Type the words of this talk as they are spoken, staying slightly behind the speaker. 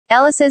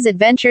Alice's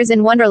Adventures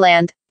in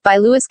Wonderland, by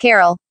Lewis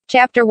Carroll.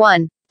 Chapter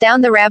 1. Down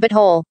the Rabbit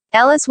Hole.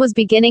 Alice was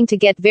beginning to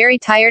get very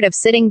tired of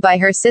sitting by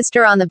her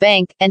sister on the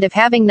bank, and of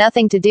having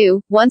nothing to do.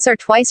 Once or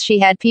twice she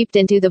had peeped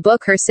into the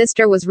book her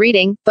sister was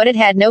reading, but it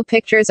had no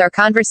pictures or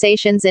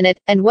conversations in it,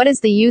 and what is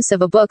the use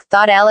of a book,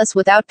 thought Alice,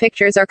 without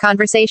pictures or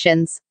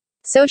conversations?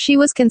 So she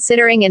was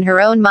considering in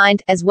her own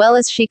mind, as well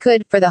as she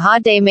could, for the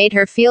hot day made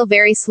her feel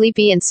very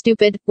sleepy and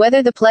stupid,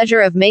 whether the pleasure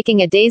of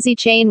making a daisy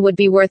chain would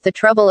be worth the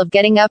trouble of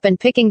getting up and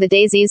picking the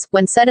daisies,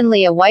 when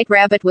suddenly a white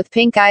rabbit with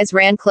pink eyes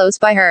ran close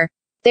by her.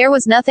 There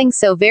was nothing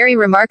so very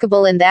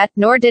remarkable in that,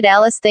 nor did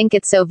Alice think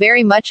it so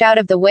very much out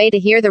of the way to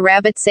hear the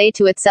rabbit say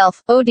to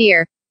itself, "Oh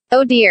dear,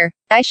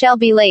 I shall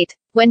be late."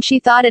 When she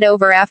thought it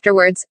over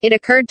afterwards, it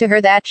occurred to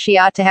her that she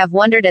ought to have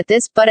wondered at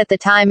this, but at the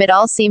time it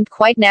all seemed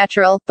quite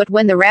natural. But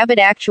when the rabbit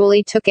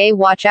actually took a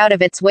watch out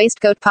of its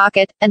waistcoat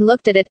pocket, and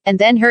looked at it, and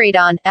then hurried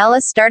on,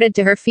 Alice started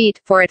to her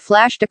feet, for it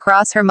flashed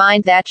across her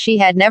mind that she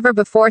had never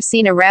before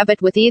seen a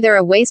rabbit with either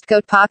a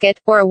waistcoat pocket,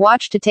 or a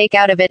watch to take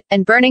out of it,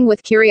 and burning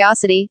with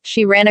curiosity,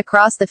 she ran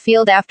across the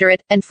field after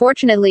it, and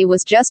fortunately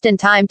was just in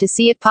time to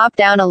see it pop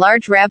down a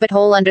large rabbit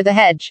hole under the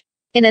hedge.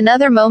 In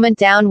another moment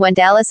down went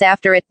Alice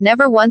after it,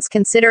 never once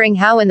considering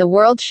how in the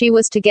world she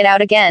was to get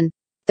out again.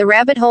 The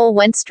rabbit hole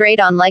went straight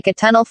on like a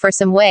tunnel for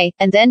some way,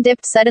 and then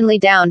dipped suddenly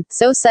down,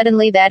 so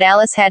suddenly that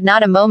Alice had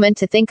not a moment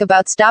to think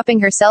about stopping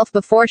herself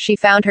before she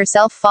found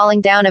herself falling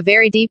down a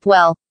very deep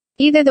well.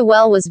 Either the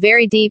well was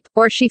very deep,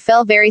 or she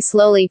fell very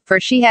slowly, for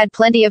she had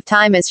plenty of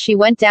time as she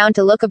went down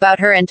to look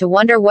about her and to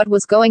wonder what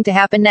was going to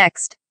happen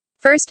next.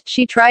 First,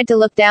 she tried to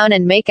look down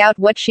and make out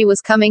what she was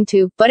coming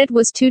to, but it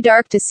was too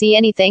dark to see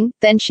anything.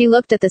 Then she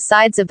looked at the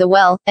sides of the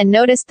well, and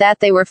noticed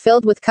that they were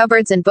filled with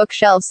cupboards and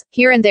bookshelves.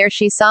 Here and there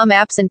she saw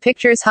maps and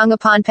pictures hung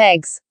upon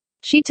pegs.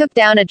 She took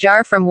down a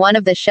jar from one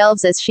of the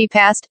shelves as she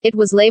passed. It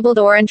was labeled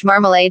orange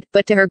marmalade,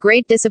 but to her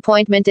great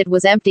disappointment it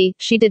was empty.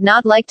 She did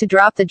not like to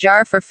drop the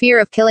jar for fear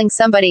of killing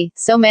somebody,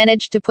 so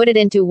managed to put it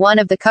into one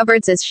of the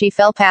cupboards as she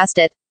fell past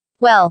it.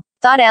 Well,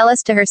 thought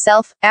Alice to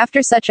herself,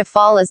 after such a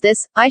fall as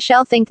this, I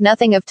shall think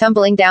nothing of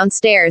tumbling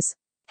downstairs.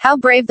 How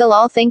brave they'll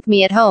all think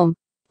me at home.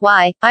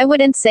 Why, I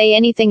wouldn't say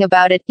anything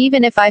about it,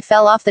 even if I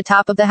fell off the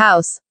top of the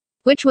house.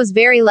 Which was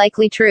very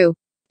likely true.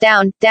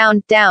 Down,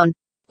 down, down.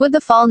 Would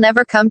the fall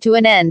never come to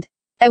an end?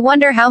 I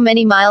wonder how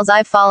many miles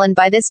I've fallen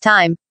by this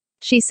time.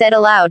 She said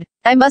aloud.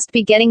 I must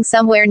be getting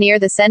somewhere near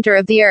the center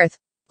of the earth.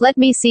 Let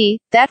me see,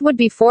 that would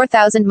be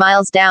 4,000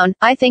 miles down,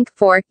 I think,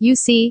 for, you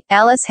see,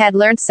 Alice had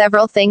learnt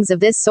several things of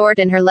this sort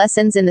in her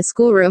lessons in the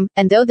schoolroom,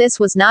 and though this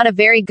was not a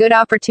very good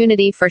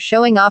opportunity for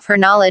showing off her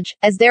knowledge,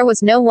 as there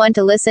was no one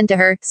to listen to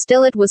her,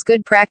 still it was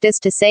good practice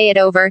to say it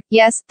over.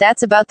 Yes,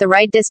 that's about the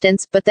right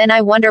distance, but then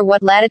I wonder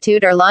what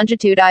latitude or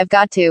longitude I've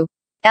got to.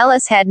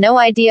 Alice had no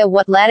idea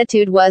what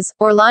latitude was,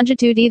 or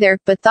longitude either,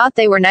 but thought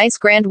they were nice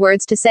grand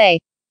words to say.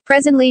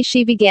 Presently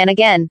she began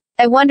again.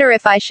 I wonder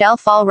if I shall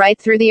fall right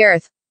through the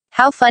earth.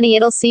 How funny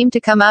it'll seem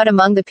to come out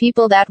among the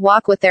people that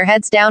walk with their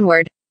heads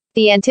downward.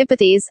 The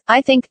antipathies,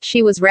 I think.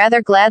 She was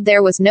rather glad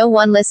there was no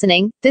one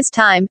listening, this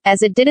time,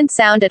 as it didn't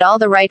sound at all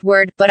the right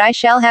word, but I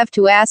shall have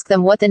to ask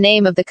them what the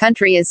name of the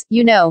country is,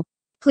 you know.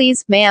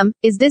 Please, ma'am,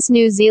 is this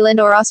New Zealand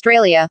or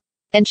Australia?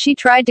 And she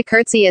tried to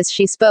curtsy as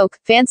she spoke.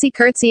 Fancy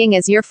curtsying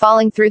as you're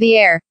falling through the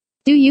air.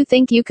 Do you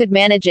think you could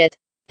manage it?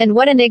 And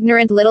what an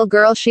ignorant little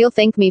girl she'll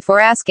think me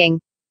for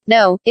asking.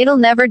 No, it'll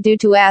never do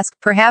to ask.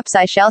 Perhaps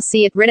I shall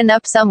see it written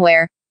up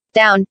somewhere.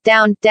 Down,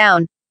 down,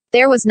 down.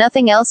 There was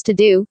nothing else to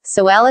do,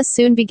 so Alice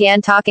soon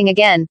began talking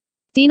again.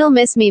 Dean'll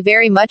miss me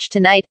very much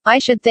tonight, I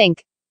should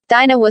think.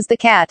 Dinah was the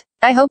cat.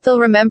 I hope they'll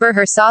remember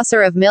her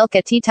saucer of milk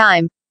at tea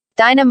time.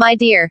 Dinah, my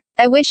dear,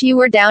 I wish you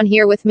were down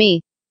here with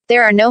me.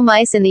 There are no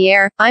mice in the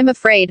air, I'm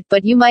afraid,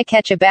 but you might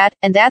catch a bat,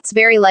 and that's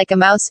very like a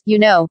mouse, you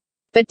know.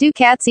 But do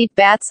cats eat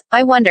bats,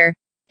 I wonder?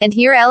 And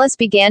here Alice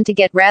began to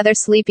get rather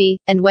sleepy,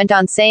 and went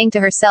on saying to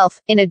herself,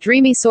 in a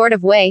dreamy sort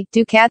of way,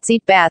 do cats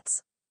eat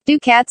bats? Do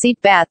cats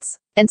eat bats?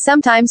 And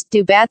sometimes,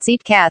 do bats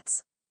eat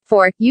cats?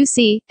 For, you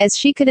see, as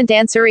she couldn't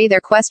answer either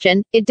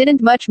question, it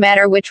didn't much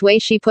matter which way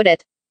she put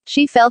it.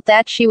 She felt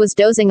that she was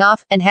dozing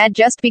off, and had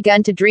just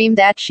begun to dream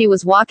that she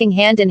was walking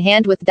hand in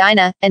hand with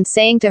Dinah, and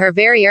saying to her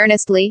very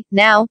earnestly,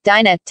 now,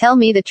 Dinah, tell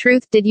me the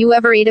truth, did you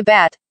ever eat a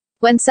bat?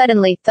 When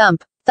suddenly,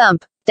 thump,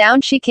 thump,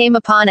 down she came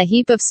upon a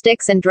heap of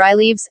sticks and dry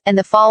leaves, and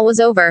the fall was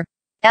over.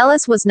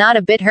 Alice was not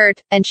a bit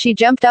hurt, and she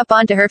jumped up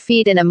onto her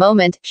feet in a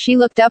moment. She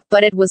looked up,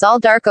 but it was all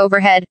dark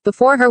overhead.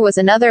 Before her was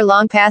another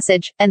long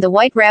passage, and the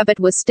white rabbit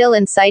was still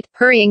in sight,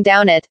 hurrying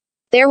down it.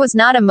 There was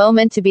not a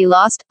moment to be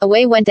lost.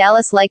 Away went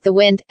Alice like the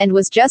wind, and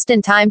was just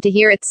in time to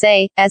hear it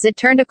say, as it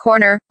turned a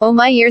corner, oh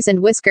my ears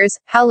and whiskers,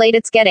 how late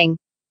it's getting.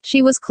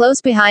 She was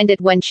close behind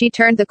it when she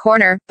turned the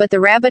corner, but the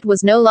rabbit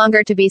was no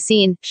longer to be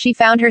seen. She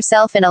found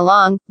herself in a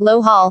long,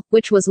 low hall,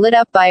 which was lit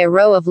up by a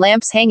row of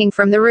lamps hanging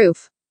from the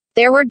roof.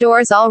 There were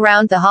doors all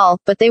round the hall,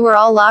 but they were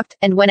all locked,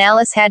 and when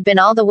Alice had been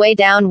all the way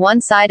down one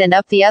side and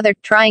up the other,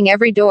 trying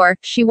every door,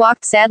 she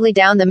walked sadly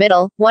down the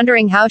middle,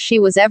 wondering how she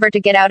was ever to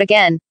get out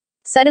again.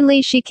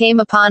 Suddenly she came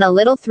upon a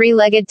little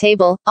three-legged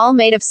table, all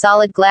made of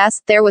solid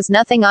glass. There was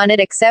nothing on it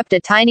except a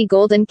tiny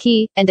golden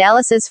key, and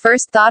Alice's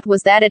first thought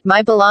was that it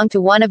might belong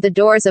to one of the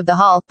doors of the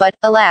hall, but,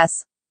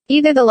 alas!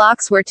 Either the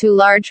locks were too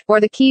large, or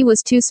the key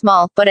was too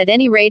small, but at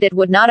any rate it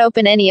would not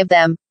open any of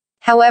them.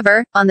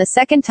 However, on the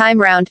second time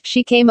round,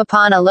 she came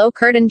upon a low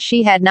curtain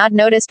she had not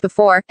noticed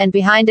before, and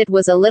behind it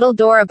was a little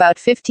door about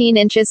 15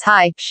 inches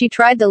high. She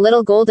tried the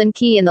little golden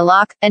key in the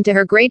lock, and to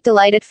her great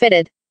delight it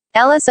fitted.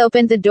 Alice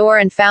opened the door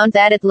and found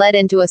that it led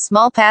into a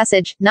small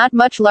passage, not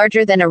much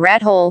larger than a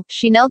rat hole.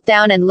 She knelt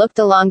down and looked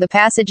along the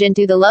passage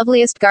into the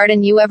loveliest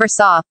garden you ever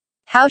saw.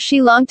 How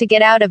she longed to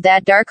get out of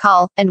that dark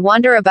hall, and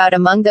wander about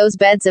among those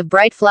beds of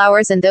bright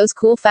flowers and those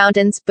cool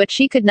fountains, but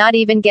she could not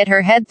even get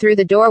her head through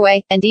the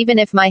doorway, and even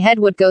if my head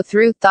would go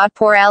through, thought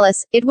poor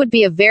Alice, it would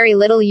be of very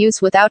little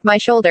use without my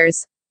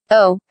shoulders.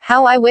 Oh,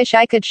 how I wish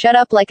I could shut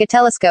up like a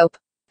telescope.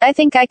 I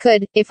think I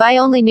could, if I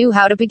only knew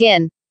how to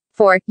begin.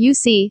 For, you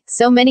see,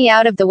 so many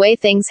out-of-the-way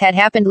things had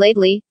happened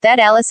lately, that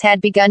Alice had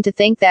begun to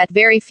think that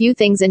very few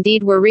things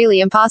indeed were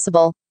really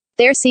impossible.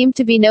 There seemed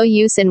to be no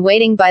use in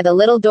waiting by the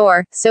little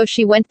door, so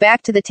she went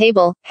back to the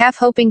table, half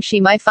hoping she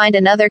might find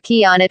another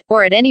key on it,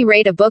 or at any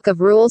rate a book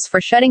of rules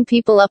for shutting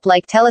people up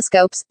like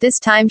telescopes. This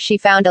time she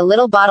found a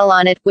little bottle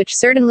on it, which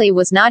certainly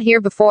was not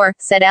here before,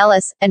 said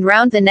Alice, and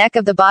round the neck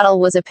of the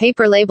bottle was a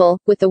paper label,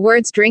 with the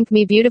words "Drink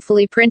Me"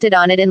 beautifully printed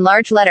on it in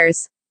large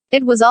letters.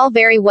 It was all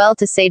very well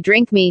to say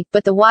 "drink me,"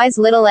 but the wise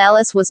little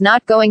Alice was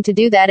not going to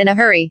do that in a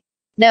hurry.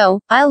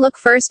 No, I'll look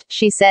first,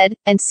 she said,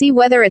 and see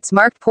whether it's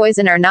marked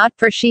poison or not,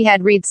 for she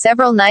had read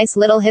several nice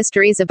little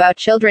histories about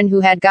children who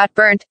had got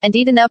burnt, and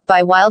eaten up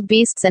by wild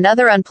beasts and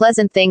other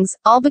unpleasant things,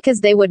 all because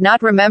they would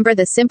not remember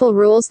the simple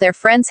rules their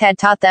friends had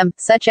taught them,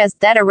 such as,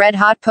 that a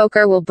red-hot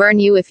poker will burn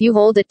you if you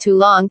hold it too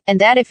long, and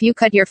that if you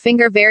cut your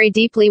finger very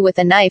deeply with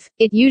a knife,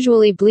 it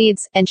usually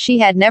bleeds, and she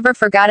had never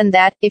forgotten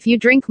that, if you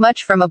drink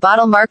much from a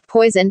bottle marked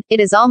poison, it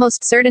is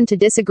almost certain to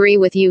disagree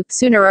with you,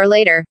 sooner or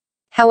later.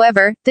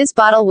 However, this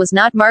bottle was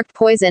not marked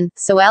poison,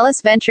 so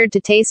Alice ventured to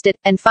taste it,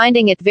 and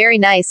finding it very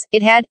nice,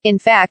 it had, in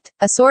fact,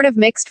 a sort of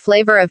mixed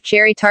flavor of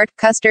cherry tart,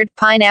 custard,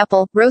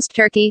 pineapple, roast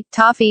turkey,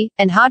 toffee,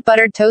 and hot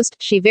buttered toast.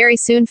 She very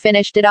soon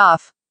finished it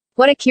off.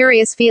 What a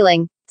curious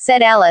feeling,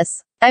 said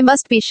Alice. I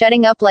must be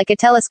shutting up like a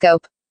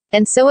telescope.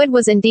 And so it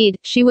was indeed.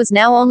 She was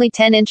now only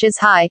 10 inches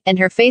high, and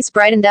her face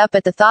brightened up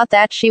at the thought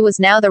that she was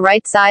now the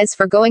right size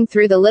for going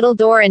through the little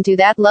door into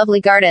that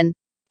lovely garden.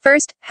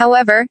 First,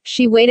 however,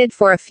 she waited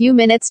for a few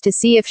minutes to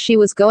see if she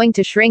was going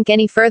to shrink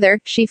any further.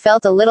 She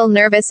felt a little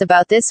nervous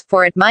about this,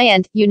 for at my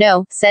end, you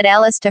know, said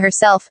Alice to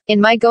herself,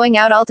 in my going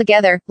out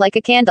altogether, like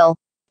a candle.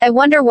 I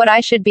wonder what I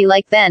should be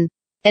like then.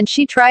 And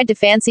she tried to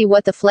fancy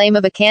what the flame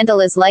of a candle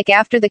is like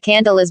after the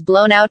candle is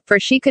blown out, for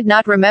she could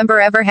not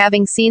remember ever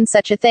having seen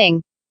such a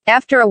thing.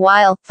 After a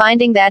while,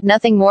 finding that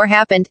nothing more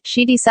happened,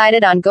 she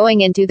decided on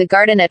going into the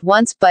garden at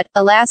once, but,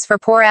 alas for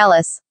poor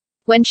Alice.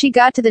 When she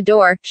got to the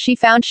door, she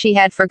found she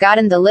had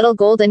forgotten the little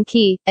golden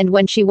key, and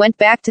when she went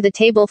back to the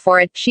table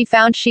for it, she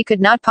found she could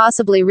not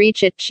possibly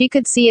reach it. She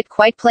could see it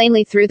quite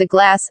plainly through the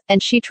glass,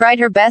 and she tried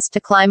her best to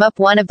climb up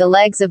one of the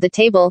legs of the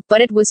table, but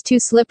it was too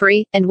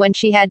slippery, and when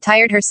she had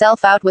tired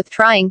herself out with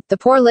trying, the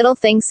poor little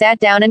thing sat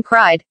down and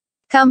cried.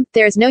 Come,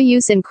 there's no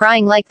use in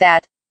crying like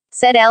that,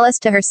 said Alice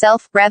to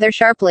herself, rather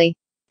sharply.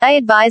 I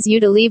advise you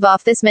to leave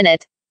off this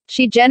minute.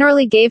 She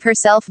generally gave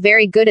herself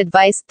very good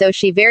advice, though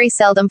she very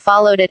seldom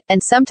followed it,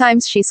 and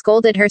sometimes she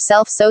scolded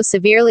herself so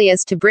severely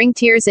as to bring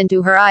tears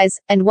into her eyes,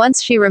 and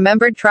once she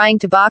remembered trying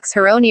to box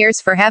her own ears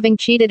for having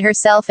cheated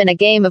herself in a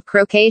game of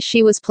croquet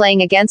she was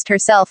playing against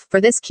herself, for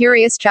this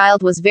curious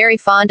child was very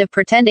fond of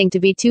pretending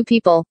to be two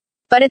people.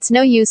 But it's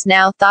no use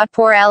now, thought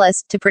poor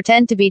Alice, to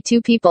pretend to be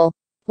two people.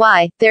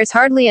 Why, there's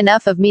hardly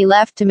enough of me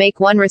left to make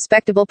one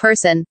respectable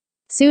person.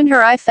 Soon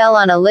her eye fell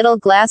on a little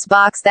glass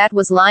box that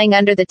was lying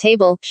under the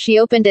table. She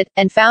opened it,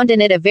 and found in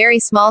it a very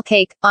small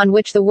cake, on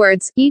which the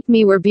words, "Eat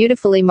me," were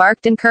beautifully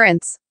marked in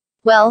currants.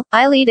 Well,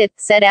 I'll eat it,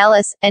 said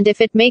Alice, and if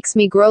it makes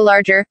me grow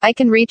larger, I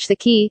can reach the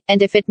key,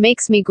 and if it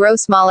makes me grow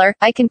smaller,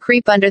 I can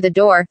creep under the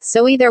door,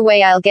 so either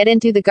way I'll get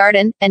into the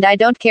garden, and I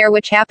don't care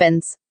which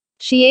happens.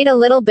 She ate a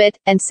little bit,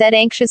 and said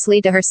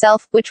anxiously to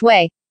herself, which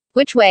way?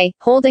 Which way,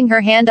 holding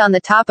her hand on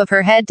the top of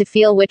her head to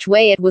feel which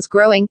way it was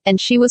growing, and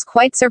she was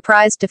quite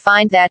surprised to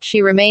find that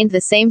she remained the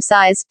same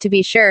size. To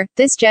be sure,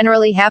 this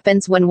generally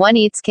happens when one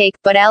eats cake,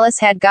 but Alice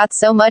had got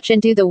so much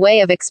into the way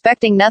of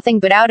expecting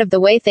nothing but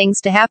out-of-the-way things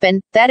to happen,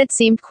 that it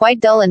seemed quite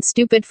dull and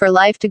stupid for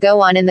life to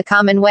go on in the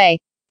common way.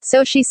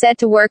 So she set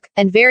to work,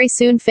 and very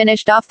soon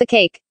finished off the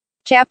cake.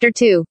 Chapter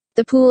 2.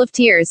 The Pool of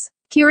Tears.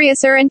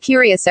 Curiouser and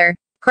curiouser,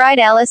 cried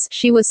Alice.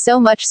 She was so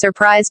much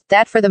surprised,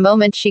 that for the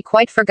moment she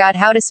quite forgot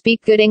how to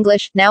speak good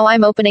English. Now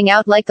I'm opening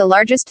out like the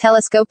largest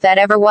telescope that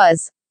ever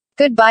was.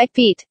 Goodbye,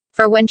 Pete.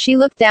 For when she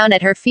looked down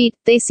at her feet,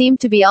 they seemed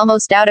to be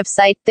almost out of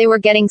sight, they were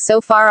getting so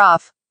far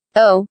off.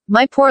 Oh,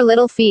 my poor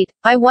little feet,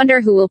 I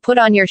wonder who will put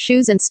on your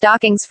shoes and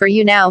stockings for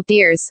you now,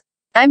 dears.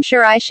 I'm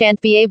sure I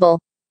shan't be able.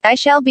 I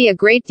shall be a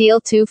great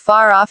deal too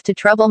far off to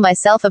trouble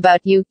myself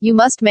about you. You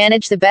must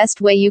manage the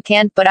best way you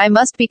can, but I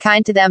must be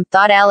kind to them,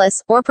 thought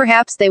Alice, or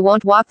perhaps they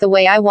won't walk the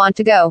way I want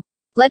to go.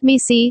 Let me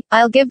see,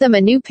 I'll give them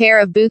a new pair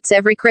of boots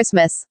every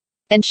Christmas.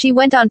 And she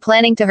went on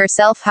planning to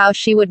herself how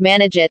she would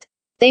manage it.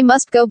 They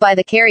must go by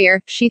the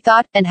carrier, she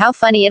thought, and how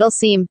funny it'll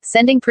seem,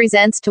 sending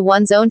presents to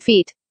one's own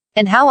feet.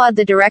 And how odd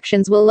the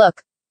directions will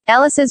look.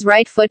 Alice's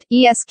right foot,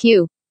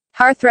 ESQ.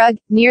 Hearthrug,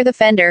 near the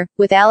fender,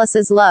 with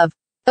Alice's love.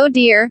 Oh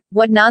dear,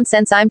 what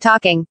nonsense I'm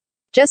talking.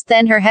 Just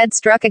then her head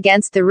struck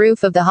against the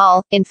roof of the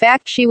hall. In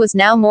fact, she was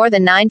now more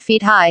than 9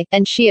 feet high,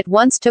 and she at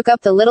once took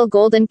up the little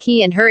golden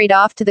key and hurried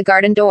off to the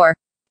garden door.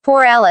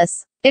 Poor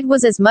Alice. It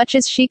was as much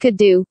as she could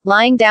do,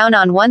 lying down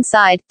on one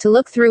side, to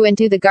look through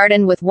into the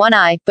garden with one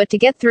eye, but to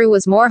get through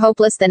was more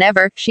hopeless than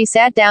ever. She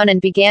sat down and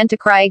began to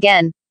cry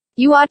again.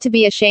 You ought to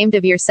be ashamed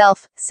of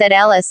yourself, said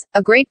Alice.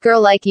 A great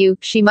girl like you,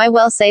 she might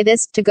well say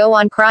this, to go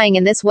on crying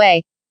in this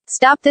way.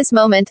 Stop this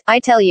moment, I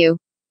tell you.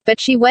 But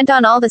she went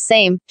on all the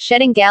same,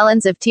 shedding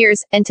gallons of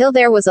tears, until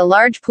there was a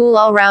large pool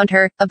all round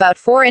her, about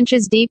 4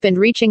 inches deep and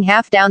reaching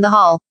half down the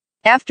hall.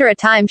 After a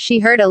time she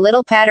heard a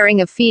little pattering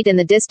of feet in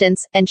the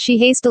distance, and she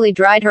hastily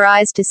dried her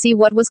eyes to see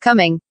what was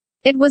coming.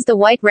 It was the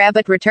White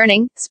Rabbit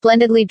returning,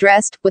 splendidly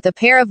dressed, with a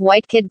pair of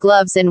white kid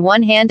gloves in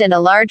one hand and a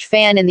large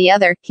fan in the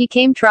other. He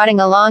came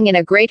trotting along in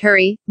a great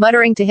hurry,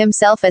 muttering to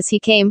himself as he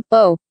came,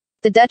 "Oh,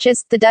 the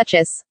Duchess, the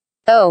Duchess.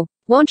 Oh,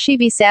 won't she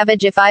be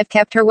savage if I've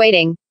kept her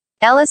waiting?"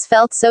 Alice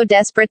felt so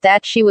desperate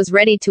that she was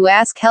ready to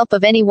ask help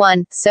of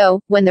anyone, so,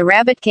 when the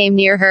rabbit came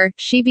near her,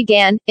 she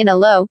began, in a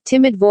low,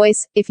 timid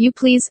voice, "If you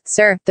please,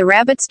 sir." The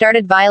rabbit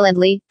started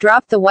violently,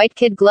 dropped the white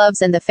kid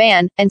gloves and the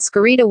fan, and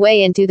scurried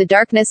away into the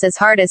darkness as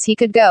hard as he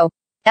could go.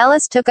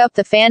 Alice took up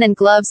the fan and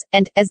gloves,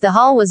 and, as the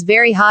hall was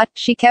very hot,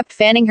 she kept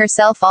fanning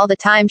herself all the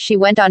time she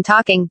went on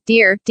talking.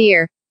 Dear,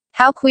 dear.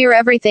 How queer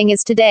everything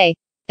is today.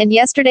 And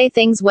yesterday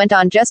things went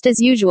on just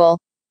as usual.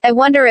 I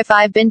wonder if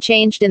I've been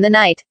changed in the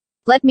night.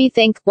 Let me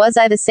think, was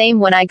I the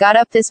same when I got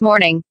up this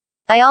morning?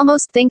 I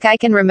almost think I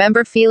can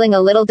remember feeling a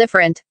little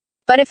different.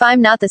 But if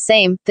I'm not the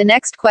same, the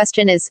next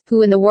question is,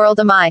 who in the world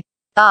am I?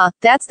 Ah,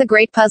 that's the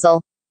great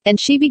puzzle. And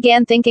she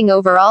began thinking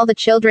over all the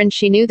children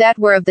she knew that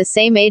were of the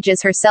same age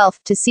as herself,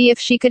 to see if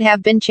she could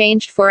have been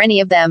changed for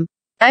any of them.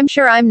 I'm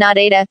sure I'm not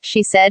Ada,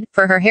 she said,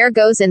 for her hair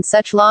goes in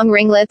such long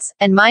ringlets,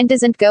 and mine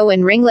doesn't go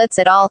in ringlets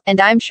at all,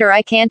 and I'm sure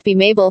I can't be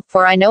Mabel,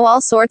 for I know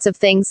all sorts of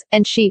things,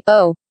 and she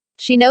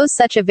knows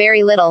such a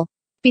very little.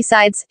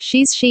 Besides,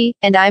 she's she,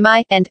 and I'm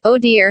I, and, oh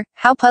dear,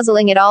 how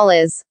puzzling it all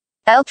is.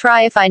 I'll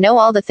try if I know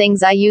all the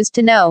things I used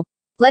to know.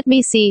 Let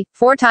me see,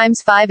 4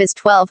 times 5 is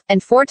 12,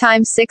 and 4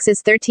 times 6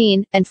 is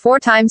 13, and 4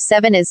 times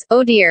 7 is,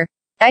 oh dear.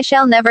 I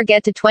shall never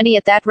get to 20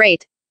 at that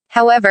rate.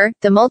 However,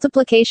 the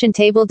multiplication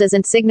table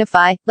doesn't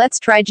signify. Let's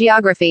try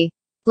geography.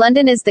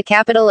 London is the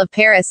capital of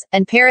Paris,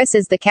 and Paris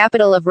is the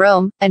capital of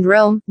Rome, and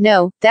Rome,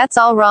 no, that's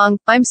all wrong,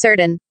 I'm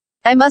certain.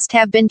 I must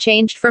have been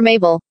changed for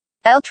Mabel.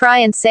 I'll try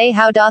and say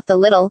how doth the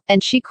little,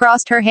 and she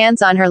crossed her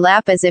hands on her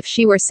lap as if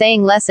she were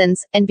saying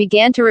lessons, and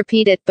began to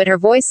repeat it, but her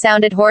voice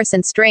sounded hoarse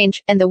and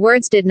strange, and the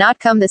words did not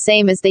come the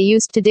same as they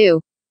used to do.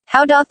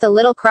 How doth the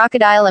little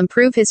crocodile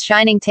improve his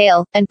shining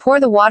tail, and pour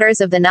the waters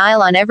of the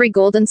Nile on every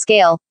golden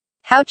scale?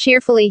 How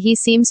cheerfully he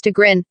seems to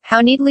grin, how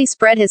neatly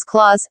spread his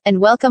claws,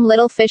 and welcome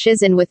little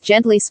fishes in with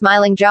gently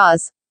smiling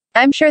jaws.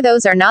 I'm sure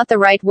those are not the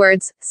right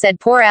words, said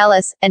poor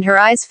Alice, and her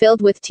eyes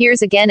filled with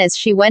tears again as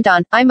she went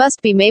on. I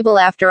must be Mabel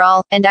after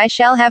all, and I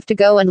shall have to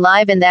go and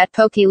live in that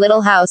poky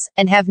little house,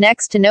 and have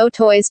next to no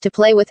toys to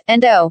play with,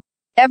 and oh,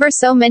 ever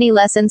so many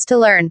lessons to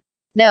learn.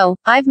 No,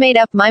 I've made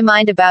up my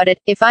mind about it.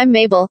 If I'm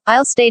Mabel,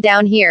 I'll stay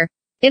down here.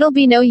 It'll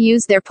be no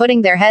use their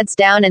putting their heads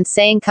down and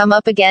saying come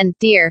up again,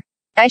 dear.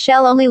 I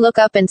shall only look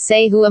up and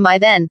say who am I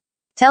then?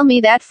 Tell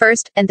me that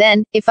first, and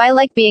then, if I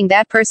like being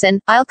that person,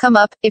 I'll come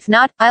up, if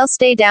not, I'll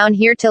stay down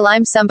here till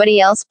I'm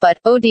somebody else, but,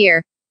 oh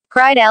dear,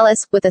 cried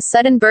Alice, with a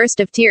sudden burst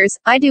of tears,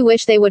 I do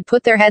wish they would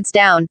put their heads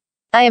down.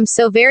 I am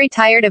so very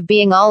tired of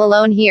being all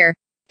alone here.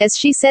 As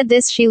she said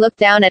this she looked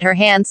down at her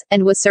hands,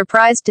 and was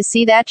surprised to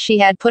see that she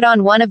had put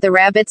on one of the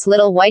rabbit's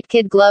little white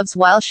kid gloves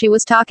while she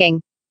was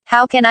talking.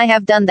 How can I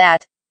have done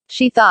that?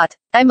 She thought.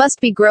 I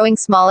must be growing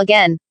small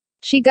again.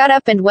 She got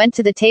up and went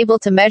to the table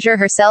to measure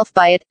herself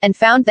by it, and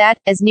found that,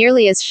 as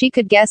nearly as she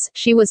could guess,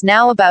 she was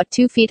now about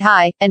 2 feet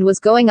high, and was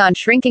going on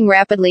shrinking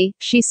rapidly.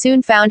 She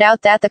soon found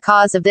out that the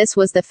cause of this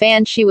was the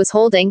fan she was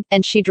holding,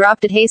 and she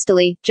dropped it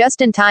hastily,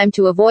 just in time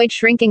to avoid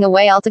shrinking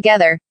away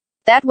altogether.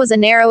 That was a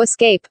narrow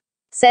escape,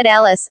 said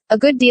Alice, a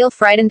good deal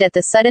frightened at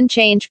the sudden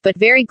change, but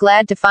very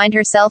glad to find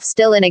herself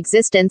still in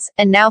existence.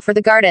 And now for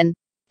the garden.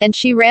 And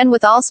she ran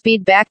with all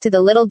speed back to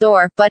the little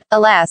door, but,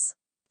 alas!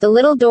 The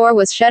little door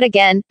was shut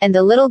again, and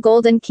the little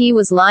golden key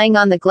was lying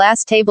on the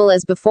glass table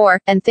as before,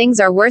 and things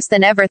are worse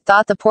than ever,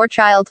 thought the poor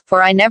child,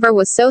 for I never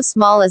was so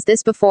small as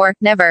this before,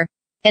 never.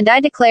 And I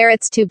declare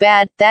it's too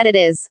bad, that it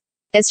is.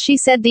 As she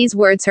said these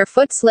words her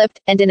foot slipped,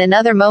 and in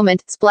another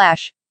moment,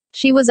 splash!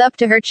 She was up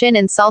to her chin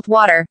in salt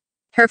water.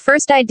 Her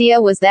first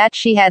idea was that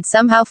she had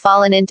somehow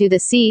fallen into the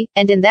sea,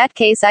 and in that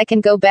case I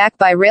can go back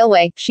by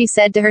railway, she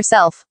said to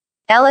herself.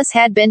 Alice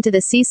had been to the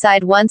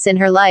seaside once in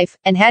her life,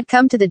 and had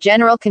come to the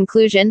general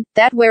conclusion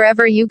that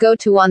wherever you go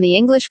to on the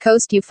English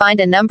coast you find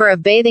a number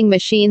of bathing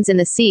machines in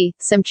the sea,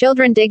 some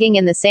children digging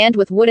in the sand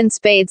with wooden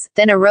spades,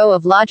 then a row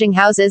of lodging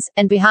houses,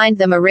 and behind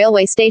them a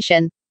railway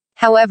station.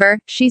 However,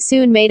 she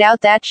soon made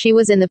out that she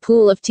was in the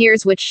pool of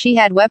tears which she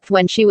had wept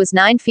when she was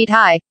 9 feet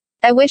high.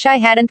 "I wish I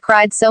hadn't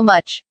cried so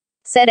much,"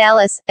 said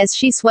Alice, as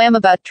she swam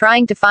about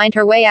trying to find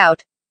her way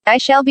out. "I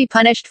shall be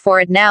punished for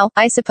it now,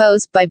 I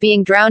suppose, by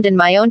being drowned in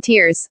my own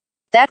tears.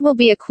 That will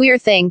be a queer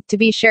thing, to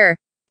be sure.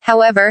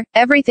 However,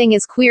 everything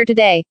is queer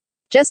today."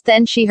 Just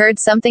then she heard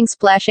something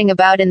splashing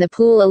about in the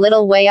pool a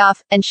little way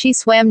off, and she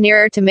swam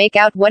nearer to make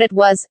out what it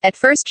was. At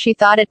first she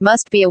thought it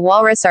must be a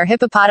walrus or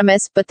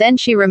hippopotamus, but then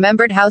she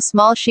remembered how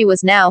small she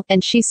was now,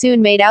 and she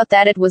soon made out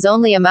that it was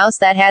only a mouse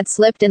that had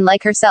slipped in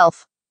like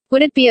herself.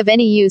 Would it be of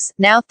any use,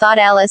 now, thought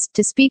Alice,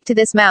 to speak to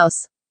this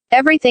mouse?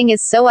 Everything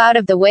is so out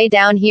of the way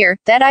down here,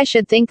 that I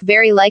should think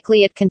very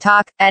likely it can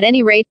talk. At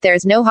any rate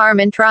there's no harm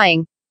in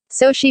trying.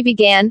 So she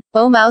began,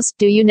 "Oh mouse,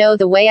 do you know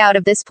the way out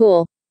of this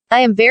pool? I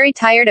am very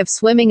tired of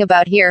swimming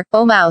about here,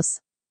 oh mouse."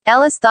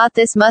 Alice thought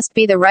this must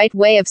be the right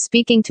way of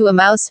speaking to a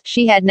mouse.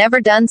 She had never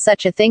done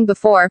such a thing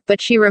before,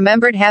 but she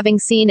remembered having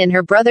seen in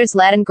her brother's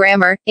Latin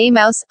grammar, "A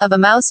mouse, of a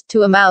mouse,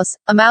 to a mouse,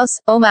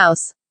 oh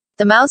mouse."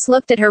 The mouse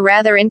looked at her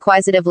rather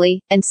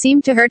inquisitively, and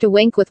seemed to her to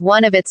wink with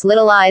one of its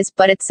little eyes,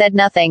 but it said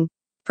nothing.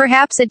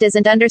 "Perhaps it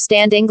doesn't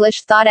understand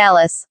English," thought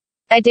Alice.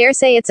 "I dare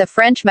say it's a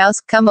French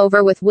mouse, come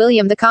over with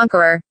William the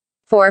Conqueror."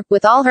 For,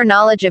 with all her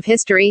knowledge of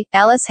history,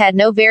 Alice had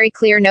no very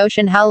clear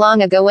notion how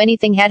long ago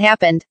anything had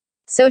happened.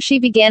 So she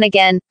began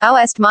again,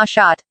 "Où est ma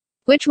chat?"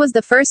 which was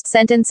the first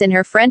sentence in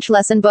her French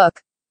lesson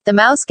book. The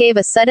mouse gave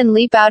a sudden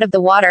leap out of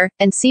the water,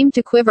 and seemed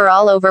to quiver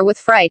all over with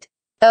fright.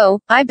 "Oh,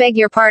 I beg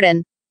your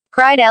pardon,"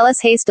 cried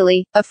Alice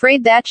hastily,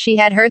 afraid that she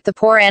had hurt the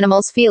poor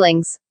animal's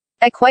feelings.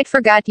 "I quite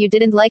forgot you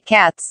didn't like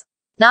cats."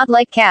 "Not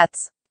like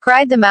cats,"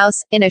 cried the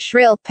mouse, in a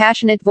shrill,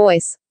 passionate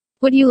voice.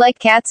 "Would you like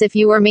cats if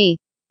you were me?"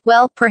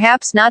 "Well,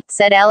 perhaps not,"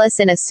 said Alice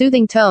in a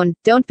soothing tone.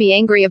 "Don't be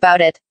angry about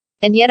it.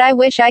 And yet I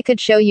wish I could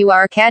show you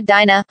our cat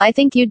Dinah. I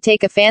think you'd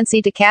take a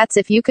fancy to cats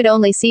if you could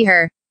only see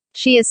her.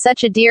 She is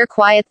such a dear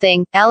quiet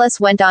thing," Alice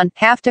went on,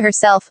 half to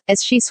herself,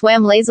 as she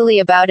swam lazily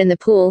about in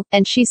the pool,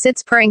 "and she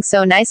sits purring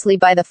so nicely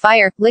by the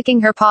fire, licking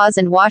her paws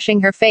and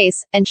washing her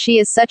face, and she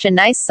is such a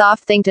nice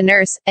soft thing to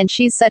nurse, and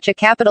she's such a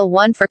capital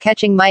one for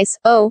catching mice.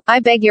 Oh, I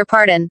beg your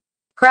pardon,"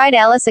 cried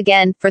Alice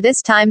again, for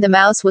this time the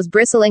mouse was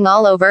bristling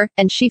all over,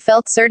 and she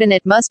felt certain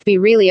it must be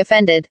really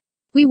offended.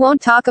 "We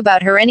won't talk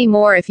about her any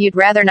more if you'd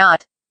rather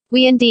not."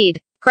 "We indeed,"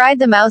 cried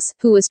the mouse,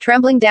 who was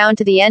trembling down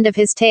to the end of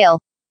his tail.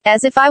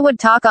 "As if I would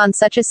talk on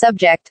such a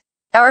subject.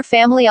 Our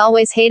family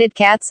always hated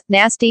cats,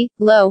 nasty,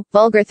 low,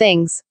 vulgar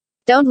things.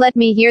 Don't let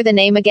me hear the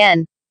name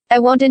again." "I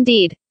won't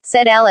indeed,"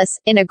 said Alice,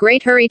 in a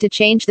great hurry to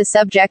change the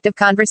subject of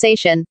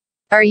conversation.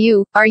 Are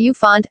you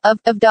fond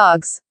of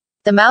dogs?"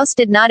 The mouse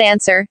did not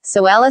answer,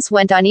 so Alice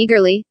went on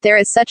eagerly, "There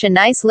is such a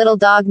nice little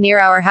dog near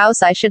our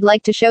house I should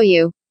like to show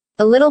you.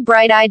 A little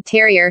bright-eyed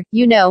terrier,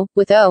 you know,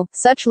 with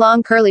such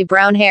long curly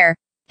brown hair.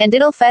 And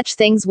it'll fetch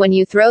things when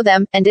you throw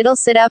them, and it'll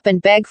sit up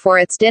and beg for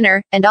its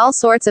dinner, and all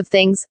sorts of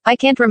things. I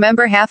can't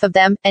remember half of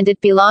them, and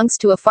it belongs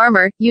to a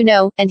farmer, you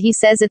know, and he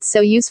says it's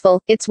so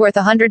useful, it's worth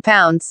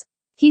 £100.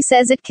 He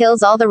says it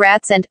kills all the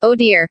rats and, oh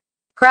dear,"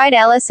 cried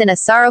Alice in a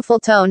sorrowful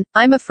tone,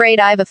 "I'm afraid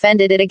I've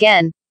offended it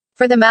again."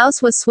 For the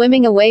mouse was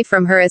swimming away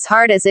from her as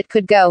hard as it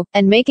could go,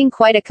 and making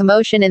quite a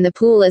commotion in the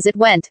pool as it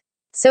went.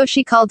 So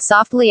she called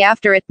softly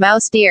after it,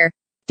 "Mouse dear,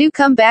 do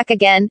come back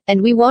again,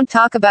 and we won't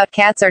talk about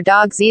cats or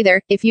dogs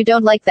either, if you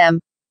don't like them."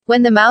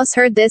 When the mouse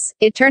heard this,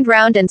 it turned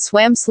round and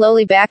swam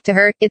slowly back to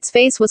her. Its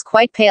face was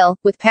quite pale,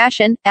 with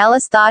passion,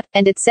 Alice thought,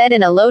 and it said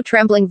in a low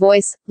trembling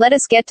voice, "Let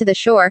us get to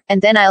the shore,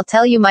 and then I'll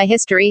tell you my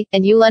history,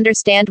 and you'll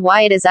understand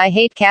why it is I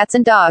hate cats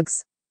and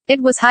dogs."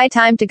 It was high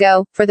time to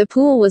go, for the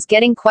pool was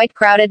getting quite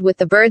crowded with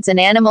the birds and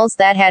animals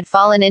that had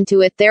fallen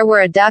into it. There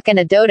were a duck and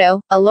a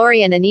dodo, a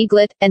lory and an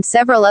eaglet, and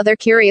several other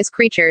curious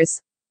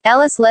creatures.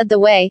 Alice led the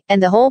way,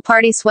 and the whole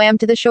party swam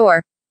to the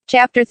shore.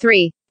 Chapter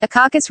 3. A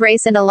Caucus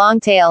Race and a Long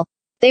Tail.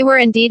 They were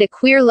indeed a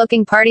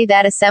queer-looking party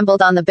that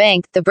assembled on the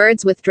bank, the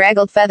birds with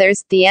draggled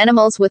feathers, the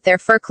animals with their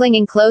fur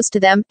clinging close to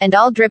them, and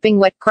all dripping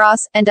wet,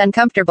 cross, and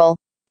uncomfortable.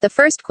 The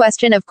first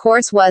question of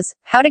course was,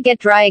 how to get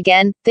dry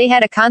again. They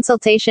had a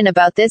consultation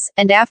about this,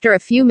 and after a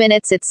few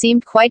minutes it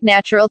seemed quite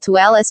natural to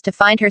Alice to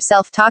find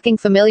herself talking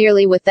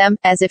familiarly with them,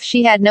 as if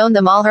she had known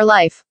them all her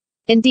life.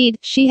 Indeed,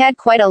 she had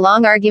quite a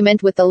long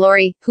argument with the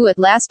lory, who at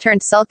last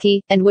turned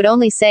sulky, and would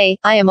only say,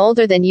 "I am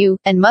older than you,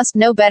 and must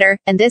know better,"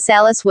 and this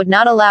Alice would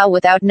not allow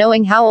without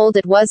knowing how old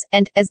it was,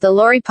 and, as the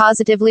lory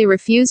positively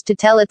refused to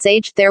tell its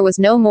age, there was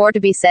no more to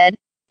be said.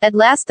 At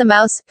last the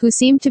mouse, who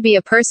seemed to be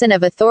a person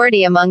of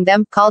authority among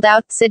them, called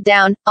out, "Sit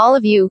down, all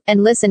of you,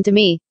 and listen to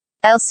me.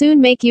 I'll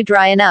soon make you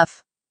dry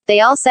enough." They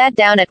all sat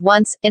down at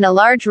once, in a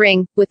large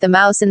ring, with the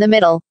mouse in the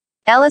middle.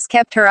 Alice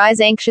kept her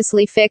eyes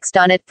anxiously fixed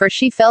on it, for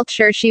she felt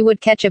sure she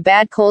would catch a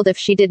bad cold if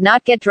she did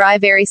not get dry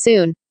very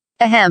soon.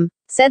 "Ahem,"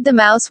 said the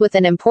mouse with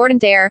an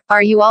important air,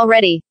 "are you all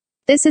ready?"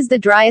 This is the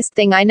driest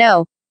thing I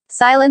know.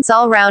 Silence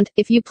all round,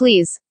 if you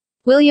please.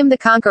 William the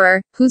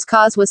Conqueror, whose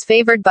cause was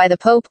favored by the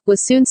Pope,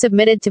 was soon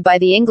submitted to by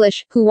the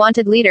English, who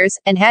wanted leaders,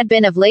 and had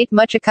been of late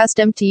much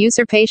accustomed to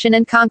usurpation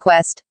and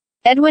conquest.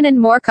 Edwin and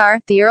Morcar,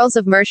 the Earls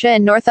of Mercia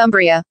and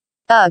Northumbria.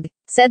 Ugh,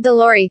 said the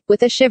Lory,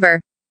 with a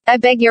shiver. I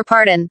beg your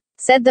pardon,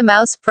 said the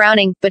Mouse,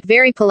 frowning, but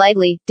very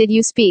politely. Did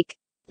you speak?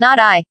 Not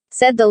I,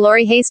 said the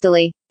Lory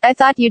hastily. I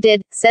thought you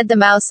did, said the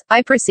Mouse.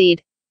 I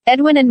proceed.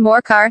 Edwin and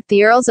Morcar,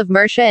 the Earls of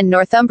Mercia and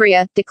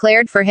Northumbria,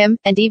 declared for him,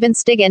 and even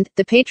Stigand,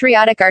 the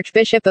patriotic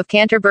Archbishop of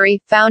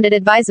Canterbury, found it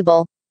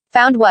advisable.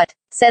 Found what?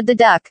 Said the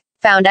Duck.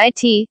 Found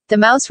it, the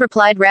Mouse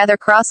replied rather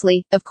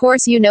crossly. Of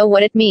course you know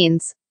what it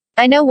means.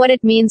 I know what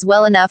it means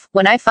well enough.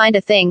 When I find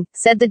a thing,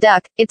 said the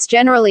Duck, it's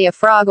generally a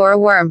frog or a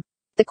worm.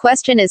 The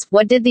question is,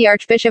 what did the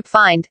Archbishop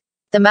find?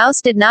 The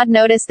Mouse did not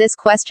notice this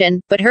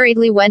question, but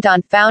hurriedly went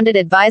on. Found it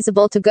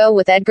advisable to go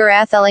with Edgar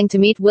Atheling to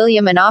meet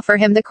William and offer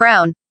him the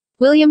crown.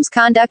 William's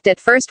conduct at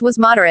first was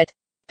moderate.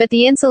 But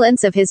the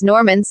insolence of his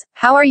Normans,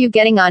 how are you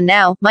getting on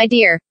now, my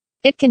dear?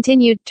 It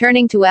continued,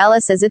 turning to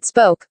Alice as it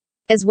spoke.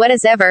 As wet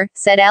as ever,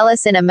 said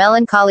Alice in a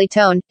melancholy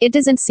tone. It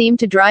doesn't seem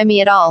to dry me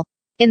at all.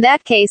 In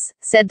that case,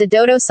 said the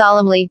Dodo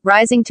solemnly,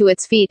 rising to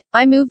its feet,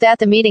 I move that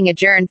the meeting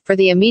adjourn, for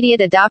the immediate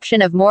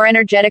adoption of more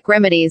energetic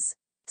remedies.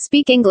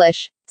 Speak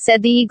English,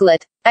 said the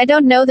Eaglet. I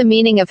don't know the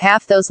meaning of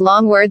half those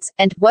long words,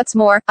 and, what's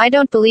more, I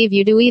don't believe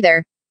you do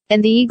either.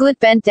 And the Eaglet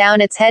bent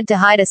down its head to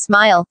hide a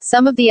smile.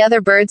 Some of the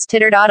other birds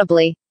tittered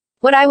audibly.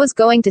 What I was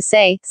going to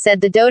say, said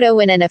the Dodo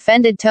in an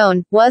offended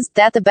tone, was,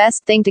 that the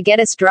best thing to get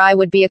us dry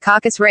would be a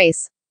caucus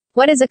race.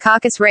 What is a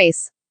caucus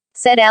race?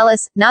 Said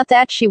Alice, not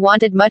that she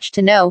wanted much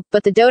to know,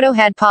 but the Dodo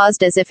had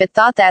paused as if it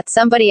thought that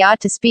somebody ought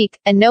to speak,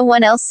 and no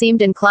one else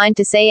seemed inclined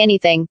to say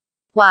anything.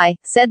 Why,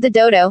 said the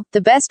Dodo,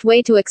 the best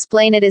way to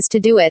explain it is to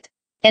do it.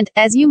 And,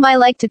 as you might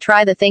like to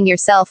try the thing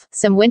yourself,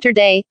 some winter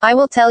day, I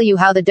will tell you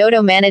how the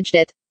Dodo managed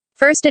it.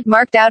 First it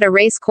marked out a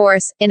race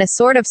course, in a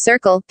sort of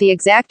circle, the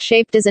exact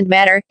shape doesn't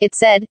matter, it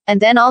said, and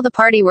then all the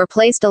party were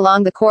placed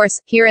along the course,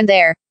 here and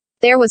there.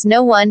 There was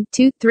no 1,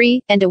 2,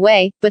 3, and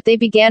away, but they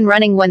began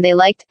running when they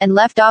liked, and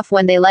left off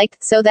when they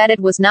liked, so that it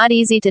was not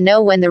easy to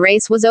know when the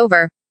race was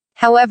over.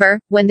 However,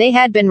 when they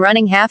had been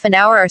running half an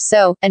hour or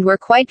so, and were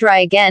quite dry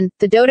again,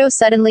 the Dodo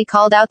suddenly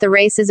called out the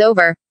race is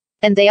over.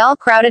 And they all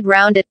crowded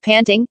round it,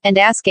 panting, and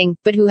asking,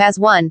 but who has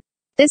won?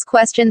 This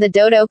question the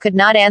Dodo could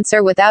not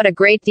answer without a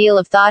great deal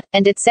of thought,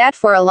 and it sat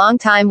for a long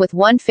time with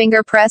one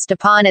finger pressed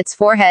upon its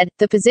forehead,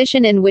 the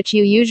position in which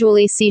you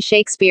usually see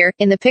Shakespeare,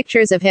 in the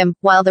pictures of him,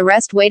 while the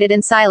rest waited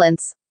in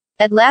silence.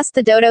 At last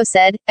the Dodo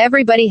said,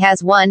 everybody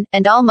has won,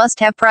 and all must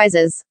have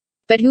prizes.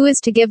 But who is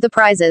to give the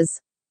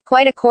prizes?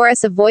 Quite a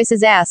chorus of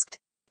voices asked.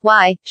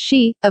 Why,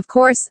 she, of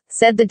course,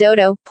 said the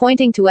Dodo,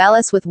 pointing to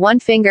Alice with one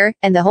finger,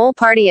 and the whole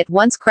party at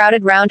once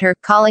crowded round her,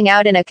 calling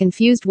out in a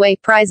confused way,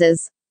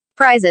 prizes.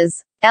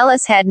 Prizes.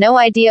 Alice had no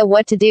idea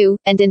what to do,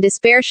 and in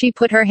despair she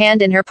put her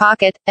hand in her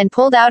pocket, and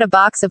pulled out a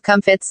box of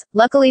comfits.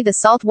 Luckily the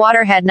salt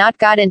water had not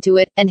got into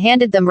it, and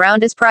handed them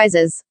round as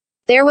prizes.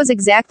 There was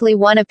exactly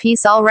one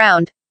apiece all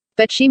round.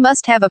 But she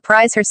must have a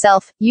prize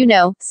herself, you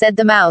know, said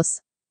the Mouse.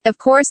 Of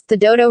course, the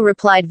Dodo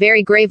replied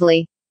very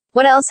gravely.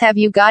 What else have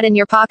you got in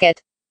your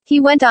pocket?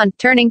 He went on,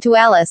 turning to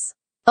Alice.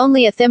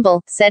 Only a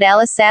thimble, said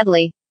Alice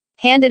sadly.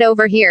 Hand it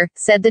over here,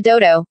 said the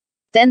Dodo.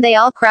 Then they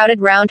all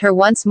crowded round her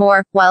once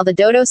more, while the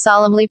Dodo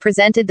solemnly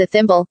presented the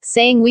thimble,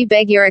 saying we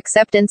beg your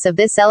acceptance of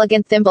this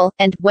elegant thimble,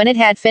 and, when it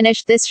had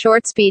finished this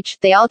short speech,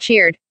 they all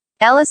cheered.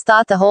 Alice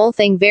thought the whole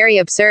thing very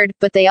absurd,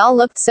 but they all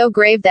looked so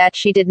grave that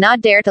she did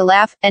not dare to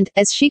laugh, and,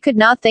 as she could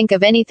not think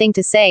of anything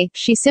to say,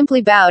 she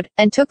simply bowed,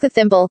 and took the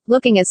thimble,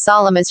 looking as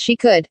solemn as she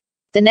could.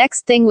 The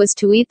next thing was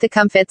to eat the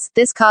comfits.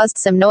 This caused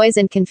some noise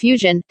and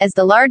confusion, as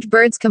the large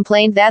birds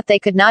complained that they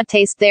could not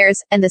taste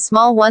theirs, and the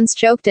small ones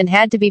choked and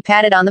had to be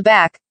patted on the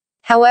back.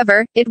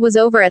 However, it was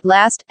over at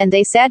last, and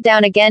they sat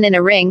down again in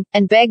a ring,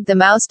 and begged the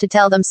Mouse to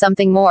tell them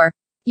something more.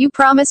 You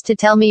promised to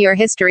tell me your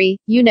history,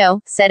 you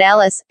know, said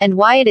Alice, and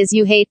why it is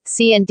you hate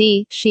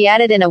C&D, she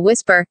added in a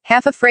whisper,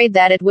 half afraid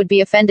that it would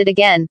be offended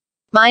again.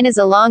 Mine is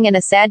a long and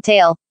a sad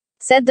tale,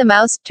 said the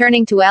Mouse,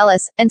 turning to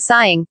Alice, and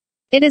sighing.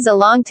 It is a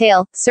long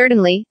tale,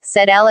 certainly,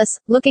 said Alice,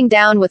 looking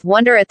down with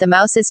wonder at the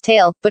Mouse's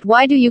tail, but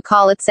why do you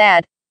call it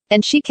sad?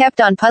 And she kept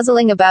on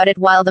puzzling about it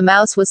while the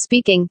Mouse was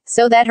speaking,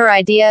 so that her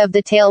idea of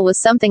the tale was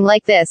something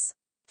like this.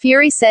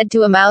 Fury said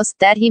to a mouse,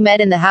 that he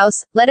met in the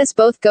house, let us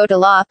both go to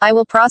law, I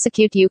will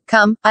prosecute you,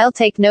 come, I'll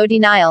take no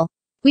denial.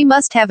 We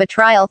must have a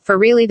trial, for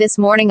really this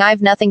morning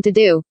I've nothing to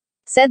do.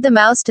 Said the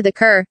Mouse to the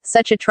Cur,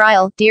 such a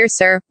trial, dear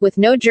sir, with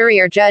no jury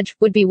or judge,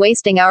 would be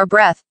wasting our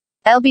breath.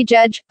 I'll be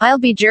judge, I'll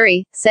be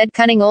jury, said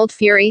cunning old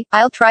Fury,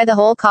 I'll try the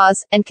whole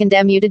cause, and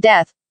condemn you to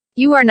death.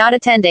 You are not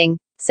attending,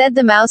 said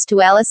the Mouse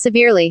to Alice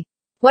severely.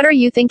 What are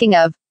you thinking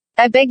of?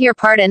 I beg your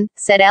pardon,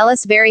 said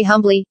Alice very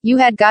humbly, you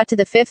had got to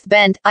the fifth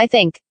bend, I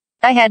think.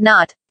 I had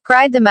not,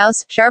 cried the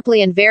Mouse,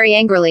 sharply and very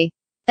angrily.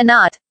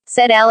 Not,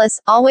 said Alice,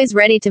 always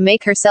ready to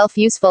make herself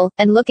useful,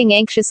 and looking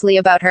anxiously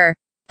about her.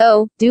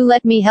 Oh, do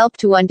let me help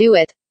to undo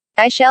it.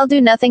 I shall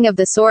do nothing of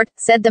the sort,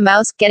 said the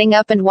mouse, getting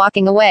up and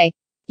walking away.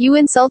 You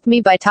insult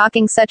me by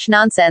talking such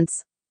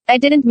nonsense. I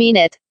didn't mean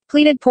it,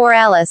 pleaded poor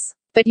Alice.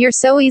 But you're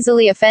so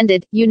easily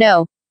offended, you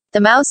know.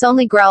 The mouse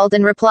only growled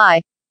in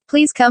reply.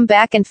 Please come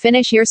back and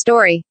finish your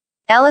story.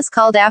 Alice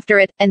called after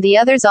it, and the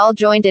others all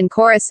joined in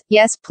chorus,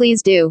 yes,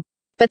 please do.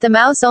 But the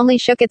mouse only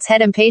shook its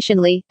head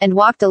impatiently, and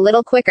walked a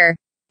little quicker.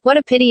 What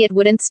a pity it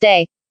wouldn't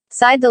stay,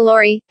 sighed the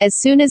lorry, as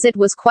soon as it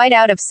was quite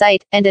out of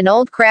sight, and an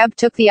old crab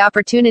took the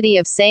opportunity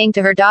of saying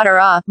to her daughter,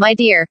 ah, my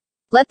dear,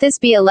 let this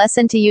be a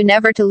lesson to you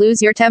never to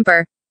lose your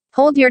temper.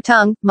 Hold your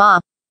tongue, ma,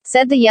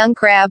 said the young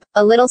crab,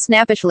 a little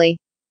snappishly.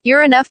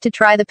 You're enough to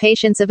try the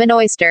patience of an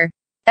oyster.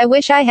 I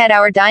wish I had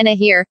our Dinah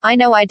here, I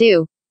know I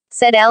do,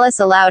 said Alice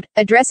aloud,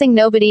 addressing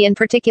nobody in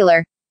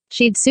particular.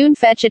 She'd soon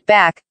fetch it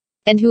back.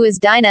 And who is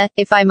Dinah,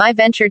 if I might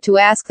venture to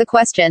ask the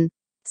question?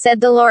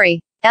 Said the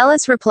lorry.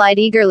 Alice replied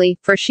eagerly,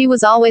 for she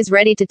was always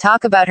ready to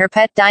talk about her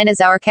pet.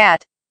 Dinah's our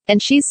cat.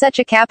 And she's such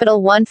a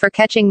capital one for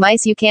catching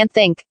mice you can't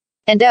think.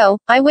 And oh,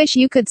 I wish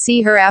you could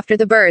see her after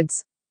the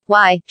birds.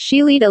 Why,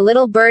 she'll eat a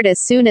little bird as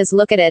soon as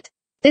look at it.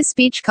 This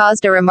speech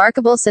caused a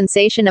remarkable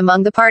sensation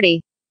among the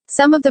party.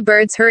 Some of the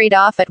birds hurried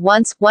off at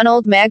once. One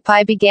old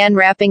magpie began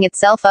wrapping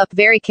itself up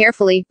very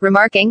carefully,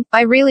 remarking,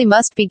 I really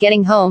must be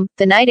getting home,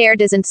 the night air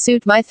doesn't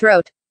suit my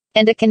throat.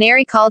 And a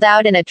canary called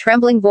out in a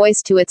trembling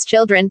voice to its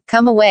children,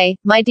 come away,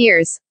 my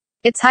dears.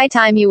 It's high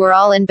time you were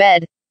all in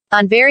bed.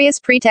 On various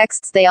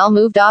pretexts they all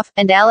moved off,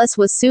 and Alice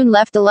was soon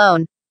left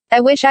alone. I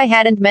wish I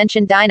hadn't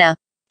mentioned Dinah,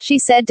 she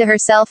said to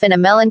herself in a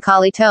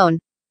melancholy tone.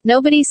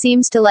 Nobody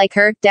seems to like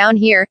her, down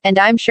here, and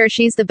I'm sure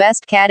she's the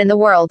best cat in the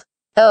world.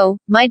 Oh,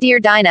 my dear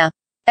Dinah.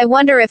 I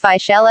wonder if I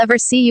shall ever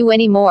see you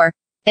any more.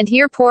 And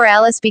here poor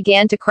Alice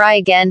began to cry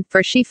again,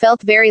 for she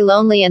felt very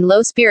lonely and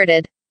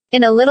low-spirited.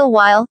 In a little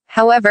while,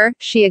 however,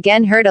 she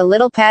again heard a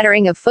little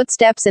pattering of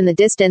footsteps in the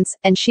distance,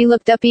 and she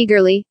looked up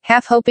eagerly,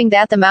 half hoping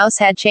that the mouse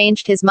had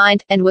changed his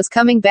mind, and was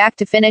coming back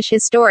to finish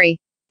his story.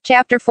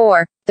 Chapter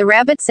 4. The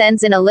Rabbit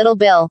Sends in a Little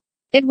Bill.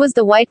 It was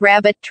the white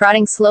rabbit,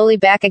 trotting slowly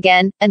back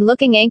again, and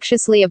looking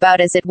anxiously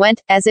about as it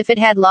went, as if it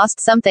had lost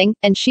something,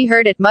 and she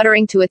heard it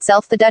muttering to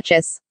itself, the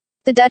Duchess.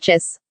 The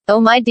Duchess. Oh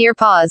my dear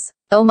paws.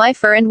 Oh my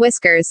fur and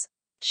whiskers.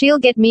 She'll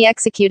get me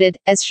executed,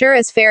 as sure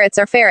as ferrets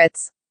are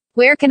ferrets.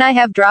 Where can I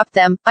have dropped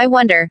them, I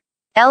wonder?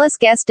 Alice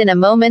guessed in a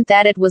moment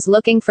that it was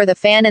looking for the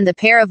fan and the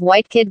pair of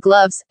white kid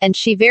gloves, and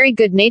she very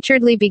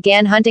good-naturedly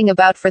began hunting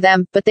about for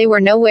them, but they were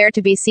nowhere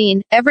to be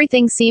seen.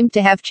 Everything seemed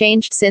to have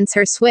changed since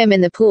her swim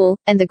in the pool,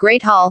 and the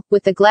great hall,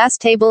 with the glass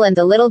table and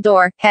the little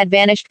door, had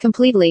vanished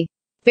completely.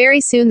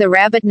 Very soon the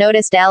rabbit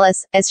noticed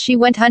Alice, as she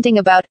went hunting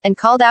about, and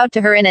called out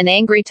to her in an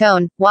angry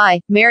tone, Why,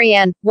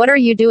 Marianne, what are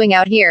you doing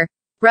out here?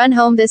 Run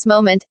home this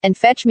moment, and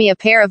fetch me a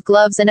pair of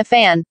gloves and a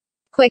fan.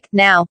 Quick,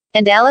 now.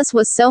 And Alice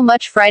was so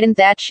much frightened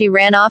that she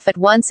ran off at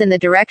once in the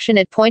direction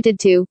it pointed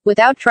to,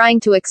 without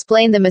trying to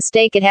explain the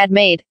mistake it had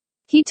made.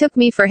 He took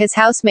me for his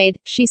housemaid,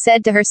 she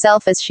said to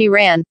herself as she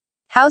ran.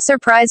 How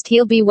surprised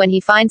he'll be when he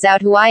finds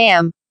out who I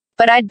am.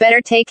 But I'd better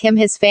take him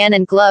his fan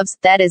and gloves,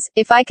 that is,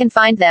 if I can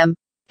find them.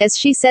 As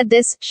she said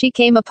this, she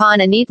came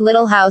upon a neat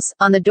little house,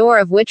 on the door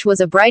of which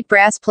was a bright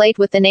brass plate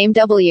with the name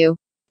W.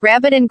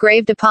 Rabbit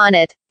engraved upon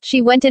it.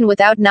 She went in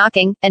without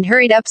knocking, and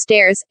hurried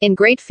upstairs, in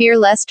great fear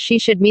lest she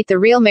should meet the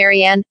real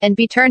Marianne, and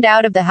be turned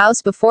out of the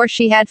house before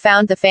she had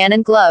found the fan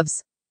and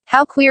gloves.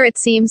 How queer it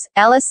seems,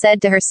 Alice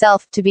said to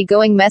herself, to be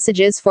going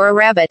messages for a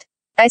rabbit.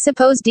 I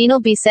suppose Dean'll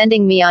be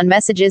sending me on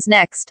messages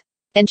next.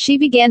 And she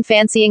began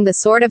fancying the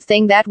sort of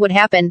thing that would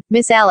happen.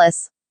 Miss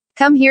Alice.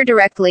 Come here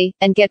directly,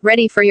 and get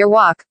ready for your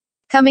walk.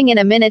 Coming in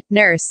a minute,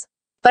 nurse.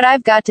 But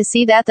I've got to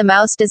see that the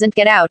mouse doesn't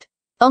get out.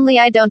 Only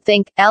I don't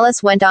think,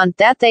 Alice went on,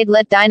 that they'd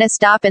let Dinah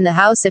stop in the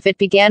house if it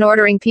began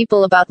ordering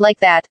people about like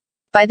that.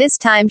 By this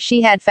time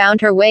she had found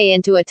her way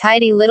into a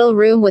tidy little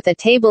room with a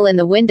table in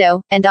the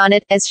window, and on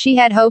it, as she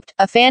had hoped,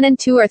 a fan and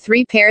 2 or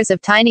 3 pairs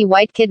of tiny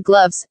white kid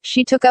gloves.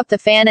 She took up the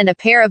fan and a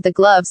pair of the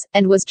gloves,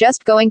 and was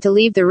just going to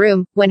leave the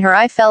room, when her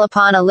eye fell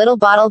upon a little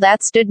bottle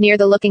that stood near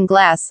the looking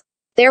glass.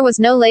 There was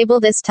no label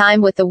this time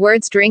with the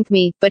words drink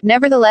me, but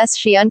nevertheless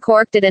she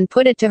uncorked it and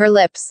put it to her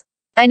lips.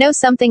 I know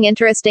something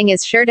interesting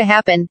is sure to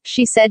happen,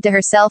 she said to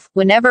herself,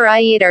 whenever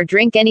I eat or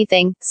drink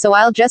anything, so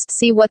I'll just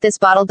see what this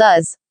bottle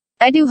does.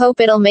 I do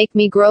hope it'll make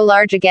me grow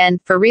large again,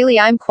 for really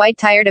I'm quite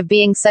tired of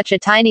being such a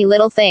tiny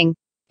little thing.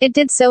 It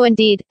did so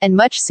indeed, and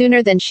much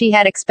sooner than she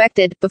had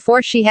expected.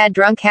 Before she had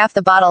drunk half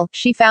the bottle,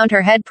 she found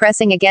her head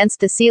pressing against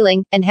the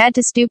ceiling, and had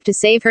to stoop to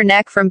save her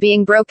neck from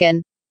being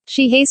broken.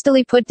 She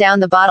hastily put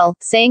down the bottle,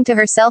 saying to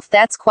herself,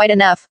 that's quite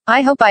enough.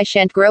 I hope I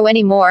shan't grow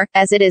any more.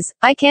 As it is,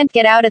 I can't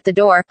get out at the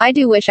door. I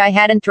do wish I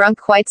hadn't drunk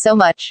quite so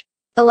much.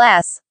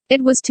 Alas,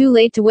 it was too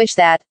late to wish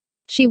that.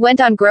 She went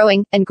on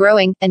growing, and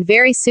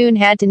very soon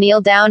had to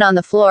kneel down on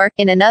the floor.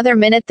 In another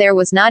minute there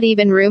was not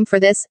even room for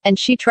this, and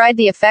she tried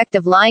the effect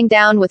of lying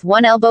down with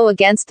one elbow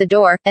against the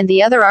door, and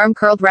the other arm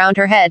curled round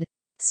her head.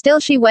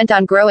 Still she went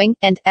on growing,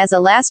 and, as a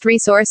last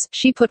resource,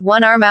 she put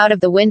one arm out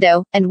of the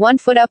window, and one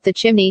foot up the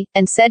chimney,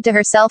 and said to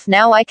herself,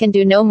 now I can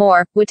do no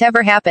more,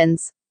 whatever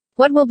happens.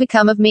 What will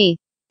become of me?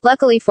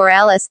 Luckily for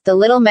Alice, the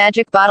little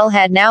magic bottle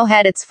had now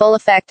had its full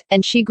effect,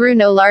 and she grew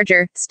no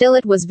larger. Still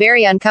it was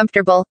very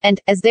uncomfortable,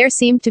 and, as there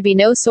seemed to be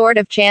no sort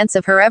of chance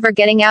of her ever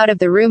getting out of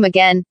the room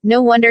again,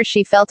 no wonder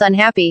she felt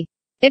unhappy.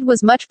 It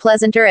was much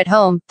pleasanter at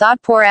home, thought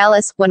poor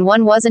Alice, when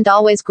one wasn't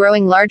always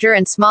growing larger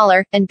and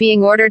smaller, and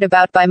being ordered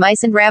about by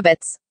mice and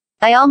rabbits.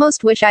 I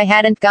almost wish I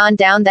hadn't gone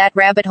down that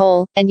rabbit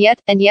hole, and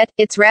yet,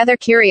 it's rather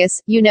curious,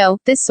 you know,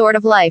 this sort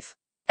of life.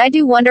 I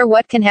do wonder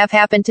what can have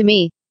happened to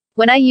me.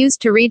 When I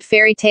used to read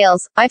fairy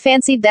tales, I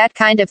fancied that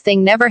kind of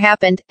thing never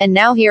happened, and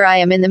now here I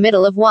am in the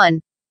middle of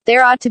one.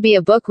 There ought to be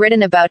a book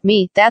written about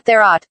me, that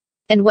there ought.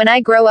 And when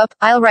I grow up,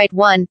 I'll write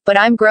one, but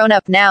I'm grown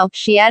up now,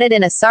 she added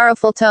in a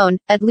sorrowful tone,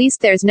 at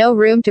least there's no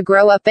room to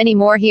grow up any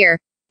more here.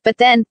 But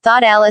then,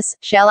 thought Alice,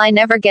 shall I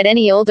never get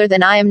any older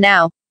than I am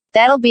now?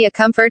 That'll be a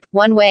comfort,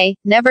 one way,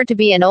 never to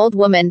be an old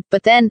woman,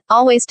 but then,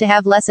 always to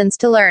have lessons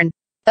to learn.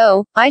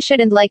 Oh, I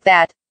shouldn't like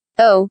that.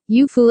 Oh,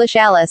 you foolish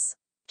Alice.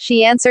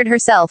 She answered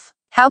herself.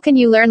 How can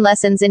you learn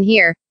lessons in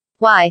here?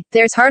 Why,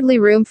 there's hardly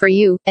room for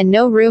you, and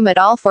no room at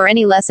all for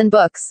any lesson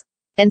books.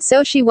 And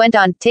so she went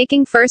on,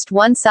 taking first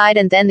one side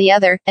and then the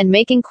other, and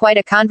making quite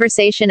a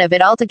conversation of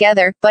it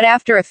altogether, but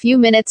after a few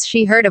minutes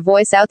she heard a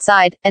voice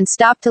outside, and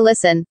stopped to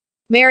listen.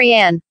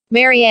 Marianne,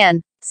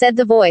 said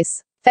the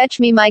voice. Fetch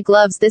me my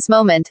gloves this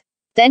moment.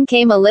 Then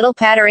came a little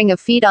pattering of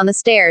feet on the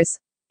stairs.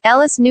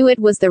 Alice knew it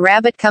was the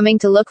rabbit coming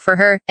to look for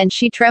her, and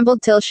she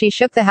trembled till she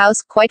shook the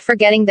house, quite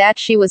forgetting that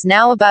she was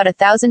now about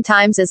 1,000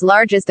 times as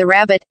large as the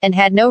rabbit, and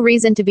had no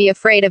reason to be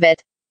afraid of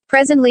it.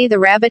 Presently the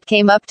rabbit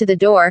came up to the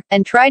door,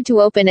 and tried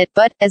to open it,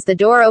 but, as the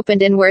door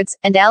opened inwards,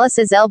 and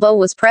Alice's elbow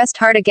was pressed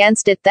hard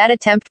against it, that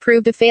attempt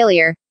proved a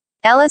failure.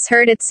 Alice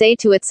heard it say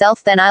to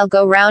itself, then I'll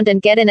go round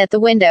and get in at the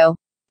window.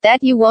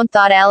 That you won't,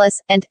 thought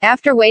Alice, and,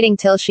 after waiting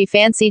till she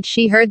fancied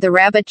she heard the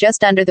rabbit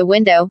just under the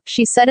window,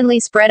 she suddenly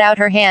spread out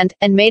her hand,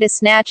 and made a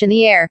snatch in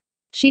the air.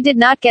 She did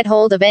not get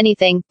hold of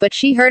anything, but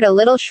she heard a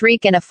little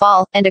shriek and a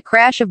fall, and a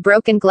crash of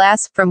broken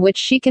glass, from which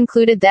she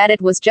concluded that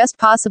it was just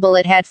possible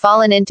it had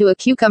fallen into a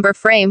cucumber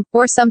frame,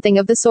 or something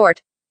of the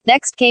sort.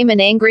 Next came an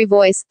angry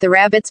voice, the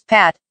rabbit's,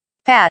 Pat.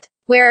 Pat,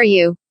 where are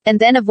you? And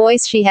then a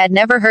voice she had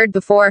never heard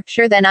before,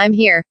 sure then I'm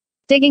here.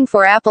 Digging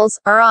for apples,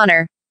 Our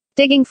Honor.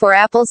 Digging for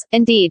apples,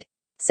 indeed,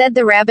 said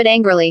the rabbit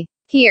angrily.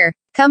 Here,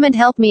 come and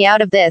help me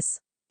out of this.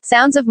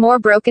 Sounds of more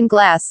broken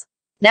glass.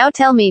 Now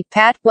tell me,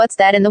 Pat, what's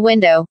that in the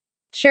window?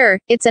 Sure,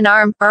 it's an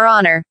arm, Our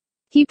Honor.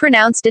 He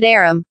pronounced it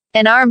arum.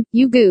 An arm,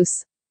 you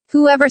goose.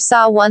 Who ever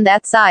saw one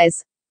that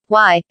size?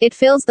 Why, it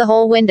fills the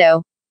whole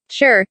window.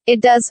 Sure, it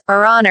does,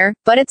 Our Honor,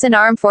 but it's an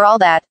arm for all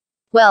that.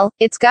 Well,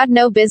 it's got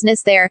no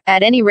business there,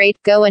 at any rate,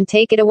 go and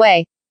take it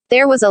away.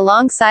 There was a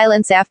long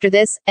silence after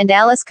this, and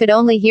Alice could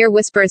only hear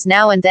whispers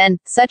now and then,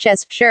 such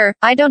as, sure,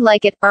 I don't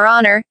like it, Our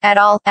Honor, at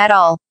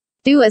all.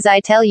 Do as I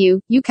tell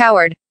you, you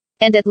coward.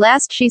 And at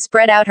last she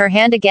spread out her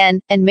hand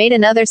again, and made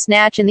another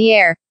snatch in the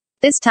air.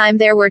 This time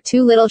there were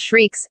two little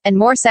shrieks, and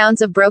more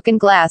sounds of broken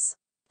glass.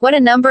 What a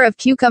number of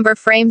cucumber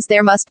frames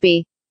there must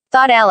be,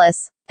 thought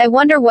Alice. I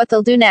wonder what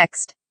they'll do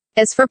next.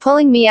 As for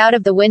pulling me out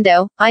of the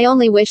window, I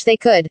only wish they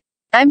could.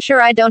 I'm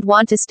sure I don't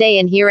want to stay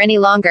in here any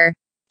longer.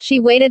 She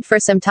waited for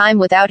some time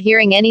without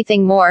hearing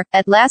anything more.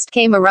 At last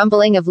came a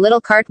rumbling of little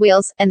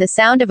cartwheels, and the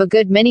sound of a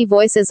good many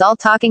voices all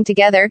talking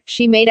together.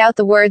 She made out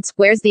the words,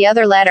 where's the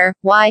other ladder?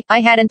 Why,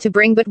 I hadn't to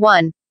bring but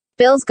one.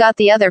 Bill's got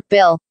the other,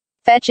 Bill.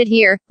 Fetch it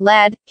here,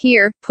 lad,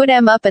 here, put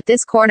 'em up at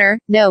this corner,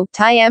 no,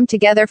 tie 'em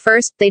together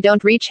first, they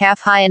don't reach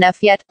half high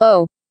enough yet,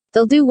 oh.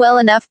 They'll do well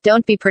enough,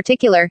 don't be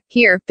particular,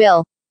 here,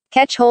 Bill.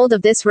 Catch hold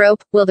of this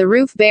rope, will the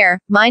roof bear,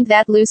 mind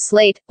that loose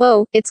slate,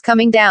 oh, it's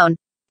coming down.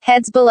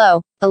 Heads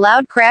below. A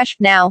loud crash.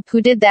 Now,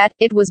 who did that?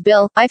 It was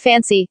Bill, I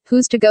fancy.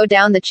 Who's to go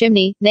down the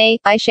chimney? Nay,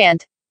 I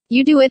shan't.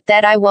 You do it,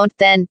 that I won't,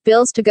 then.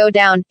 Bill's to go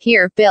down.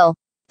 Here, Bill.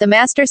 The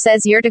master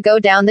says you're to go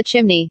down the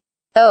chimney.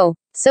 Oh,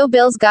 so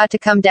Bill's got to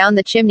come down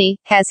the chimney,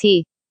 has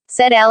he?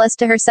 Said Alice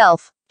to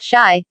herself.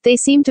 Shy, they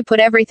seem to put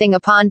everything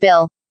upon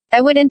Bill. I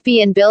wouldn't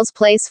be in Bill's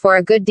place for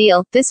a good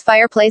deal. This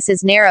fireplace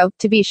is narrow,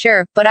 to be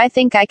sure, but I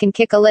think I can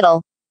kick a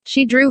little.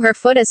 She drew her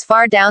foot as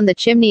far down the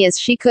chimney as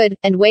she could,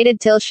 and waited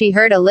till she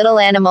heard a little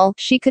animal,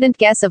 she couldn't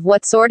guess of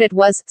what sort it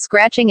was,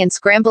 scratching and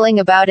scrambling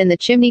about in the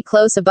chimney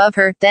close above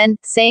her. Then,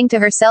 saying to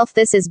herself,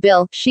 this is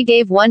Bill, she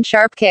gave one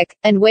sharp kick,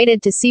 and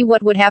waited to see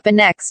what would happen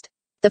next.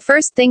 The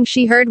first thing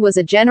she heard was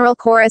a general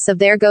chorus of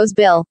there goes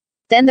Bill.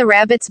 Then the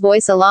rabbit's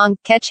voice along,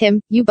 catch him,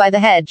 you by the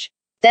hedge.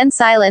 Then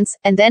silence,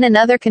 and then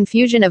another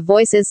confusion of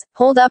voices,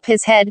 hold up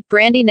his head,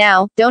 brandy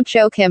now, don't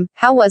choke him,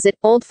 how was it,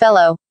 old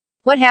fellow?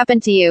 What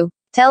happened to you?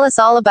 Tell us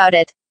all about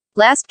it.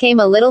 Last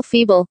came a little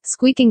feeble,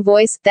 squeaking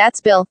voice,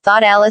 that's Bill,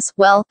 thought Alice,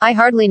 well, I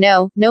hardly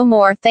know, no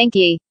more, thank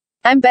ye.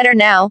 I'm better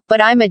now,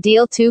 but I'm a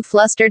deal too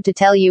flustered to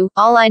tell you,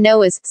 all I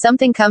know is,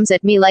 something comes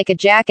at me like a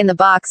jack in the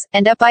box,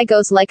 and up I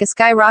goes like a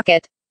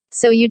skyrocket.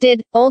 So you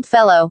did, old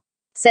fellow,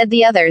 said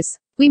the others.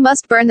 We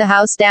must burn the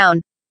house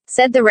down,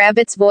 said the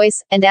rabbit's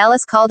voice, and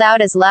Alice called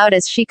out as loud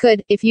as she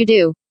could, if you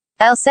do,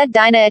 I'll set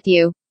Dinah at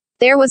you.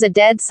 There was a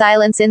dead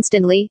silence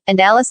instantly, and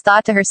Alice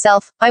thought to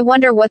herself, I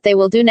wonder what they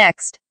will do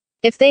next.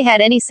 If they had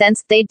any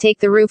sense, they'd take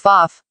the roof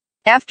off.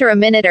 After a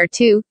minute or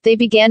two, they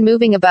began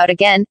moving about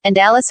again, and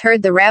Alice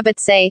heard the rabbit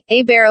say,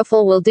 "A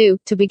barrowful will do,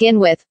 to begin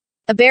with."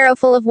 A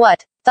barrowful of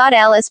what? Thought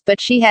Alice, but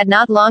she had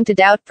not long to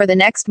doubt, for the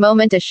next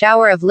moment a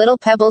shower of little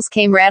pebbles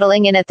came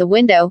rattling in at the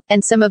window,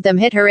 and some of them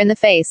hit her in the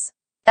face.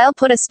 "I'll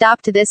put a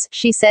stop to this,"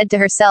 she said to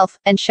herself,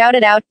 and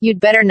shouted out, "You'd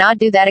better not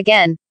do that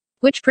again."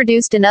 Which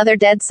produced another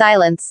dead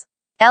silence.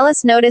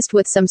 Alice noticed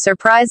with some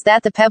surprise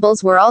that the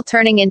pebbles were all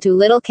turning into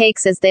little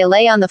cakes as they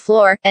lay on the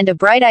floor, and a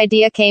bright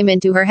idea came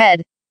into her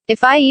head.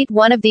 "If I eat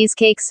one of these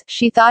cakes,"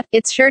 she thought,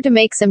 "it's sure to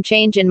make some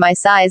change in my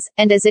size,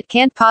 and as it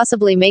can't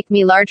possibly make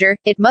me larger,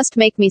 it must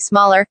make me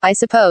smaller, I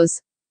suppose."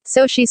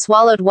 So she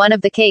swallowed one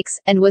of the cakes,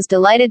 and was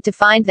delighted to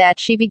find that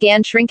she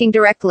began shrinking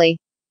directly.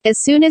 As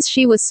soon as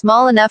she was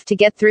small enough to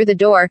get through the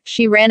door,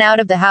 she ran out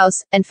of the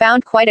house, and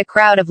found quite a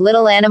crowd of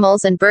little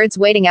animals and birds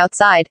waiting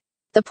outside.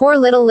 The poor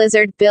little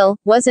lizard, Bill,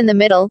 was in the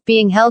middle,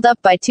 being held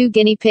up by 2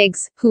 guinea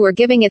pigs, who were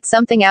giving it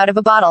something out of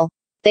a bottle.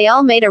 They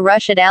all made a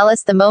rush at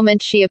Alice the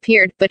moment she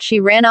appeared, but she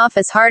ran off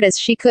as hard as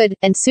she could,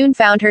 and soon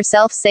found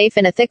herself safe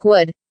in a thick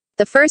wood.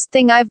 "The first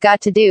thing I've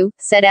got to do,"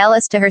 said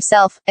Alice to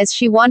herself, as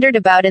she wandered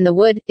about in the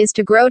wood, "is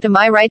to grow to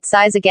my right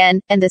size again,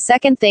 and the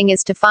second thing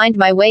is to find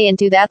my way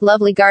into that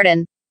lovely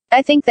garden.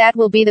 I think that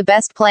will be the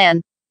best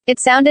plan." It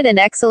sounded an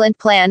excellent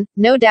plan,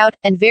 no doubt,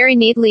 and very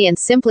neatly and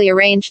simply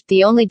arranged.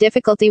 The only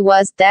difficulty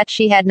was that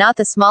she had not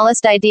the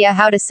smallest idea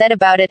how to set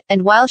about it,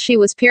 and while she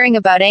was peering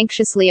about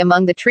anxiously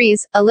among the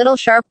trees, a little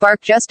sharp bark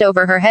just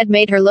over her head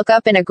made her look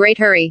up in a great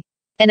hurry.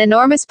 An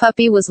enormous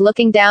puppy was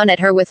looking down at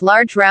her with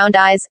large round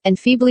eyes, and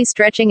feebly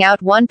stretching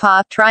out one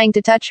paw, trying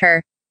to touch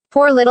her.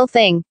 "Poor little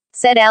thing,"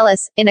 said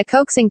Alice, in a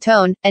coaxing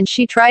tone, and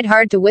she tried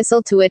hard to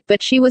whistle to it,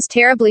 but she was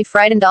terribly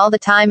frightened all the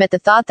time at the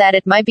thought that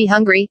it might be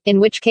hungry,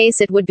 in which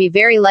case it would be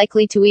very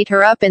likely to eat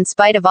her up in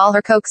spite of all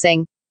her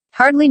coaxing.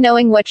 Hardly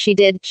knowing what she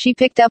did, she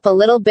picked up a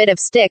little bit of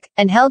stick,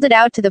 and held it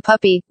out to the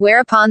puppy,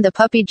 whereupon the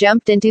puppy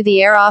jumped into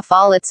the air off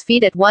all its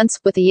feet at once,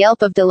 with a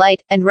yelp of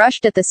delight, and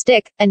rushed at the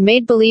stick, and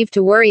made believe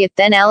to worry it.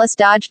 Then Alice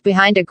dodged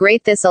behind a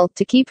great thistle,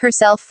 to keep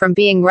herself from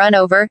being run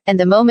over, and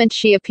the moment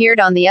she appeared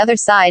on the other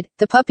side,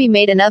 the puppy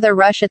made another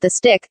rush at the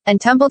stick,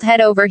 and tumbled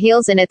head over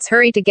heels in its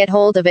hurry to get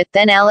hold of it.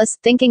 Then Alice,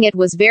 thinking it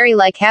was very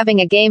like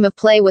having a game of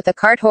play with a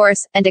cart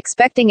horse, and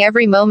expecting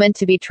every moment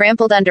to be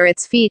trampled under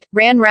its feet,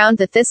 ran round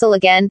the thistle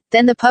again.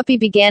 Then the puppy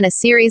began a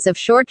series of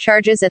short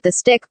charges at the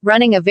stick,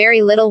 running a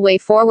very little way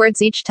forwards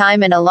each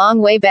time and a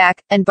long way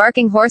back, and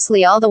barking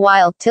hoarsely all the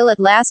while, till at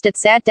last it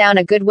sat down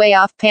a good way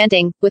off,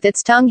 panting, with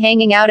its tongue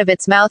hanging out of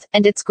its mouth,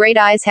 and its great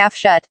eyes half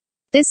shut.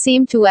 This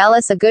seemed to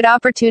Alice a good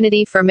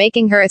opportunity for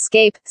making her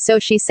escape, so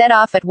she set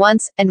off at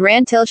once, and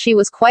ran till she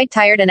was quite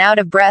tired and out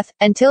of breath,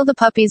 until the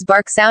puppy's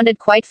bark sounded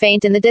quite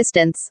faint in the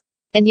distance.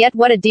 "And yet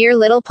what a dear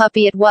little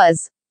puppy it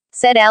was,"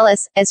 said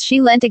Alice, as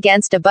she leant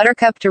against a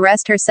buttercup to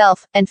rest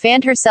herself, and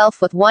fanned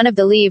herself with one of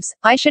the leaves.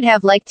 "I should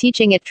have liked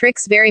teaching it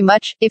tricks very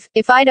much,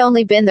 if I'd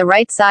only been the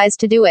right size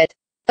to do it.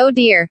 Oh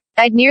dear,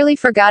 I'd nearly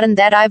forgotten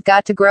that I've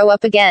got to grow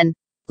up again.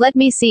 Let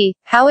me see,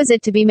 how is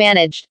it to be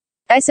managed?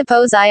 I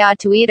suppose I ought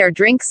to eat or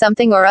drink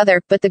something or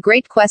other, but the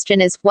great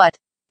question is, what?"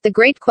 The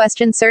great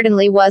question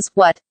certainly was,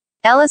 what?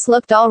 Alice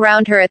looked all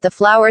round her at the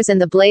flowers and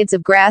the blades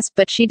of grass,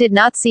 but she did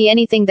not see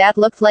anything that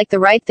looked like the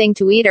right thing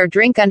to eat or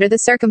drink under the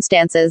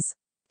circumstances.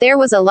 There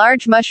was a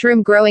large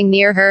mushroom growing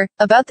near her,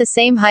 about the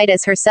same height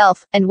as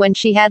herself, and when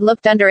she had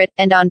looked under it,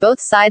 and on both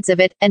sides of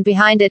it, and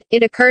behind it,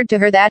 it occurred to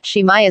her that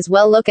she might as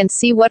well look and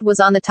see what was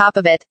on the top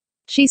of it.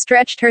 She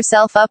stretched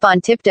herself up on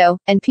tiptoe,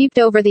 and peeped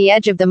over the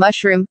edge of the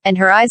mushroom, and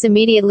her eyes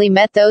immediately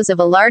met those of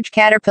a large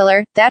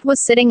caterpillar, that was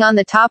sitting on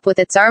the top with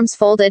its arms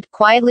folded,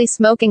 quietly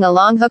smoking a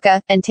long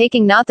hookah, and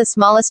taking not the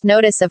smallest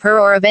notice of her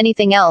or of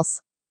anything else.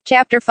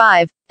 Chapter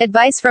 5.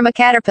 Advice from a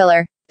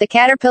Caterpillar. The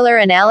caterpillar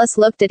and Alice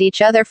looked at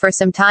each other for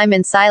some time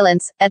in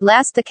silence. At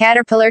last the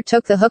caterpillar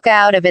took the hookah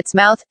out of its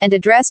mouth, and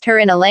addressed her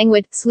in a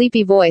languid,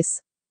 sleepy voice.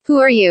 "Who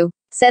are you?"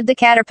 said the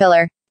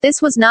caterpillar.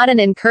 This was not an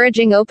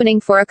encouraging opening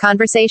for a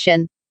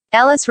conversation.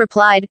 Alice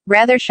replied,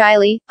 rather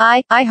shyly,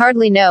 I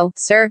hardly know,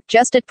 sir,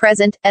 just at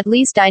present. At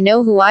least I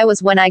know who I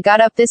was when I got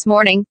up this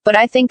morning, but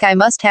I think I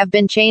must have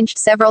been changed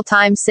several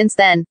times since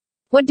then."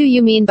 "What do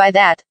you mean by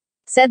that?"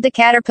 said the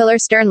caterpillar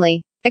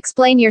sternly.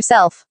 "Explain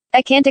yourself."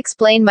 "I can't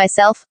explain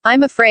myself,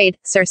 I'm afraid,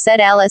 sir," said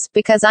Alice,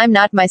 "because I'm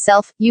not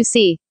myself, you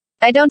see."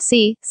 "I don't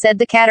see," said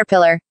the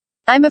caterpillar.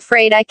 "I'm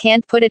afraid I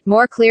can't put it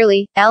more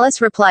clearly,"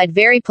 Alice replied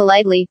very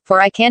politely,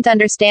 "for I can't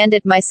understand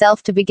it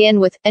myself to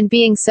begin with, and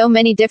being so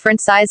many different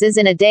sizes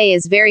in a day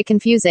is very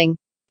confusing."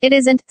 "It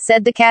isn't,"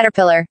 said the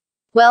caterpillar.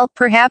 "Well,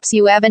 perhaps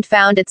you haven't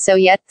found it so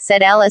yet,"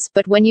 said Alice,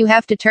 "but when you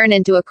have to turn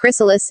into a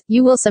chrysalis,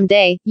 you will some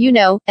day, you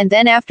know, and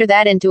then after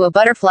that into a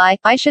butterfly,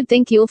 I should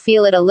think you'll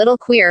feel it a little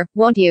queer,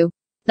 won't you?"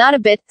 "Not a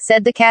bit,"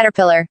 said the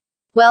caterpillar.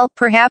 "Well,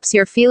 perhaps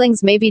your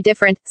feelings may be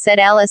different," said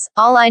Alice.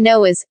 "All I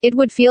know is, it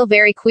would feel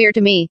very queer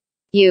to me."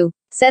 "You,"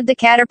 said the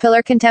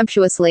caterpillar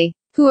contemptuously.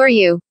 "Who are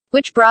you?"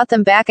 Which brought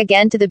them back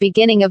again to the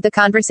beginning of the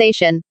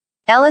conversation.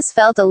 Alice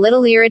felt a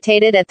little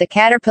irritated at the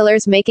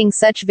caterpillars making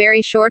such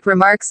very short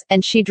remarks,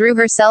 and she drew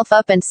herself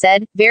up and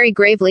said, very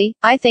gravely,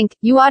 I think,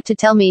 you ought to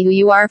tell me who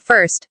you are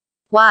first.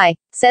 Why?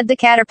 Said the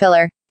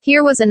caterpillar.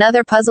 Here was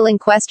another puzzling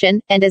question,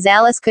 and as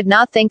Alice could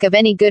not think of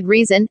any good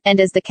reason, and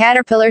as the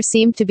caterpillar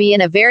seemed to be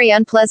in a very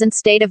unpleasant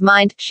state of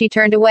mind, she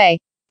turned away.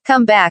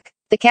 Come back.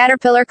 The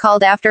caterpillar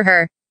called after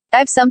her.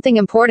 I've something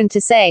important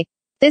to say.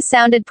 This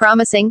sounded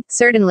promising,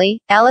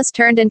 certainly. Alice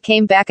turned and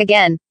came back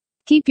again.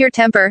 Keep your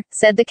temper,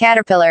 said the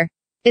caterpillar.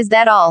 Is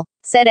that all?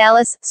 Said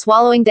Alice,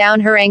 swallowing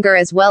down her anger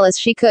as well as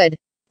she could.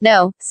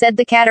 No, said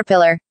the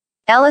caterpillar.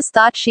 Alice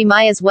thought she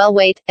might as well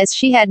wait, as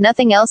she had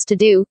nothing else to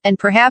do, and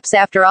perhaps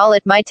after all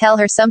it might tell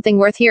her something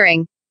worth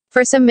hearing.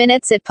 For some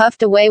minutes it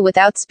puffed away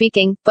without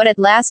speaking, but at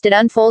last it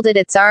unfolded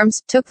its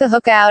arms, took the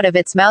hookah out of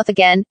its mouth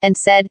again, and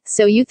said,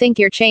 So you think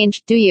you're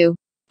changed, do you?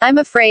 I'm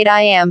afraid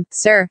I am,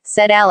 sir,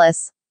 said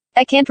Alice.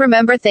 I can't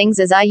remember things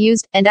as I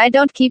used, and I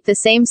don't keep the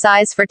same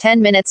size for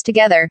 10 minutes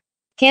together.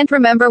 Can't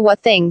remember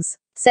what things,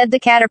 said the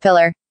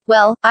caterpillar.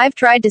 Well, I've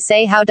tried to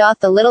say how doth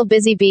the little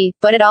busy bee,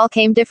 but it all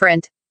came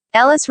different.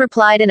 Alice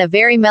replied in a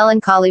very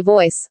melancholy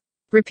voice.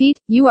 Repeat,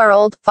 you are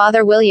old,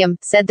 Father William,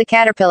 said the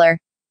caterpillar.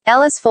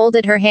 Alice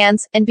folded her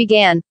hands, and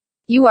began.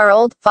 You are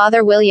old,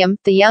 Father William,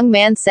 the young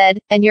man said,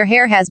 and your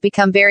hair has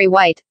become very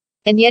white.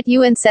 And yet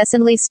you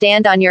incessantly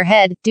stand on your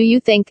head, do you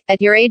think,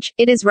 at your age,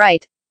 it is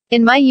right?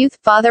 In my youth,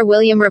 Father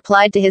William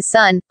replied to his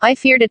son, I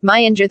feared it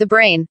might injure the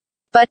brain.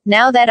 But,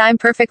 now that I'm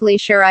perfectly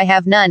sure I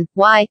have none,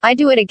 why, I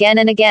do it again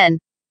and again.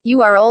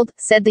 You are old,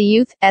 said the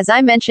youth, as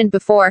I mentioned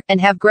before, and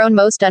have grown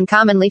most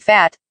uncommonly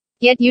fat.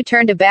 Yet you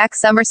turned a back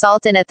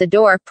somersault in at the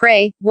door,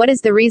 pray, what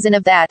is the reason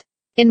of that?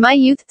 In my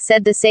youth,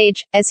 said the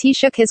sage, as he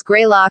shook his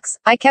grey locks,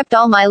 I kept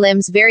all my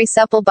limbs very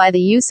supple by the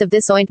use of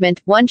this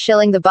ointment, 1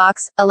 shilling the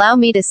box, allow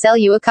me to sell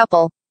you a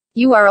couple.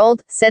 You are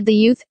old, said the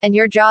youth, and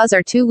your jaws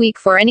are too weak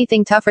for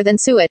anything tougher than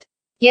suet.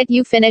 Yet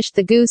you finished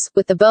the goose,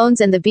 with the bones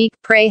and the beak,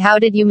 pray how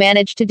did you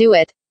manage to do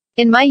it?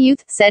 In my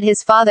youth, said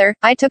his father,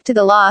 I took to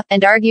the law,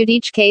 and argued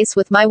each case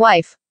with my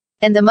wife.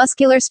 And the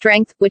muscular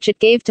strength, which it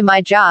gave to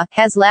my jaw,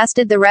 has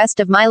lasted the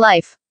rest of my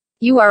life.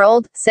 You are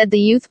old, said the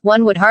youth,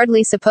 one would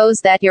hardly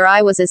suppose that your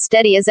eye was as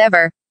steady as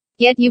ever.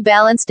 Yet you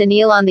balanced an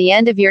eel on the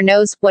end of your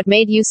nose, what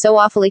made you so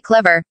awfully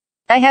clever?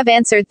 I have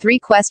answered 3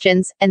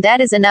 questions, and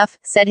that is enough,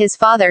 said his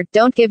father,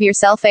 don't give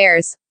yourself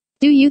airs.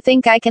 Do you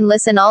think I can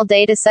listen all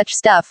day to such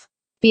stuff?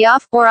 Be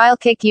off, or I'll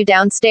kick you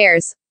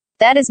downstairs.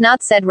 That is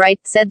not said right,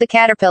 said the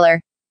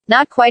caterpillar.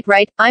 Not quite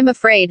right, I'm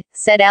afraid,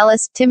 said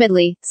Alice,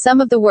 timidly, some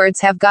of the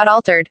words have got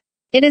altered.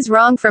 It is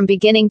wrong from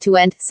beginning to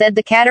end, said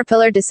the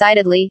caterpillar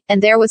decidedly,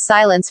 and there was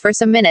silence for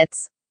some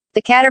minutes.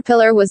 The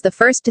caterpillar was the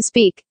first to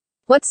speak.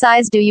 What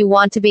size do you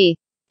want to be?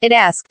 It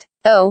asked.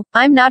 Oh,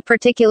 I'm not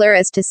particular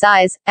as to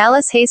size,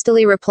 Alice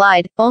hastily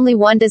replied, only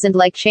one doesn't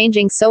like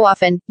changing so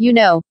often, you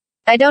know.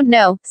 I don't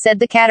know, said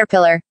the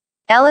caterpillar.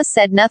 Alice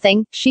said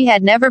nothing, she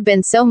had never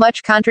been so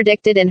much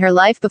contradicted in her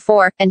life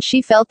before, and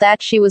she felt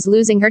that she was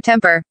losing her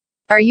temper.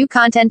 Are you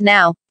content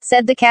now?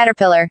 Said the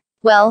caterpillar.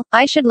 Well,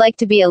 I should like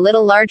to be a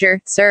little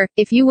larger, sir,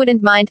 if you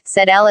wouldn't mind,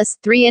 said Alice,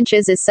 3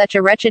 inches is such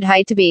a wretched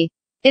height to be.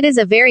 It is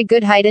a very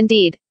good height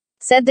indeed,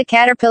 said the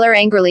caterpillar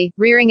angrily,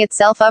 rearing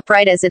itself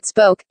upright as it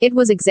spoke, it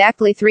was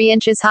exactly 3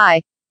 inches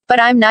high.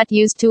 But I'm not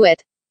used to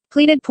it,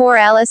 pleaded poor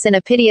Alice in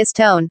a piteous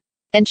tone.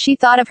 And she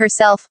thought of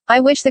herself, I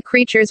wish the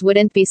creatures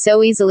wouldn't be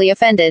so easily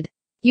offended.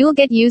 You'll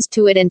get used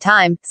to it in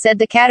time, said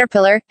the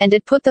caterpillar, and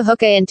it put the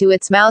hookah into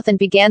its mouth and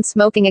began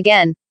smoking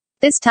again.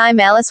 This time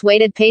Alice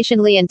waited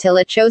patiently until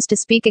it chose to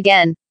speak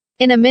again.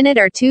 In a minute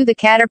or two the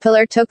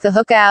caterpillar took the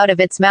hookah out of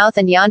its mouth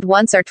and yawned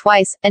once or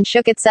twice, and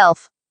shook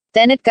itself.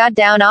 Then it got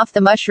down off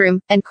the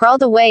mushroom, and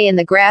crawled away in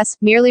the grass,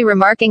 merely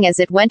remarking as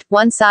it went,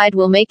 one side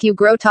will make you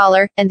grow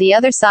taller, and the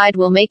other side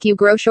will make you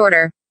grow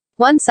shorter.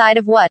 One side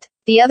of what?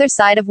 The other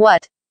side of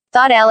what?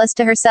 Thought Alice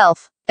to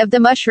herself. Of the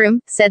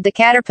mushroom, said the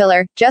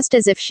caterpillar, just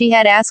as if she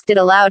had asked it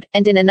aloud,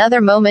 and in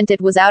another moment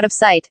it was out of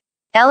sight.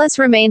 Alice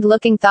remained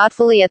looking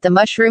thoughtfully at the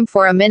mushroom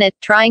for a minute,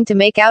 trying to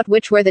make out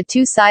which were the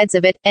 2 sides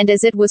of it, and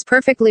as it was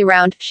perfectly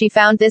round, she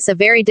found this a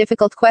very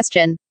difficult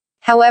question.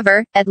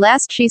 However, at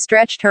last she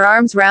stretched her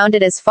arms round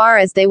it as far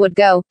as they would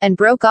go, and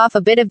broke off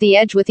a bit of the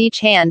edge with each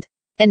hand.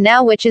 And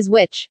now which is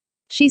which?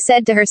 She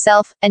said to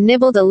herself, and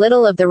nibbled a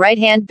little of the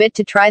right-hand bit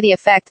to try the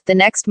effect. The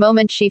next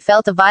moment she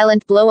felt a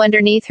violent blow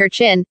underneath her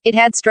chin, it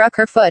had struck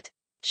her foot.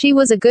 She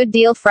was a good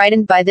deal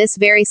frightened by this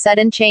very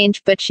sudden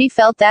change, but she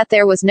felt that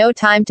there was no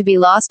time to be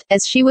lost,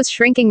 as she was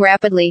shrinking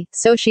rapidly,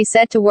 so she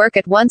set to work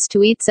at once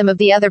to eat some of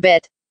the other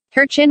bit.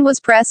 Her chin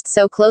was pressed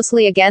so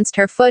closely against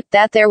her foot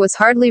that there was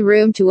hardly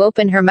room to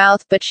open her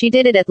mouth, but she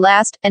did it at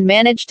last, and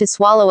managed to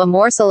swallow a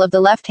morsel of the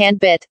left-hand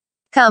bit.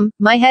 Come,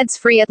 my head's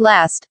free at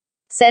last,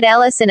 said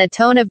Alice in a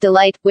tone of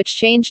delight, which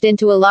changed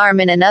into alarm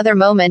in another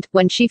moment,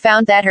 when she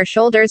found that her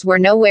shoulders were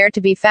nowhere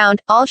to be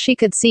found. All she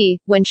could see,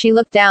 when she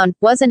looked down,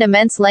 was an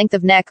immense length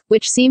of neck,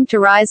 which seemed to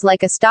rise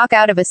like a stalk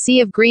out of a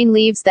sea of green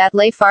leaves that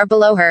lay far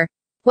below her.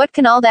 What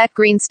can all that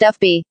green stuff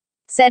be?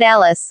 Said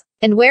Alice.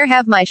 And where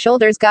have my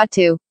shoulders got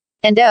to?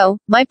 And oh,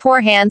 my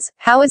poor hands,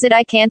 how is it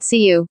I can't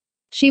see you?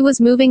 She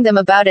was moving them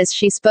about as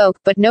she spoke,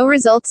 but no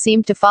result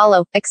seemed to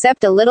follow,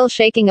 except a little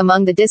shaking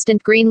among the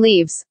distant green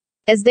leaves.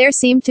 As there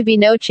seemed to be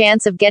no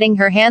chance of getting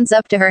her hands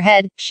up to her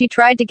head, she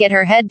tried to get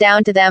her head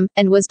down to them,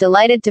 and was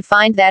delighted to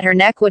find that her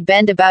neck would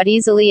bend about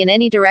easily in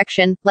any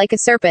direction, like a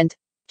serpent.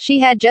 She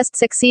had just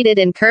succeeded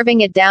in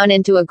curving it down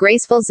into a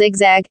graceful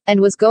zigzag, and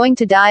was going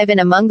to dive in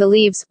among the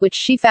leaves, which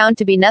she found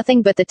to be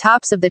nothing but the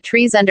tops of the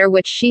trees under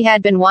which she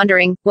had been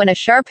wandering, when a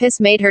sharp hiss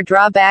made her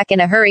draw back in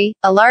a hurry.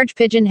 A large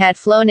pigeon had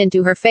flown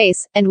into her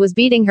face, and was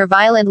beating her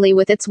violently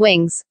with its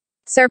wings.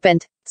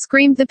 "Serpent!"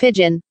 screamed the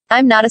pigeon.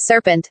 "I'm not a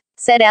serpent,"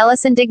 said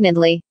Alice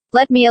indignantly.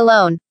 "Let me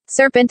alone.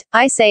 Serpent,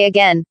 I say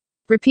again,"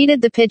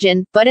 repeated the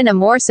pigeon, but in a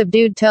more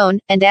subdued tone,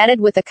 and added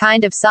with a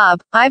kind of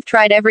sob, "I've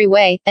tried every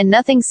way, and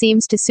nothing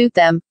seems to suit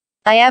them."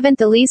 "I haven't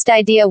the least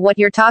idea what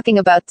you're talking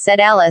about," said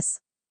Alice.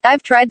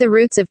 "I've tried the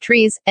roots of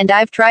trees, and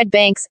I've tried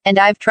banks, and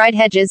I've tried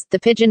hedges," the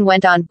pigeon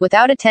went on,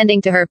 without attending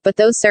to her, "but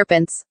those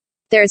serpents.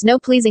 There's no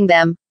pleasing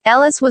them."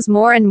 Alice was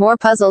more and more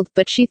puzzled,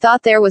 but she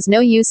thought there was no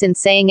use in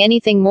saying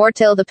anything more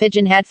till the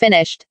pigeon had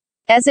finished.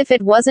 "As if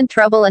it wasn't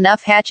trouble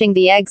enough hatching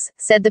the eggs,"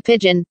 said the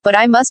pigeon, "but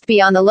I must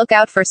be on the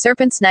lookout for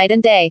serpents night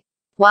and day.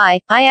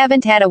 Why, I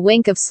haven't had a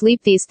wink of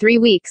sleep these 3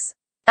 weeks."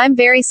 "I'm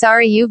very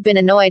sorry you've been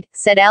annoyed,"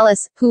 said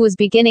Alice, who was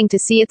beginning to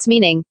see its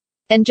meaning.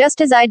 "And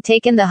just as I'd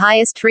taken the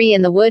highest tree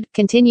in the wood,"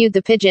 continued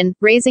the pigeon,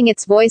 raising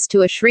its voice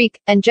to a shriek,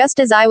 "and just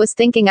as I was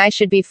thinking I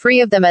should be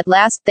free of them at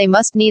last, they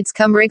must needs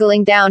come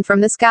wriggling down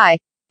from the sky.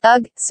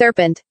 Ugh,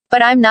 serpent!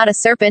 But I'm not a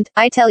serpent,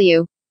 I tell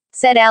you,"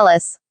 said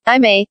Alice. I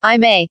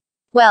may.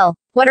 "Well,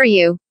 what are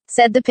you?"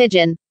 said the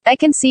pigeon. "I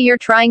can see you're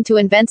trying to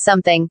invent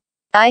something."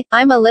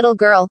 I'm a little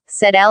girl,"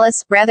 said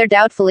Alice, rather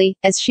doubtfully,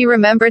 as she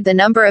remembered the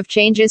number of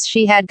changes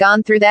she had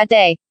gone through that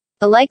day.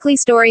 "A likely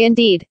story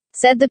indeed,"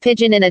 said the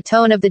pigeon in a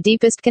tone of the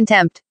deepest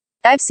contempt.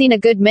 "I've seen a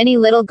good many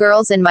little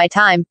girls in my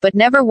time, but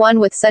never one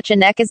with such a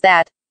neck as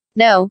that.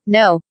 No,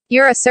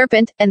 you're a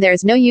serpent, and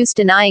there's no use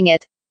denying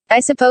it. I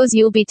suppose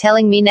you'll be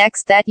telling me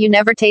next that you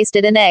never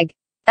tasted an egg."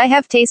 "I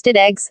have tasted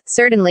eggs,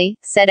 certainly,"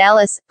 said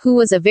Alice, who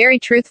was a very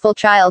truthful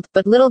child,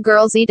 "but little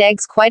girls eat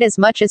eggs quite as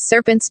much as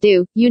serpents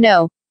do, you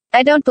know."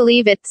 "I don't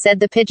believe it,"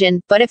 said the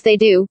pigeon, "but if they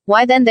do,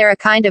 why then they're a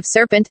kind of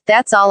serpent,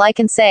 that's all I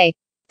can say."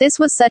 This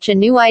was such a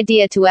new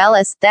idea to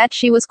Alice, that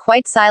she was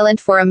quite silent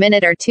for a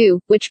minute or two,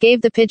 which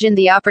gave the pigeon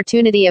the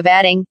opportunity of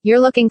adding, "You're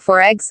looking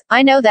for eggs,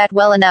 I know that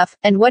well enough,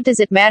 and what does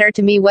it matter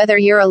to me whether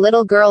you're a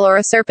little girl or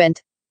a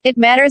serpent?" "It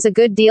matters a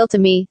good deal to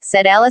me,"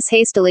 said Alice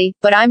hastily,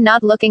 "but I'm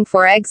not looking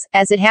for eggs,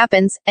 as it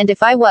happens, and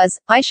if I was,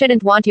 I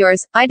shouldn't want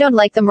yours, I don't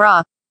like them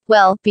raw."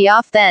 "Well, be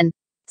off then,"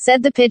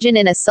 said the pigeon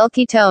in a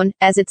sulky tone,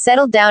 as it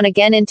settled down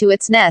again into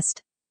its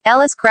nest.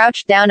 Alice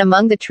crouched down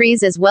among the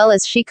trees as well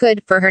as she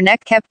could, for her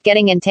neck kept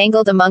getting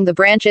entangled among the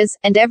branches,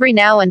 and every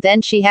now and then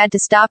she had to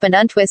stop and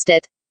untwist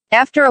it.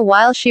 After a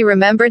while she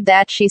remembered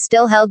that she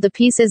still held the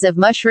pieces of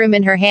mushroom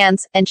in her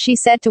hands, and she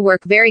set to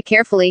work very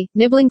carefully,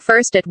 nibbling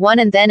first at one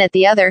and then at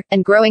the other,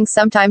 and growing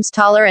sometimes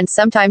taller and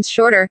sometimes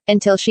shorter,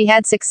 until she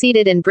had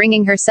succeeded in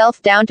bringing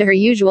herself down to her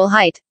usual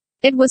height.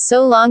 It was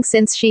so long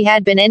since she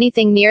had been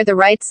anything near the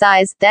right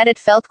size, that it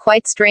felt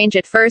quite strange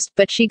at first,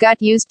 but she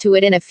got used to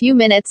it in a few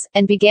minutes,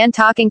 and began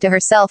talking to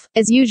herself,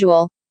 as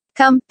usual.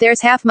 "Come,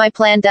 there's half my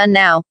plan done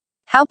now.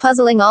 How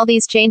puzzling all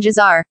these changes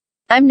are.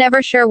 I'm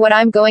never sure what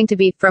I'm going to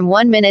be, from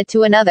one minute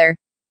to another.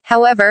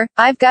 However,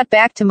 I've got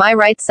back to my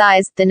right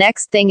size. The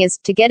next thing is,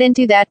 to get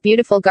into that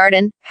beautiful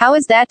garden. How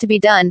is that to be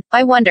done,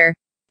 I wonder?"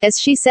 As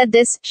she said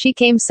this, she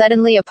came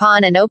suddenly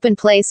upon an open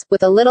place,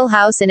 with a little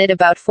house in it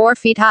about 4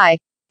 feet high.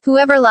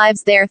 "Whoever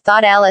lives there,"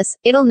 thought Alice,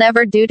 "it'll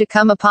never do to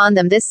come upon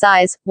them this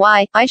size.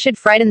 Why, I should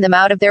frighten them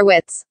out of their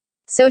wits."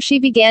 So she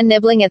began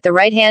nibbling at the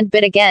right-hand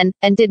bit again,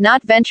 and did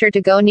not venture to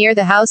go near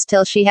the house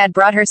till she had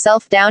brought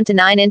herself down to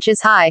 9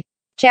 inches high.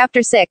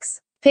 Chapter 6.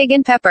 Pig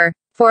and Pepper.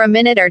 For a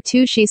minute or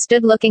two she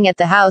stood looking at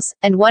the house,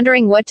 and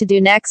wondering what to do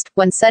next,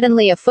 when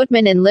suddenly a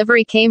footman in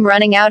livery came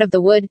running out of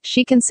the wood.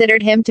 She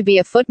considered him to be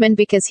a footman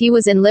because he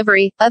was in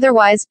livery,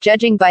 otherwise,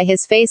 judging by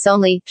his face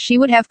only, she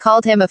would have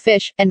called him a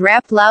fish, and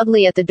rapped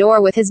loudly at the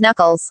door with his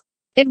knuckles.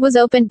 It was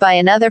opened by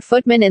another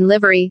footman in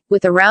livery,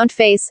 with a round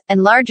face,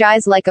 and large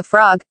eyes like a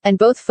frog, and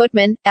both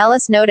footmen,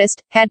 Alice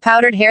noticed, had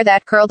powdered hair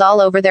that curled all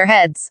over their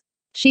heads.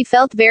 She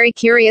felt very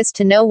curious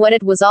to know what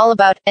it was all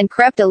about, and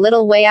crept a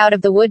little way out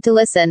of the wood to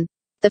listen.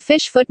 The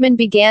fish footman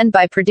began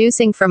by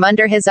producing from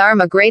under his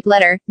arm a great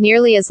letter,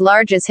 nearly as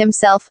large as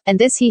himself, and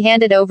this he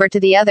handed over to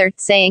the other,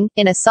 saying,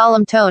 in a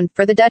solemn tone,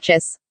 "For the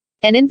Duchess.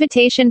 An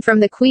invitation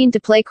from the Queen to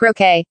play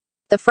croquet."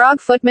 The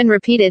frog footman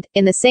repeated,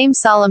 in the same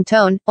solemn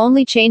tone,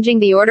 only changing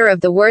the order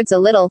of the words a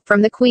little,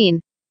 "From the Queen.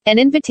 An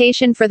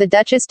invitation for the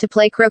Duchess to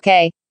play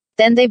croquet."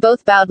 Then they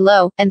both bowed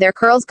low, and their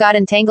curls got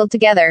entangled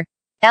together.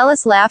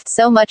 Alice laughed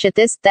so much at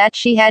this, that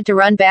she had to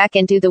run back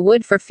into the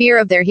wood for fear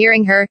of their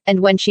hearing her, and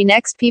when she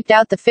next peeped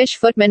out the fish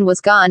footman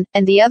was gone,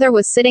 and the other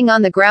was sitting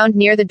on the ground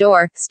near the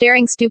door,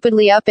 staring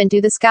stupidly up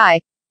into the sky.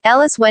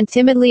 Alice went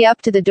timidly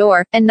up to the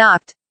door, and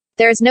knocked.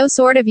 "There's no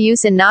sort of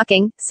use in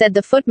knocking," said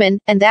the footman,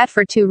 "and that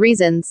for 2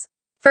 reasons.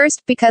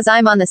 First, because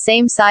I'm on the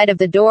same side of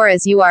the door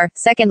as you are.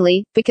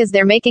 Secondly, because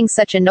they're making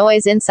such a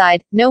noise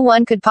inside, no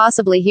one could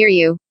possibly hear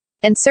you.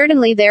 And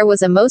certainly there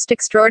was a most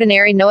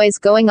extraordinary noise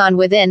going on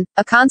within,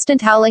 a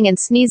constant howling and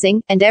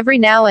sneezing, and every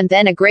now and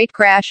then a great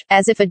crash,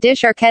 as if a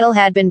dish or kettle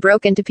had been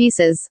broken to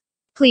pieces.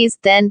 Please,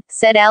 then,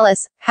 said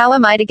Alice, how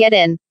am I to get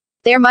in?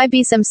 There might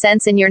be some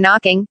sense in your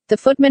knocking, the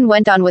footman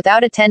went on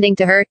without attending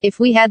to her, if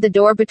we had the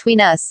door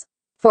between us.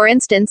 For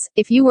instance,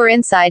 if you were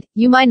inside,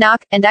 you might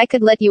knock, and I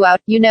could let you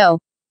out, you know.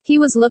 He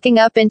was looking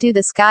up into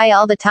the sky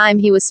all the time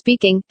he was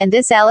speaking, and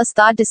this Alice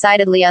thought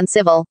decidedly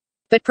uncivil.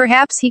 But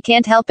perhaps he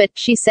can't help it,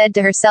 she said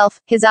to herself,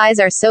 his eyes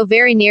are so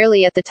very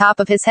nearly at the top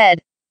of his head.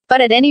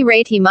 But at any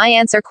rate he might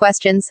answer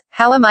questions.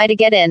 How am I to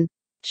get in?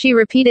 She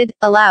repeated,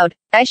 aloud.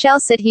 I shall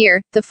sit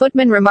here, the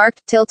footman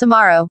remarked, till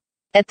tomorrow.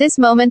 At this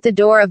moment the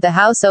door of the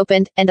house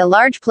opened, and a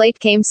large plate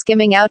came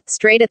skimming out,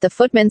 straight at the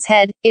footman's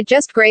head. It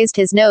just grazed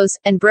his nose,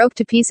 and broke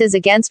to pieces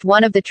against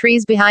one of the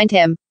trees behind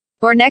him.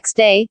 Or next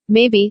day,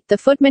 maybe, the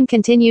footman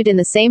continued in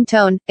the same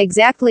tone,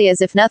 exactly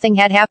as if nothing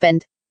had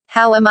happened.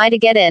 How am I to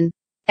get in?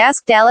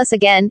 Asked Alice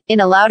again, in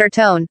a louder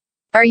tone.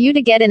 Are you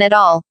to get in at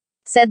all?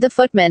 Said the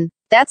footman.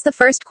 That's the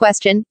first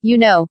question, you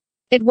know.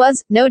 It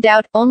was, no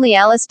doubt, only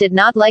Alice did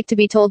not like to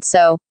be told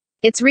so.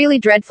 It's really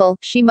dreadful,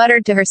 she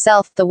muttered to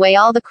herself, the way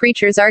all the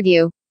creatures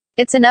argue.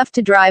 It's enough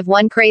to drive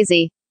one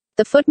crazy.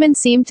 The footman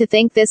seemed to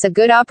think this a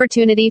good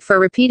opportunity for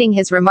repeating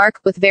his remark,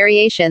 with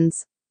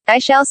variations. I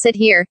shall sit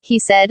here, he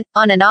said,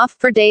 on and off,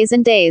 for days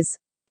and days.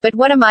 But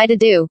what am I to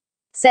do?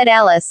 Said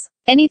Alice.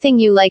 Anything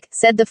you like,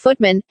 said the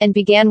footman, and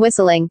began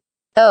whistling.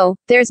 Oh,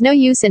 there's no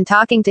use in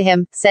talking to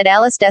him, said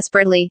Alice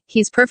desperately,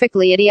 he's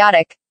perfectly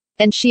idiotic.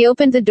 And she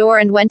opened the door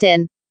and went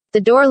in. The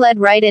door led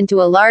right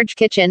into a large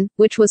kitchen,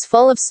 which was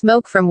full of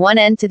smoke from one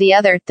end to the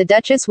other. The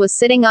Duchess was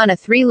sitting on a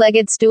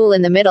three-legged stool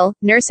in the middle,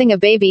 nursing a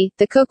baby.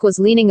 The cook was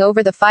leaning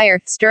over the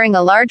fire, stirring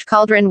a large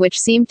cauldron which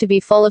seemed to be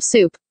full of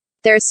soup.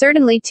 There's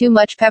certainly too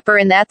much pepper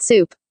in that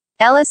soup,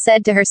 Alice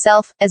said to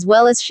herself, as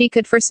well as she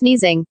could for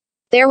sneezing.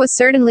 There was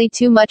certainly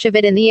too much of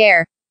it in the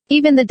air.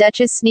 Even the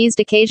Duchess sneezed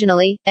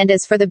occasionally, and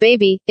as for the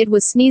baby, it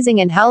was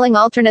sneezing and howling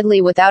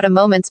alternately without a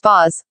moment's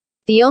pause.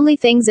 The only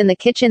things in the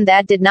kitchen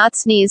that did not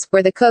sneeze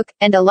were the cook,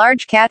 and a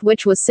large cat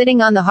which was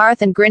sitting on the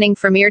hearth and grinning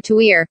from ear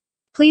to ear.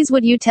 Please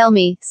would you tell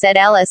me, said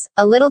Alice,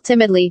 a little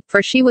timidly,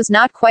 for she was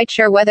not quite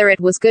sure whether it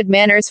was good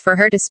manners for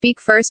her to speak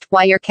first,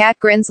 why your cat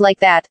grins like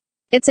that.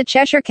 It's a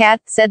Cheshire cat,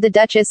 said the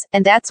Duchess,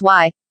 and that's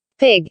why.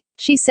 Pig.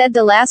 She said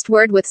the last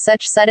word with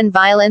such sudden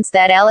violence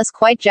that Alice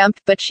quite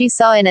jumped, but she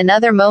saw in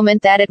another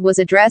moment that it was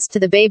addressed to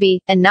the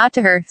baby, and not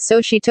to her, so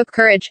she took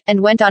courage,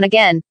 and went on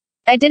again.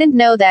 I didn't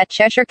know that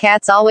Cheshire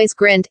cats always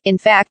grinned. In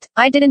fact,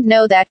 I didn't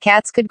know that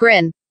cats could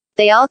grin.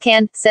 They all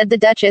can, said the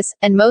Duchess,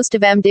 and most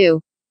of 'em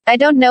do. I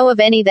don't know of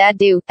any that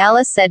do,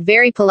 Alice said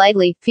very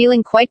politely,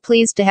 feeling quite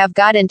pleased to have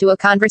got into a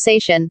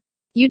conversation.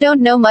 You don't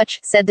know much,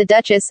 said the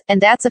Duchess,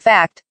 and that's a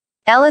fact.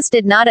 Alice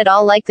did not at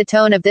all like the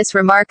tone of this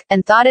remark,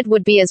 and thought it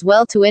would be as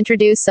well to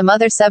introduce some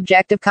other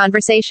subject of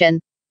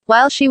conversation.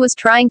 While she was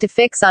trying to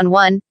fix on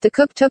one, the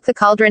cook took the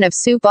cauldron of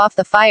soup off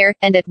the fire,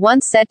 and at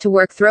once set to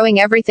work throwing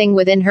everything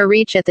within her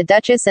reach at the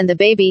Duchess and the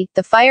baby.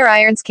 The fire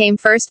irons came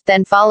first,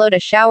 then followed a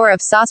shower of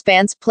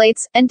saucepans,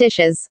 plates, and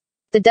dishes.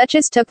 The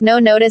Duchess took no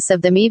notice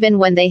of them even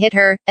when they hit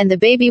her, and the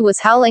baby was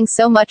howling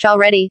so much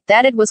already,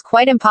 that it was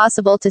quite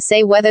impossible to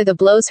say whether the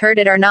blows hurt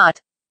it or not.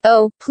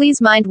 Oh,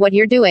 please mind what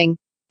you're doing,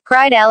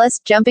 cried Alice,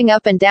 jumping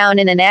up and down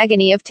in an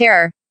agony of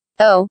terror.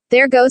 Oh,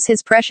 there goes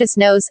his precious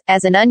nose,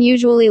 as an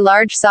unusually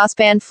large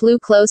saucepan flew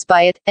close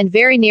by it, and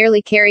very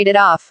nearly carried it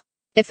off.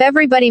 If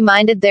everybody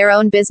minded their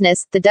own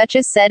business, the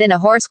Duchess said in a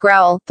hoarse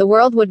growl, the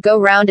world would go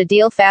round a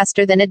deal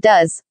faster than it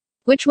does.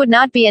 Which would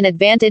not be an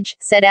advantage,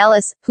 said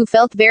Alice, who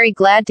felt very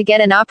glad to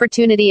get an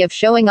opportunity of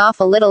showing off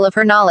a little of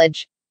her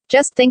knowledge.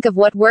 Just think of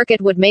what work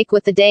it would make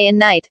with the day and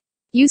night.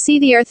 You see,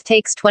 the earth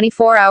takes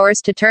 24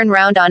 hours to turn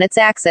round on its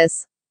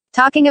axis.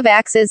 Talking of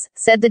axes,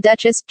 said the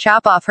Duchess,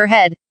 chop off her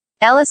head.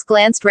 Alice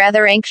glanced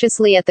rather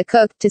anxiously at the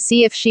cook, to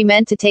see if she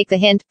meant to take the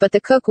hint, but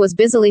the cook was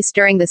busily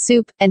stirring the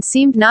soup, and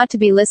seemed not to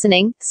be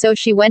listening, so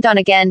she went on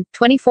again,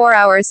 24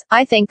 hours,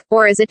 I think,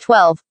 or is it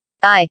 12?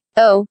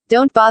 Oh,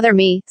 don't bother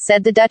me,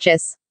 said the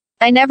Duchess.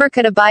 I never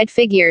could abide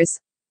figures.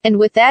 And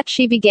with that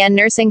she began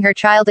nursing her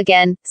child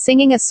again,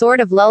 singing a sort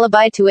of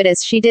lullaby to it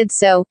as she did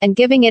so, and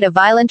giving it a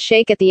violent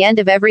shake at the end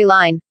of every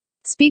line.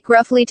 Speak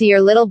roughly to your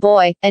little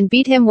boy, and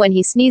beat him when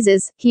he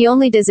sneezes, he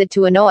only does it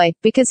to annoy,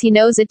 because he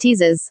knows it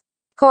teases.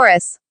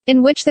 Chorus.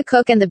 In which the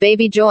cook and the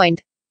baby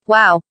joined.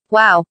 Wow,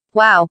 wow,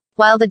 wow.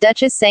 While the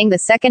Duchess sang the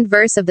second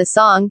verse of the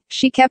song,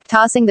 she kept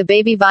tossing the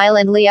baby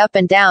violently up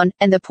and down,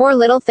 and the poor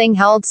little thing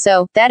howled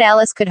so, that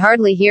Alice could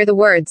hardly hear the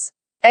words.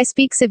 I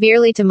speak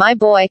severely to my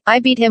boy, I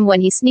beat him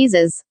when he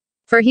sneezes.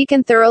 For he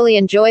can thoroughly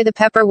enjoy the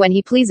pepper when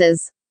he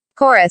pleases.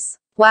 Chorus.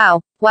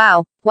 Wow,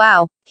 wow,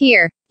 wow.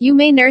 Here, you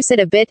may nurse it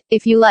a bit,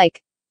 if you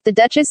like, the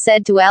Duchess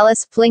said to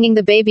Alice, flinging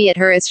the baby at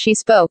her as she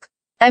spoke.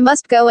 I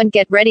must go and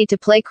get ready to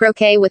play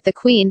croquet with the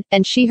Queen,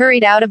 and she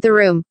hurried out of the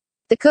room.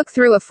 The cook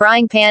threw a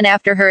frying pan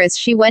after her as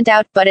she went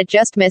out, but it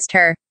just missed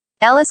her.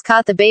 Alice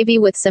caught the baby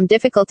with some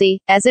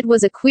difficulty, as it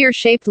was a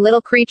queer-shaped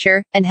little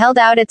creature, and held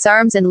out its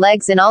arms and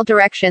legs in all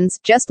directions,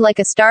 just like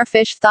a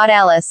starfish, thought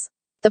Alice.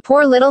 The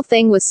poor little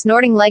thing was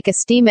snorting like a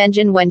steam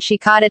engine when she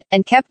caught it,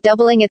 and kept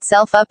doubling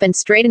itself up and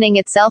straightening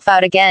itself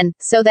out again,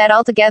 so that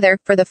altogether,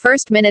 for the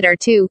first minute or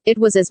two, it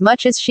was as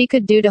much as she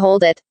could do to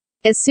hold it.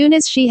 As soon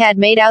as she had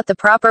made out the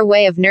proper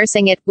way of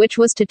nursing it, which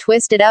was to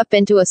twist it up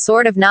into a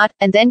sort of knot,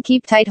 and then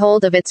keep tight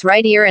hold of its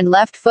right ear and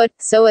left foot,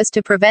 so as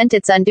to prevent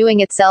its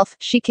undoing itself,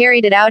 she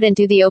carried it out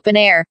into the open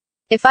air.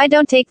 If I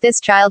don't take this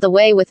child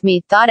away with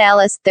me, thought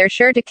Alice, they're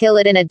sure to kill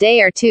it in a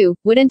day or two.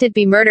 Wouldn't it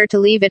be murder to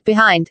leave it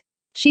behind?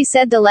 She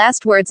said the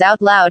last words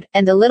out loud,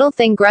 and the little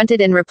thing grunted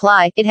in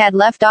reply. It had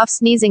left off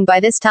sneezing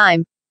by this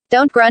time.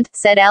 Don't grunt,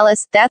 said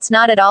Alice, that's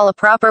not at all a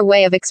proper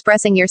way of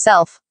expressing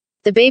yourself.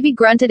 The baby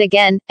grunted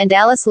again, and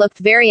Alice looked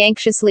very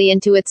anxiously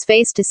into its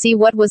face to see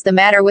what was the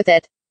matter with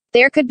it.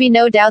 There could be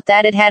no doubt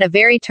that it had a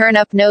very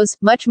turn-up nose,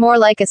 much more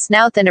like a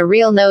snout than a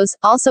real nose,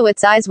 also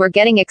its eyes were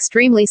getting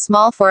extremely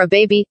small for a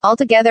baby.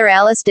 Altogether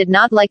Alice did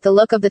not like the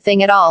look of the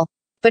thing at all.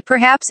 But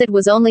perhaps it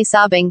was only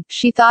sobbing,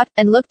 she thought,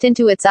 and looked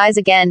into its eyes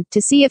again,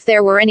 to see if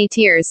there were any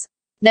tears.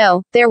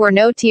 No, there were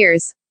no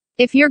tears.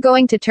 If you're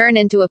going to turn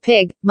into a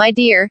pig, my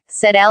dear,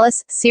 said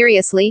Alice,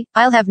 seriously,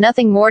 I'll have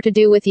nothing more to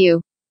do with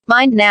you.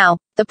 Mind now.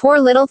 The poor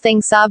little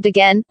thing sobbed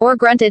again, or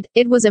grunted,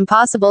 it was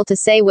impossible to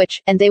say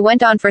which, and they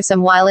went on for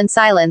some while in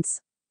silence.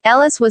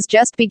 Alice was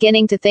just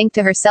beginning to think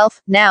to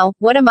herself, now,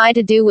 what am I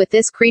to do with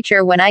this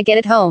creature when I get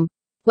it home?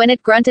 When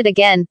it grunted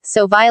again,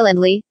 so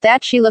violently,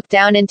 that she looked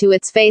down into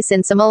its face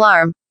in some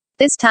alarm.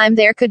 This time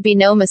there could be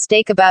no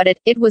mistake about it,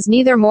 it was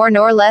neither more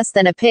nor less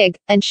than a pig,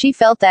 and she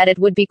felt that it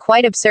would be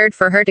quite absurd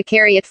for her to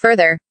carry it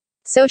further.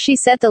 So she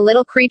set the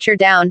little creature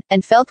down,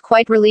 and felt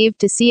quite relieved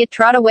to see it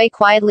trot away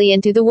quietly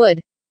into the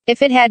wood.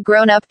 If it had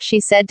grown up, she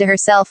said to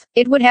herself,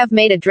 it would have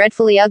made a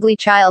dreadfully ugly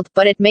child,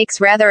 but it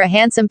makes rather a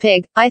handsome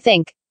pig, I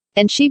think.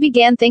 And she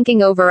began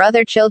thinking over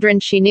other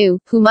children she knew,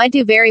 who might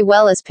do very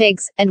well as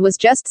pigs, and was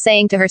just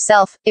saying to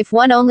herself, if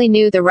one only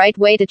knew the right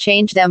way to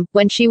change them,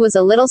 when she was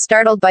a little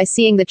startled by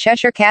seeing the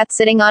Cheshire Cat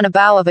sitting on a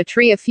bough of a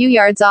tree a few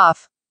yards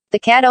off. The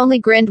cat only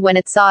grinned when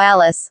it saw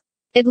Alice.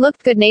 It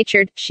looked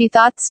good-natured, she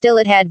thought, still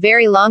it had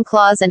very long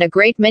claws and a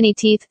great many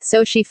teeth,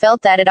 so she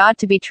felt that it ought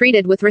to be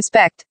treated with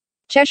respect.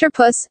 Cheshire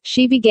Puss,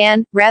 she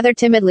began, rather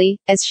timidly,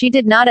 as she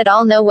did not at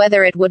all know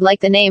whether it would like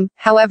the name.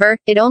 However,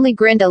 it only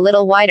grinned a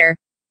little wider.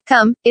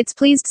 Come, it's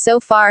pleased so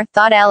far,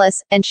 thought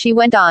Alice, and she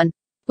went on.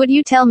 Would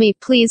you tell me,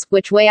 please,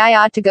 which way I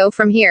ought to go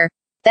from here?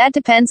 That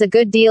depends a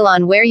good deal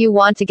on where you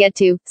want to get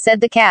to,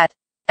 said the cat.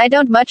 I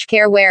don't much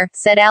care where,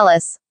 said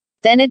Alice.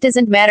 Then it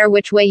doesn't matter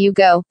which way you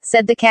go,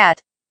 said the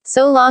cat.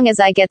 So long as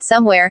I get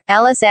somewhere,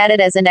 Alice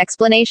added as an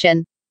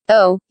explanation.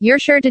 Oh, you're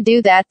sure to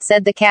do that,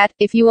 said the cat,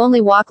 if you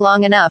only walk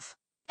long enough.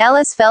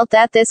 Alice felt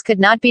that this could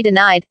not be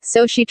denied,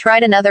 so she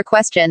tried another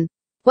question.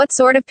 What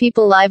sort of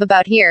people live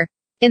about here?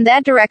 In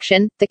that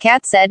direction, the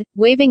cat said,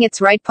 waving its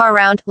right paw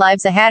round,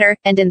 lives a hatter,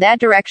 and in that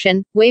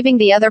direction, waving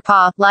the other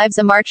paw, lives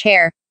a March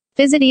hare.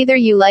 Visit either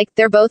you like,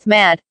 they're both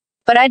mad.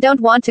 But I don't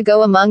want to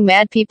go among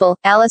mad people,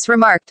 Alice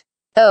remarked.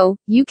 Oh,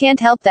 you can't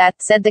help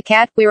that, said the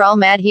cat, we're all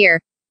mad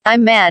here.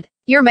 I'm mad.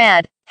 You're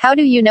mad. How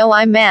do you know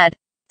I'm mad?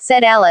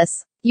 Said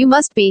Alice. You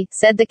must be,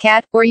 said the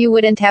cat, or you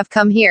wouldn't have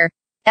come here.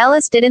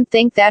 Alice didn't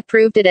think that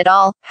proved it at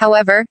all,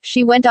 however,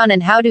 she went on,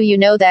 and how do you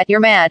know that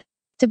you're mad?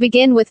 To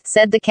begin with,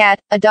 said the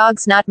cat, a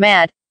dog's not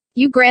mad.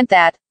 You grant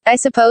that? I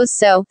suppose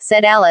so,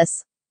 said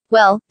Alice.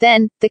 Well,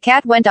 then, the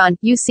cat went on,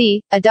 you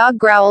see, a dog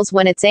growls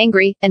when it's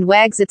angry, and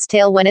wags its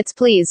tail when it's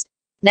pleased.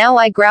 Now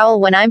I growl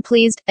when I'm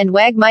pleased, and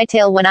wag my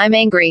tail when I'm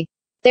angry.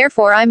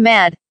 Therefore I'm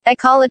mad. I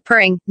call it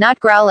purring,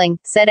 not growling,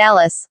 said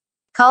Alice.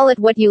 Call it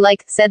what you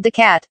like, said the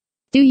cat.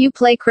 Do you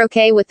play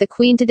croquet with the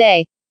Queen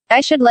today? I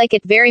should like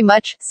it very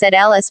much, said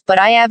Alice, but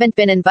I haven't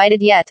been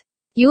invited yet.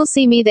 You'll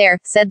see me there,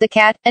 said the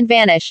cat, and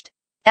vanished.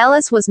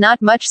 Alice was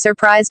not much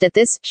surprised at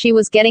this, she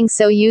was getting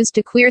so used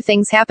to queer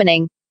things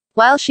happening.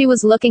 While she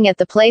was looking at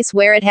the place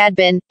where it had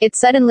been, it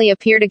suddenly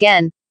appeared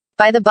again.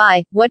 By the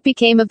by, what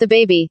became of the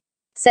baby?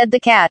 Said the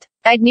cat.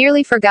 I'd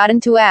nearly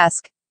forgotten to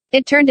ask.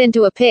 It turned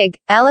into a pig,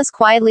 Alice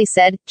quietly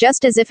said,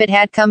 just as if it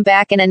had come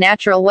back in a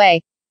natural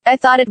way. I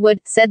thought it would,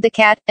 said the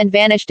cat, and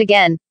vanished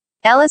again.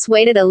 Alice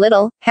waited a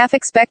little, half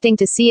expecting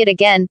to see it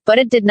again, but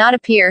it did not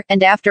appear,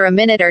 and after a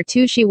minute or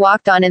two she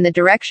walked on in the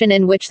direction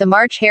in which the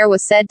March hare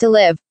was said to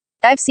live.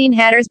 I've seen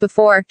hatters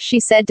before, she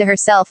said to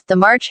herself, the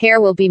March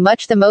hare will be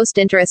much the most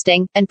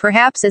interesting, and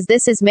perhaps as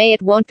this is May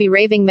it won't be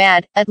raving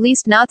mad, at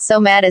least not so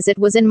mad as it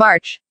was in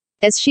March.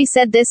 As she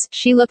said this,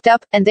 she looked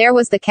up, and there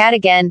was the cat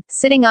again,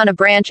 sitting on a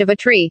branch of a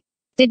tree.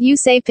 Did you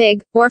say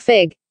pig, or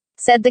fig?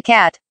 Said the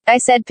cat. I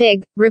said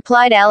pig,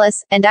 replied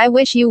Alice, and I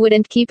wish you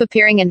wouldn't keep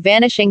appearing and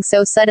vanishing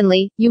so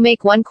suddenly, you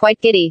make one quite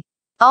giddy.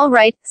 All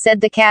right,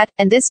 said the cat,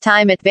 and this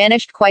time it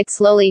vanished quite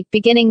slowly,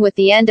 beginning with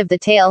the end of the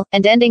tail,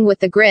 and ending with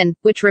the grin,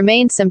 which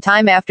remained some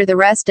time after the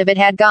rest of it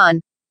had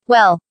gone.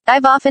 Well,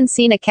 I've often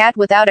seen a cat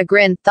without a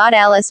grin, thought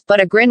Alice, but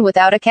a grin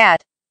without a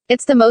cat.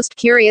 It's the most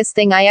curious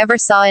thing I ever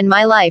saw in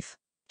my life.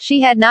 She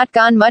had not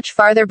gone much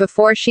farther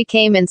before she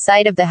came in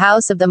sight of the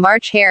house of the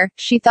March Hare.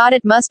 She thought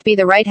it must be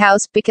the right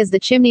house, because the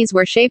chimneys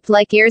were shaped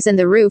like ears and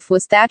the roof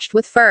was thatched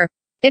with fur.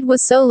 It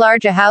was so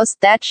large a house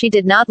that she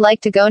did not like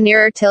to go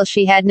nearer till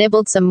she had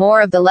nibbled some more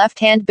of the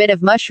left-hand bit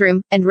of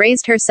mushroom, and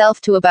raised herself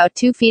to about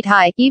 2 feet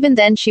high. Even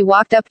then she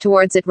walked up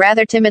towards it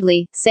rather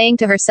timidly, saying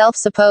to herself,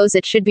 suppose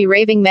it should be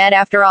raving mad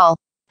after all.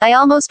 I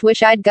almost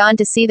wish I'd gone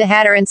to see the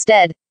Hatter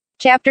instead.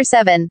 Chapter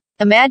 7.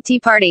 A Mad Tea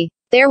Party.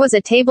 There was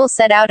a table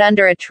set out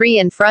under a tree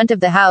in front of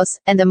the house,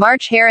 and the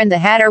March Hare and the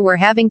Hatter were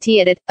having tea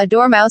at it. A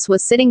dormouse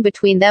was sitting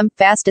between them,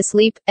 fast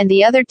asleep, and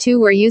the other two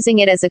were using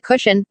it as a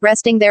cushion,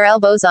 resting their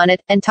elbows on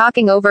it, and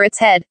talking over its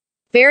head.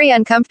 Very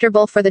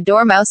uncomfortable for the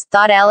dormouse,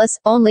 thought Alice,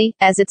 only,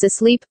 as it's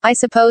asleep, I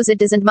suppose it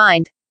doesn't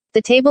mind.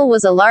 The table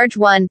was a large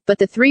one, but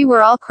the three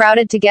were all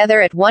crowded together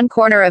at one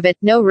corner of it.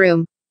 No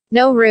room.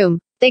 No room.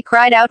 They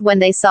cried out when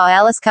they saw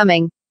Alice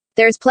coming.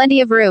 There's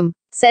plenty of room,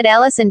 said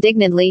Alice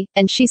indignantly,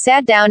 and she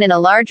sat down in a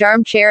large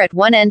armchair at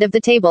one end of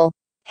the table.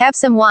 Have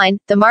some wine,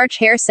 the March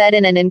Hare said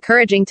in an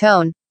encouraging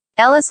tone.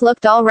 Alice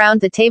looked all round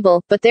the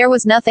table, but there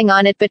was nothing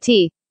on it but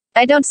tea.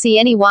 I don't see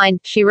any wine,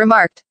 she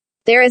remarked.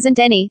 There isn't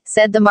any,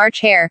 said the March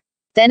Hare.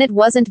 Then it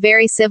wasn't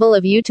very civil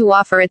of you to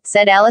offer it,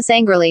 said Alice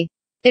angrily.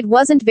 It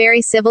wasn't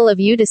very civil of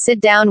you to sit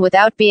down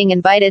without being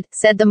invited,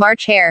 said the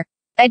March Hare.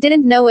 I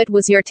didn't know it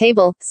was your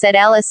table, said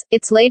Alice.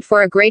 It's laid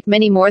for a great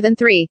many more than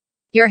 3.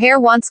 Your hair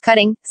wants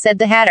cutting, said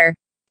the Hatter.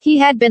 He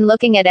had been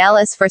looking at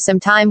Alice for some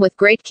time with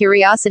great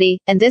curiosity,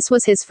 and this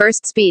was his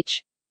first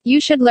speech.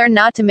 You should learn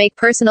not to make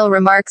personal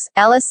remarks,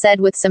 Alice said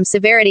with some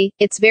severity.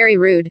 It's very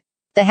rude.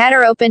 The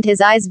Hatter opened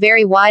his eyes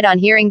very wide on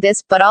hearing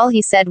this, but all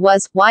he said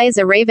was, why is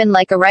a raven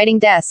like a writing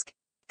desk?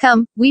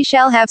 Come, we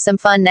shall have some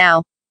fun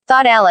now,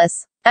 thought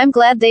Alice. I'm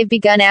glad they've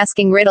begun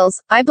asking riddles.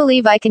 I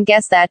believe I can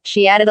guess that,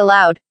 she added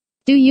aloud.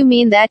 Do you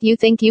mean that you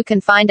think you can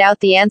find out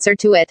the answer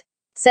to it?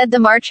 Said the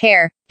March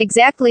Hare.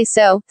 Exactly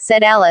so,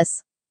 said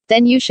Alice.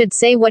 Then you should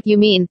say what you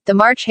mean, the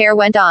March Hare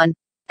went on.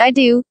 I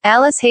do,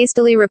 Alice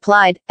hastily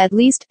replied. At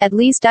least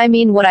I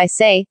mean what I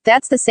say.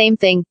 That's the same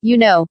thing, you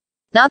know.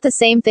 Not the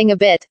same thing a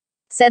bit,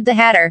 said the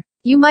Hatter.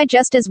 You might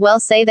just as well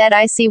say that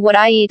I see what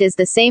I eat is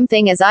the same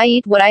thing as I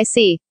eat what I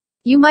see.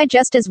 You might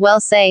just as well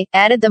say,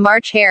 added the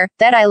March Hare,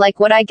 that I like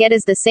what I get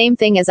is the same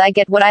thing as I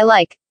get what I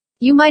like.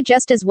 You might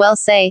just as well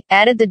say,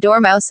 added the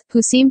dormouse,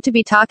 who seemed to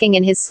be talking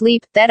in his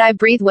sleep, that I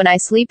breathe when I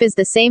sleep is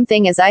the same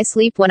thing as I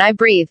sleep when I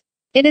breathe.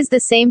 It is the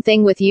same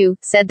thing with you,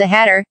 said the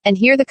Hatter, and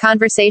here the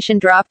conversation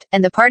dropped,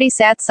 and the party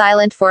sat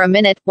silent for a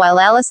minute,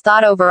 while Alice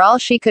thought over all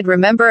she could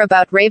remember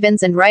about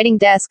ravens and writing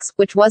desks,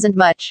 which wasn't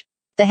much.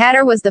 The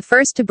Hatter was the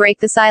first to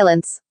break the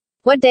silence.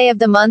 What day of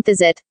the month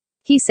is it?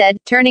 He said,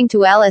 turning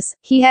to Alice.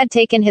 He had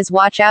taken his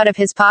watch out of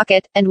his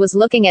pocket, and was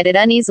looking at it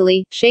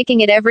uneasily,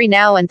 shaking it every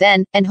now and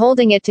then, and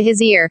holding it to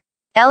his ear.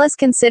 Alice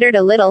considered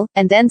a little,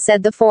 and then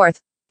said the 4th.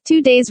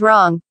 2 days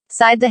wrong,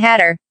 sighed the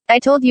Hatter. I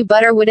told you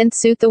butter wouldn't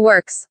suit the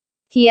works,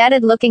 he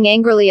added, looking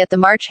angrily at the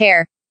March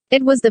Hare.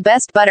 It was the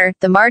best butter,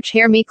 the March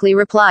Hare meekly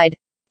replied.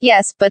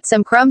 Yes, but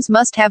some crumbs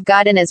must have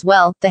got in as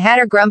well, the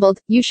Hatter grumbled.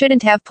 You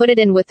shouldn't have put it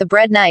in with the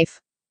bread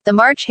knife. The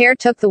March Hare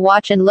took the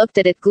watch and looked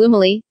at it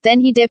gloomily, then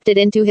he dipped it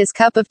into his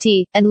cup of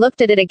tea, and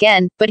looked at it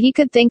again, but he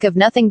could think of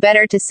nothing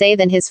better to say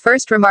than his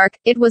first remark.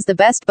 It was the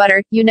best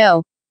butter, you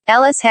know.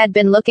 Alice had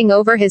been looking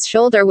over his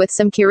shoulder with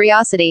some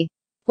curiosity.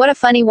 What a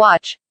funny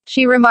watch,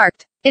 she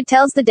remarked. It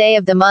tells the day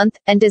of the month,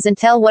 and doesn't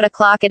tell what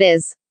o'clock it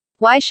is.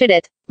 Why should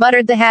it?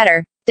 Muttered the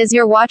Hatter. Does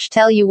your watch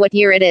tell you what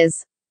year it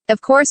is?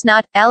 Of course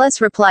not, Alice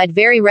replied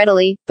very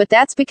readily, but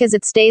that's because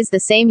it stays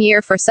the same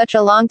year for such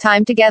a long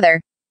time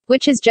together.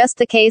 Which is just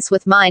the case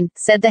with mine,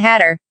 said the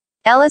Hatter.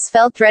 Alice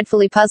felt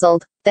dreadfully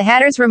puzzled. The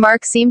Hatter's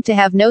remark seemed to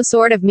have no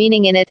sort of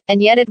meaning in it, and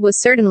yet it was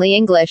certainly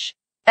English.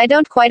 I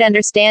don't quite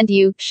understand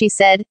you, she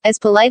said, as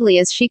politely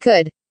as she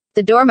could.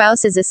 The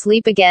dormouse is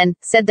asleep again,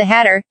 said the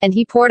Hatter, and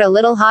he poured a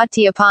little hot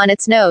tea upon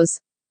its nose.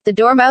 The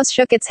dormouse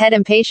shook its head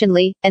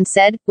impatiently, and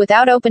said,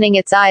 without opening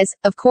its eyes,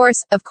 of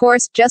course,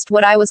 just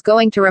what I was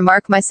going to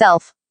remark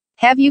myself.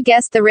 Have you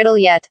guessed the riddle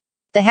yet?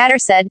 The Hatter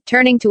said,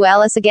 turning to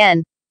Alice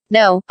again.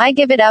 No, I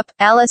give it up,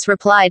 Alice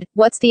replied.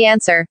 What's the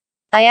answer?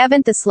 I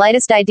haven't the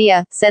slightest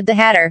idea, said the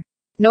Hatter.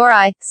 Nor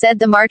I, said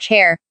the March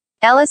Hare.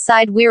 Alice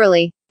sighed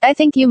wearily. I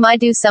think you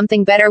might do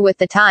something better with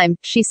the time,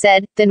 she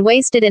said, than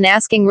waste it in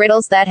asking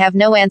riddles that have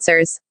no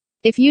answers.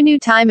 If you knew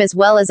time as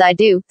well as I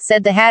do,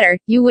 said the Hatter,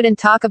 you wouldn't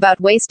talk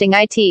about wasting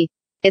it.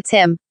 It's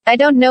him. I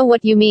don't know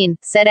what you mean,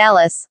 said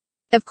Alice.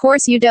 Of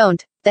course you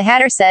don't, the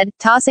Hatter said,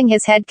 tossing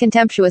his head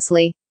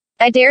contemptuously.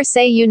 I dare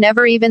say you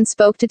never even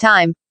spoke to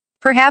time.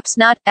 Perhaps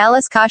not,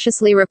 Alice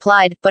cautiously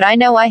replied, but I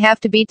know I have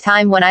to beat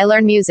time when I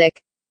learn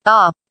music.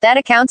 Ah, that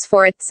accounts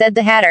for it, said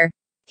the Hatter.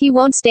 He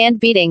won't stand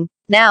beating.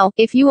 Now,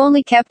 if you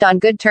only kept on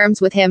good terms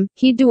with him,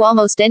 he'd do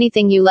almost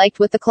anything you liked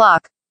with the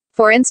clock.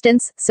 For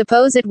instance,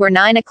 suppose it were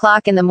 9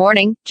 o'clock in the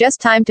morning,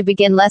 just time to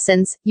begin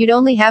lessons, you'd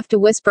only have to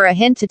whisper a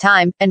hint to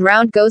time, and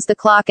round goes the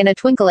clock in a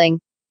twinkling.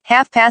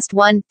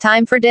 1:30,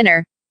 time for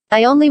dinner.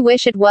 I only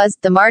wish it was,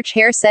 the March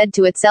Hare said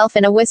to itself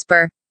in a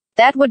whisper.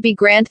 That would be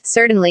grand,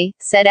 certainly,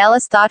 said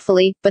Alice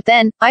thoughtfully, but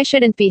then, I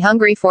shouldn't be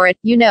hungry for it,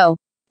 you know.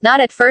 Not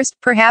at first,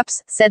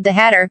 perhaps, said the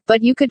Hatter,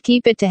 but you could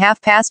keep it to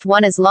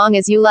 1:30 as long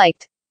as you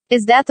liked.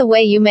 Is that the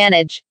way you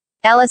manage?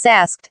 Alice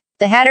asked.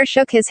 The Hatter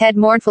shook his head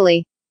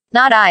mournfully.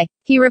 Not I,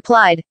 he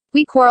replied.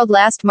 We quarreled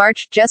last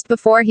March just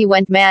before he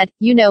went mad,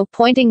 you know,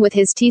 pointing with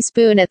his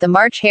teaspoon at the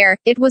March Hare.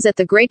 It was at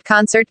the great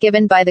concert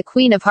given by the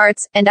Queen of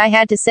Hearts, and I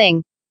had to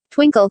sing.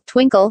 Twinkle,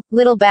 twinkle,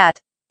 little bat.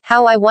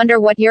 How I wonder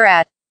what you're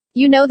at.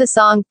 You know the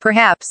song,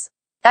 perhaps.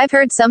 I've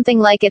heard something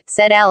like it,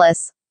 said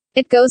Alice.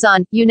 It goes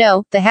on, you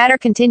know, the Hatter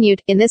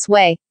continued, in this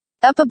way.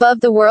 Up above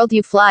the world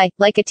you fly,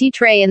 like a tea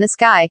tray in the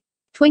sky.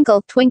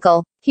 Twinkle,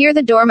 twinkle. Here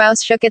the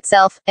dormouse shook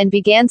itself, and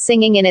began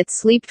singing in its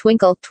sleep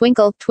twinkle,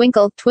 twinkle,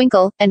 twinkle,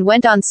 twinkle, and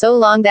went on so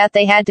long that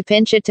they had to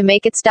pinch it to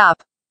make it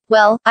stop.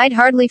 Well, I'd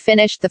hardly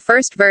finished the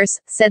first verse,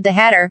 said the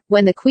Hatter,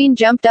 when the Queen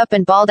jumped up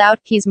and bawled out,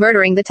 he's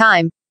murdering the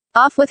time.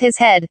 Off with his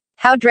head.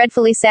 How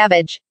dreadfully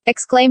savage,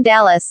 exclaimed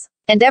Alice.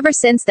 And ever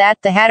since that,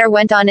 the Hatter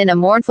went on in a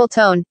mournful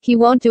tone, he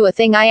won't do a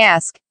thing I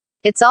ask.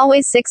 It's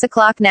always 6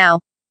 o'clock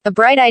now. A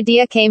bright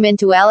idea came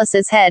into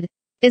Alice's head.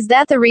 Is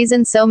that the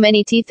reason so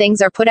many tea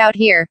things are put out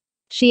here?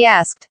 She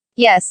asked.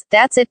 Yes,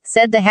 that's it,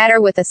 said the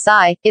Hatter with a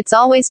sigh. It's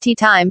always tea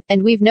time,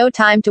 and we've no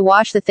time to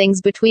wash the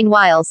things between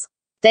whiles.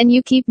 Then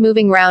you keep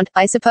moving round,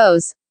 I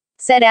suppose,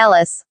 said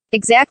Alice.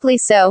 Exactly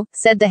so,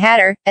 said the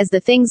Hatter, as the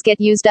things get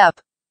used up.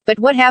 But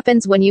what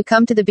happens when you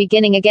come to the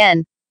beginning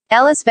again?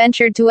 Alice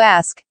ventured to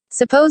ask.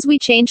 Suppose we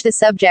change the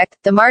subject,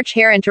 the March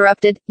Hare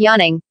interrupted,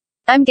 yawning.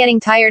 I'm getting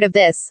tired of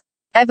this.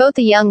 I vote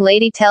the young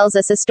lady tells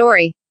us a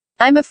story.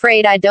 I'm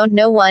afraid I don't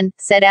know one,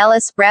 said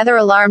Alice, rather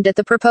alarmed at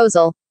the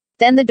proposal.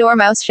 Then the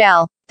dormouse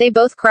shall. They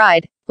both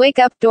cried. Wake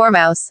up,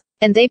 dormouse.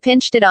 And they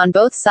pinched it on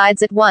both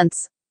sides at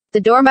once.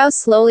 The dormouse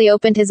slowly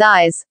opened his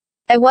eyes.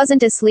 I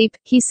wasn't asleep,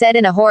 he said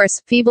in a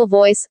hoarse, feeble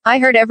voice. I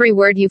heard every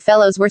word you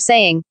fellows were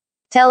saying.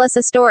 Tell us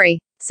a story,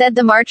 said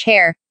the March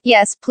Hare.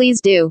 Yes,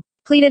 please do,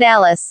 pleaded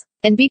Alice.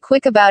 And be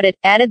quick about it,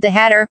 added the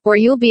Hatter, or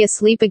you'll be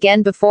asleep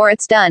again before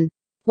it's done.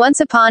 Once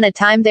upon a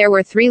time there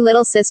were 3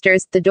 little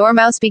sisters, the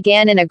dormouse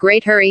began in a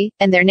great hurry,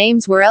 and their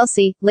names were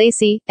Elsie,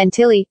 Lacey, and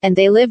Tilly, and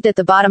they lived at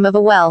the bottom of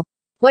a well.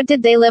 What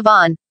did they live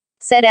on?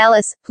 Said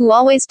Alice, who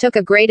always took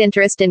a great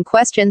interest in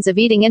questions of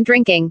eating and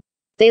drinking.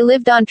 They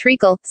lived on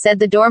treacle, said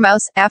the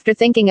dormouse, after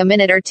thinking a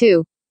minute or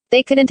two.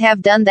 They couldn't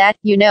have done that,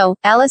 you know,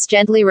 Alice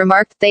gently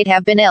remarked, they'd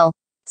have been ill.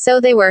 So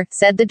they were,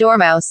 said the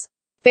dormouse.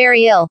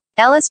 Very ill.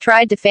 Alice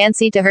tried to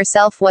fancy to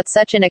herself what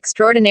such an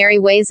extraordinary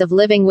ways of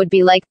living would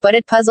be like, but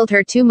it puzzled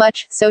her too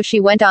much, so she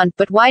went on,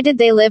 but why did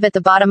they live at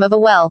the bottom of a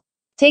well?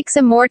 Take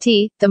some more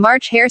tea, the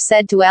March Hare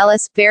said to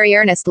Alice, very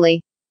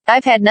earnestly.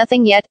 I've had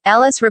nothing yet,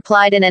 Alice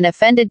replied in an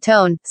offended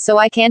tone, so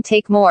I can't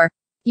take more.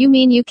 You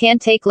mean you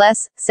can't take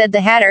less, said the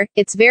Hatter,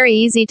 it's very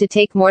easy to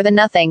take more than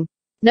nothing.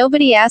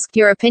 Nobody asked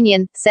your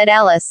opinion, said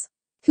Alice.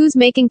 Who's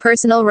making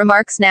personal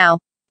remarks now?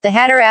 The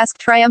Hatter asked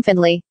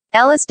triumphantly.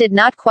 Alice did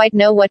not quite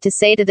know what to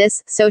say to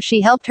this, so she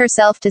helped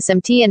herself to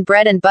some tea and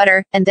bread and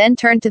butter, and then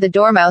turned to the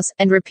dormouse,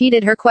 and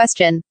repeated her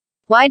question.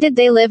 Why did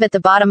they live at the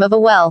bottom of a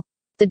well?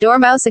 The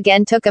dormouse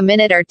again took a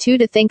minute or two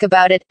to think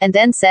about it, and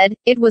then said,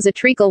 it was a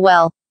treacle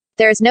well.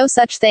 There's no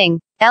such thing.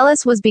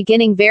 Alice was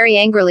beginning very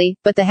angrily,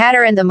 but the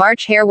Hatter and the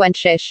March Hare went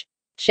shish.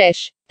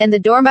 Shish. And the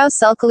dormouse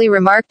sulkily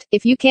remarked,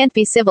 if you can't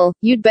be civil,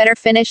 you'd better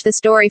finish the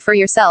story for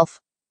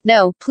yourself.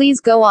 No, please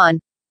go on.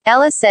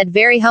 Alice said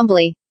very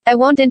humbly. I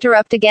won't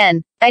interrupt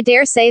again. I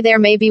dare say there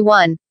may be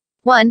one.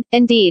 One,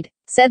 indeed,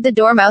 said the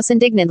dormouse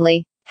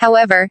indignantly.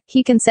 However,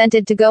 he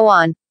consented to go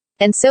on.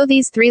 And so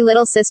these 3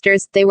 little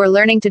sisters, they were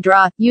learning to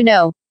draw, you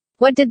know.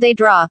 What did they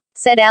draw?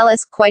 Said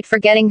Alice, quite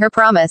forgetting her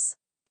promise.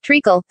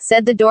 Treacle,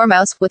 said the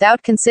dormouse,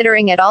 without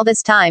considering it all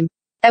this time.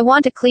 I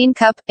want a clean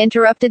cup,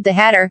 interrupted the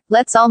Hatter,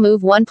 let's all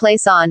move one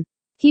place on.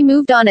 He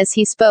moved on as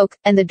he spoke,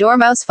 and the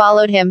dormouse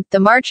followed him. The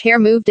March Hare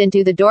moved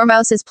into the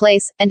dormouse's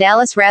place, and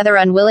Alice rather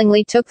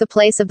unwillingly took the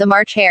place of the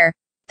March Hare.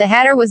 The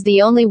Hatter was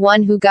the only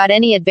one who got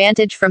any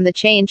advantage from the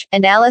change,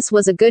 and Alice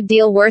was a good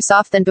deal worse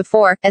off than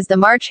before, as the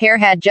March Hare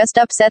had just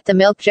upset the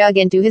milk jug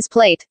into his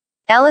plate.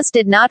 Alice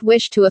did not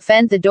wish to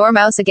offend the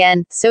dormouse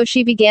again, so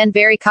she began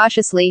very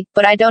cautiously,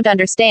 but I don't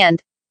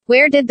understand.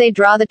 Where did they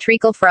draw the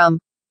treacle from?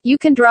 You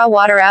can draw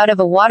water out of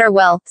a water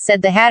well,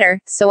 said the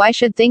Hatter, so I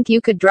should think you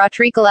could draw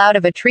treacle out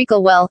of a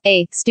treacle well,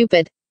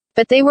 stupid.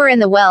 But they were in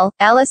the well,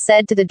 Alice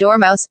said to the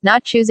dormouse,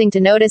 not choosing to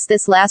notice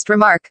this last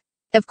remark.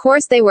 Of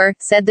course they were,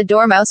 said the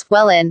dormouse,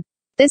 well in.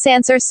 This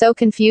answer so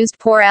confused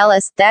poor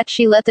Alice, that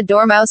she let the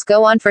dormouse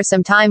go on for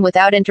some time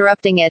without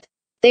interrupting it.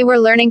 They were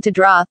learning to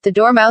draw, the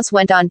dormouse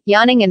went on,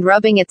 yawning and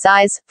rubbing its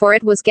eyes, for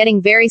it was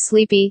getting very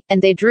sleepy,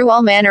 and they drew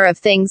all manner of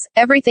things,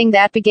 everything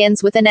that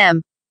begins with an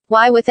M.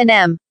 Why with an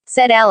M?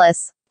 Said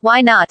Alice. Why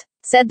not?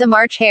 Said the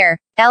March Hare.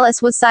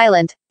 Alice was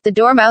silent. The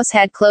dormouse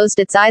had closed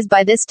its eyes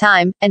by this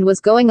time, and was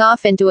going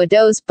off into a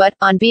doze, but,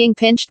 on being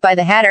pinched by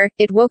the Hatter,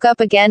 it woke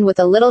up again with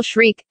a little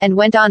shriek, and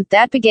went on,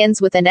 that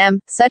begins with an M,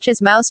 such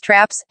as mouse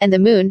traps, and the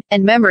moon,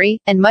 and memory,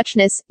 and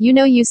muchness. You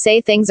know you say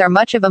things are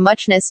much of a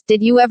muchness,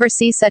 did you ever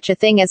see such a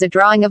thing as a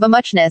drawing of a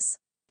muchness?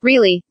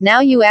 Really,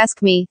 now you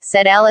ask me,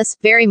 said Alice,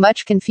 very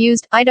much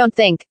confused. I don't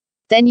think.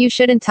 Then you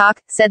shouldn't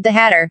talk, said the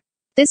Hatter.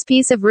 This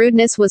piece of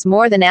rudeness was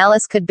more than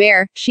Alice could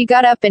bear. She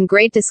got up in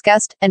great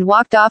disgust, and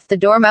walked off. The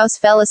Dormouse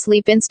fell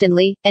asleep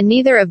instantly, and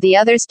neither of the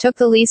others took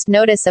the least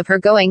notice of her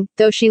going,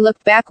 though she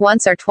looked back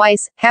once or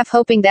twice, half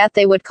hoping that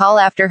they would call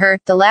after her.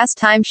 The last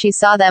time she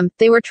saw them,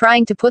 they were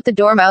trying to put the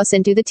Dormouse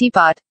into the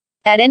teapot.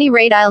 At any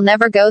rate, I'll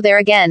never go there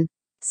again,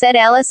 said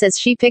Alice as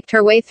she picked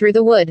her way through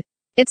the wood.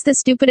 It's the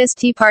stupidest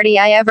tea party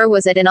I ever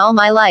was at in all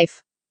my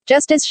life.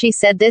 Just as she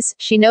said this,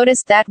 she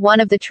noticed that one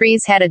of the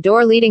trees had a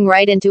door leading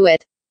right into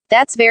it.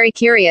 That's very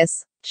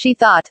curious, she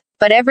thought.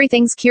 But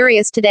everything's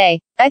curious today.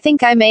 I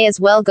think I may as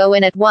well go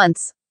in at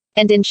once.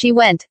 And in she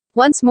went.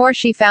 Once more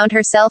she found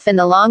herself in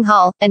the long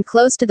hall, and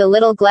close to the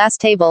little glass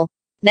table.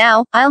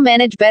 Now, I'll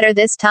manage better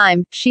this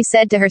time, she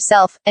said to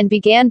herself, and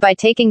began by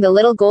taking the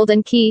little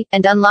golden key,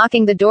 and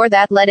unlocking the door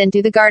that led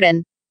into the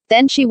garden.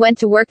 Then she went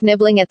to work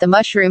nibbling at the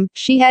mushroom.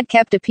 She had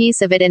kept a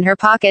piece of it in her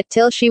pocket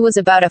till she was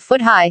about a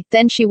foot high.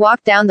 Then she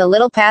walked down the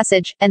little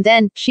passage, and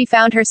then, she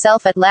found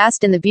herself at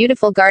last in the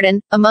beautiful garden,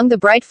 among the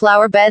bright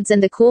flower beds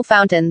and the cool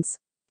fountains.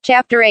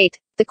 Chapter 8.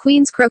 The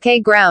Queen's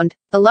Croquet Ground.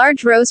 A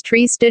large rose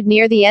tree stood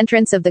near the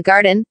entrance of the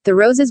garden. The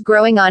roses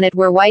growing on it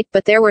were white,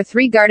 but there were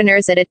 3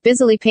 gardeners at it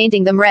busily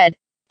painting them red.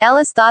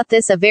 Alice thought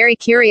this a very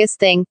curious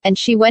thing, and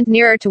she went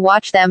nearer to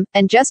watch them,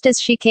 and just as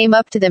she came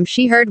up to them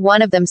she heard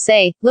one of them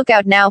say, "Look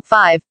out now,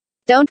 5.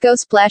 Don't go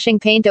splashing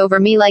paint over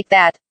me like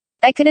that."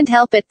 "I couldn't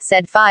help it,"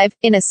 said 5,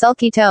 in a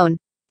sulky tone.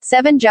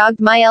 7 jogged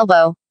my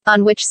elbow.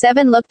 On which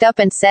 7 looked up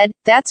and said,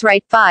 "That's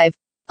right, 5.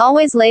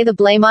 Always lay the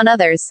blame on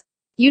others."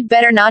 "You'd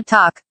better not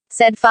talk,"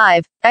 said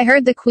 5. "I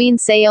heard the Queen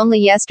say only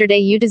yesterday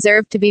you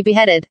deserved to be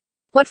beheaded."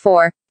 "What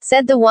for?"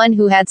 said the one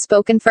who had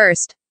spoken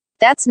first.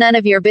 "That's none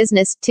of your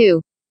business,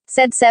 too,"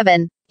 said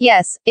 7.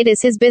 "Yes, it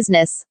is his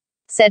business,"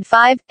 said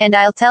 5, "and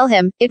I'll tell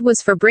him. It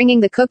was for bringing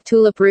the cooked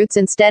tulip roots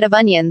instead of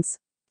onions."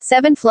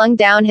 7 flung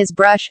down his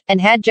brush, and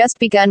had just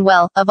begun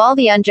well, of all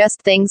the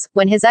unjust things,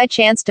 when his eye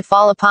chanced to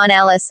fall upon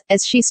Alice,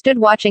 as she stood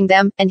watching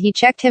them, and he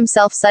checked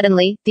himself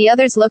suddenly. The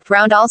others looked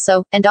round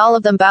also, and all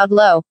of them bowed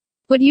low.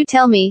 "Would you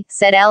tell me,"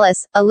 said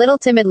Alice, a little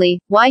timidly,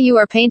 "why you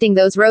are painting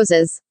those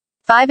roses?"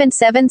 5 and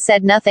 7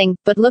 said nothing,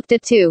 but looked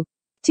at 2.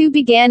 2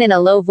 began in a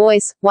low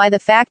voice, "Why, the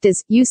fact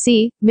is, you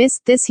see, miss,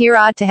 this here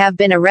ought to have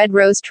been a red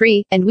rose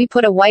tree, and we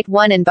put a white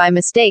one in by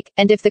mistake,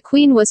 and if the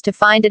Queen was to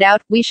find it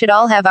out, we should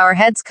all have our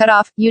heads cut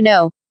off, you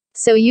know.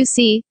 So you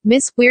see,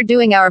 miss, we're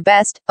doing our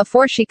best,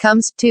 afore she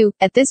comes, too."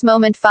 At this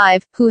moment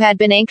 5, who had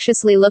been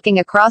anxiously looking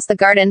across the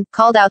garden,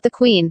 called out, "The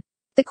Queen!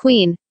 The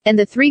Queen!" And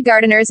the 3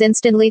 gardeners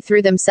instantly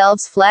threw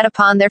themselves flat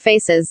upon their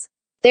faces.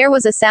 There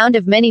was a sound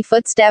of many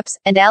footsteps,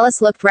 and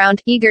Alice looked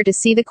round, eager to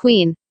see the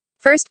Queen.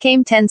 First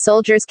came 10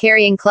 soldiers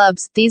carrying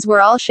clubs. These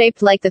were all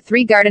shaped like the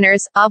 3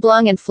 gardeners,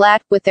 oblong and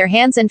flat, with their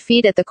hands and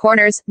feet at the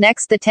corners.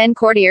 Next the 10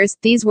 courtiers.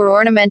 These were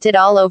ornamented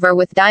all over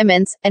with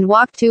diamonds, and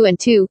walked 2 and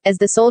 2, as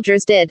the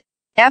soldiers did.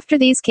 After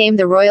these came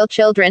the royal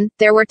children.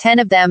 There were 10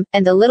 of them,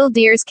 and the little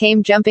dears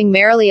came jumping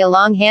merrily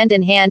along hand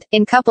in hand,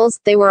 in couples.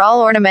 They were all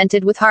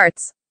ornamented with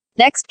hearts.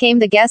 Next came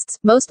the guests,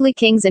 mostly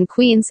kings and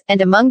queens, and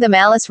among them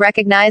Alice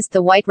recognized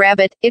the White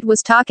Rabbit. It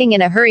was talking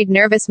in a hurried,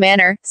 nervous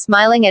manner,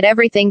 smiling at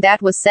everything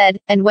that was said,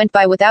 and went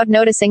by without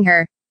noticing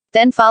her.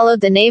 Then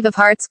followed the Knave of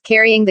Hearts,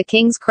 carrying the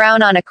king's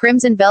crown on a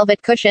crimson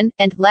velvet cushion,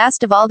 and,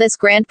 last of all this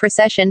grand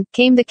procession,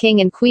 came the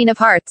King and Queen of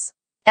Hearts.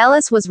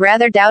 Alice was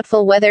rather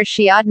doubtful whether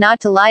she ought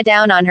not to lie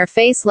down on her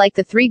face like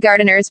the 3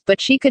 gardeners,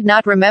 but she could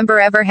not remember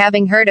ever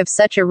having heard of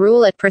such a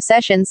rule at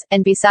processions,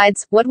 and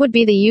besides, what would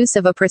be the use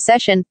of a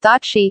procession,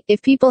 thought she,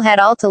 if people had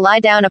all to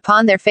lie down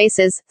upon their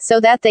faces, so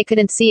that they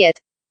couldn't see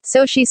it.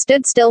 So she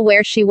stood still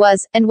where she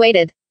was, and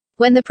waited.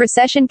 When the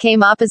procession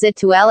came opposite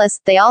to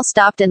Alice, they all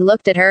stopped and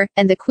looked at her,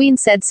 and the Queen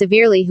said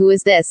severely, "Who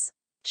is this?"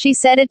 She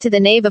said it to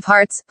the Knave of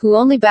Hearts, who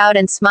only bowed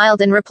and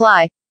smiled in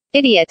reply.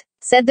 "Idiot,"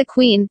 said the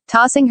Queen,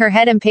 tossing her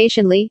head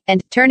impatiently,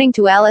 and, turning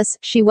to Alice,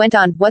 she went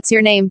on, "What's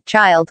your name,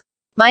 child?"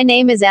 "My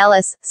name is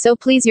Alice, so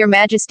please your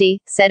Majesty,"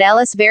 said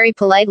Alice very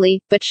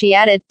politely, but she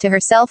added, to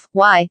herself,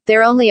 "Why,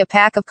 they're only a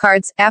pack of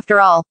cards, after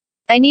all.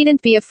 I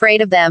needn't be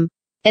afraid of them."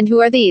 "And who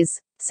are these?"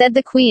 said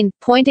the Queen,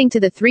 pointing to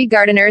the 3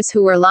 gardeners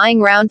who were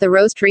lying round the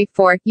rose tree,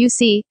 for, you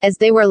see, as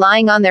they were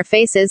lying on their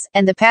faces,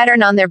 and the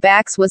pattern on their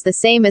backs was the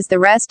same as the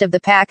rest of the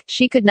pack,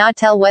 she could not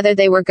tell whether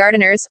they were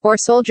gardeners, or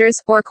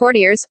soldiers, or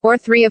courtiers, or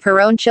 3 of her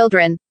own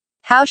children.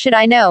 "How should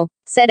I know?"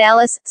 said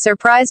Alice,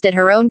 surprised at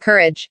her own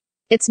courage.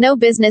 "It's no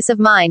business of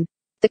mine."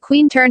 The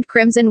Queen turned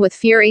crimson with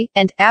fury,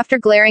 and, after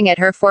glaring at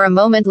her for a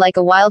moment like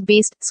a wild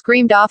beast,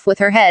 screamed off with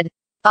her head.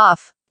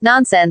 "Off.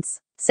 Nonsense,"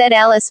 said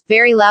Alice,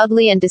 very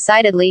loudly and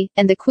decidedly,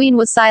 and the Queen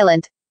was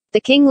silent. The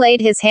King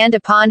laid his hand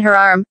upon her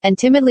arm, and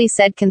timidly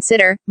said,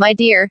 "Consider, my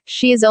dear,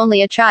 she is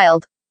only a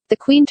child." The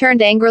Queen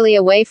turned angrily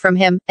away from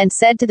him, and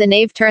said to the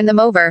Knave, "Turn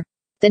them over."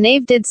 The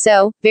Knave did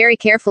so, very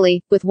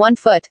carefully, with one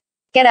foot.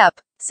 "Get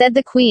up," said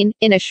the Queen,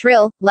 in a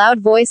shrill,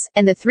 loud voice,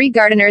 and the 3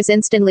 gardeners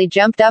instantly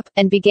jumped up,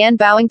 and began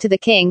bowing to the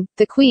King,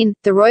 the Queen,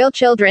 the royal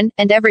children,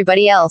 and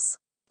everybody else.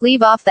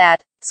 "Leave off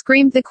that,"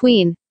 screamed the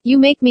Queen. "You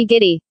make me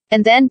giddy."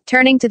 And then,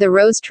 turning to the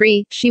rose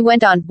tree, she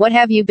went on, "What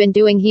have you been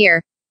doing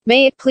here?"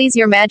 "May it please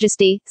your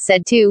majesty,"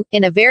 said Tu,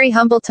 in a very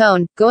humble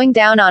tone, going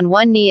down on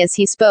one knee as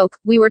he spoke,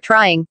 "we were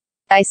trying."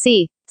 "I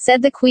see,"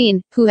 said the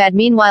queen, who had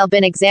meanwhile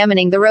been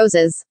examining the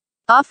roses.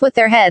 "Off with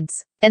their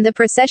heads." And the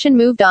procession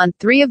moved on,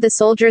 3 of the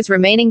soldiers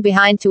remaining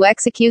behind to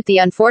execute the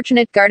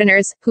unfortunate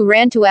gardeners, who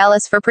ran to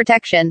Alice for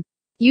protection.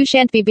 "You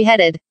shan't be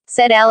beheaded,"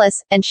 said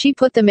Alice, and she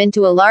put them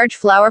into a large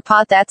flower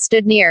pot that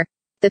stood near.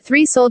 The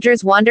 3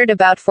 soldiers wandered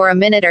about for a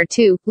minute or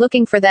two,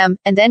 looking for them,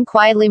 and then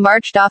quietly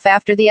marched off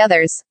after the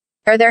others.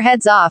 "Are their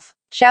heads off?"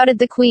 shouted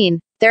the queen.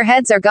 "Their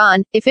heads are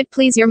gone, if it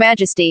please your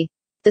majesty,"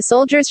 the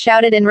soldiers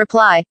shouted in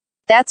reply.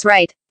 "That's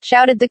right,"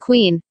 shouted the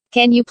queen.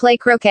 "Can you play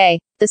croquet?"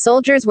 The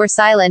soldiers were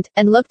silent,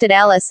 and looked at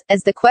Alice,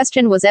 as the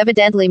question was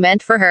evidently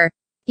meant for her.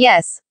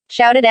 "Yes,"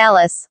 shouted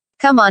Alice.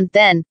 "Come on,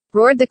 then,"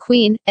 roared the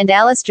queen, and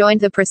Alice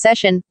joined the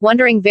procession,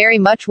 wondering very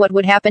much what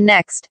would happen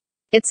next.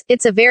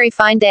 It's a very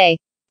fine day,"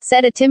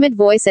 said a timid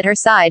voice at her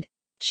side.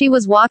 She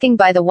was walking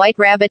by the white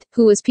rabbit,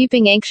 who was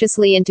peeping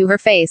anxiously into her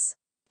face.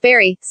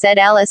 "Very," said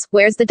Alice,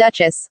 "where's the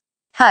Duchess?"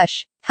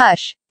 "Hush,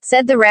 hush,"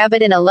 said the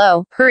rabbit in a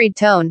low, hurried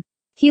tone.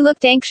 He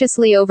looked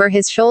anxiously over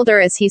his shoulder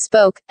as he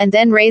spoke, and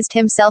then raised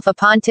himself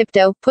upon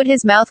tiptoe, put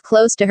his mouth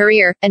close to her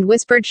ear, and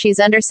whispered, "She's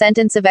under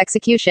sentence of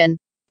execution."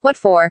 "What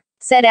for?"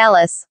 said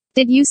Alice.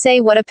 "Did you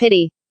say what a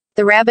pity?"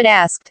 the rabbit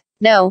asked.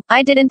 "No,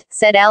 I didn't,"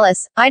 said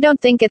Alice. "I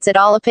don't think it's at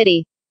all a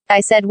pity.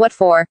 I said what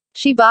for."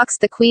 "She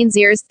boxed the queen's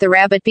ears," the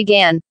rabbit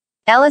began.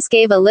 Alice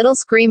gave a little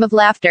scream of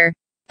laughter.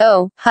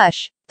 "Oh,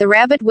 hush," the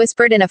rabbit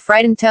whispered in a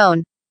frightened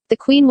tone. "The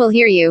queen will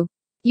hear you.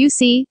 You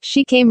see,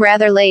 she came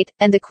rather late,"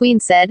 and the queen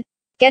said.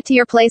 "Get to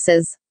your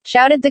places,"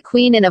 shouted the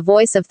queen in a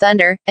voice of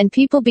thunder, and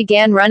people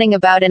began running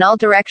about in all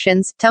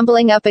directions,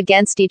 tumbling up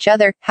against each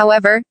other.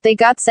 However, they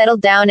got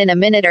settled down in a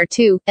minute or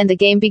two, and the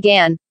game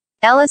began.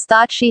 Alice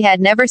thought she had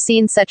never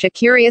seen such a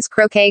curious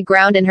croquet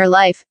ground in her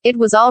life. It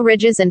was all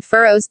ridges and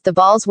furrows, the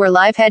balls were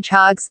live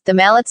hedgehogs, the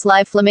mallets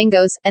live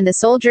flamingos, and the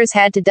soldiers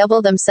had to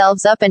double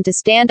themselves up and to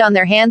stand on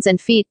their hands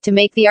and feet to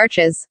make the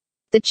arches.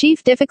 The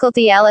chief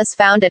difficulty Alice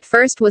found at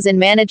first was in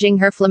managing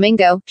her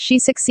flamingo. She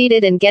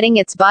succeeded in getting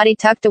its body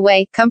tucked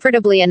away,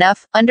 comfortably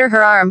enough, under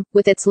her arm,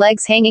 with its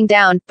legs hanging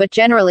down, but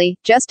generally,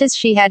 just as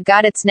she had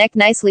got its neck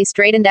nicely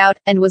straightened out,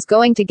 and was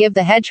going to give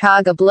the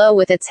hedgehog a blow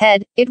with its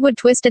head, it would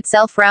twist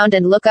itself round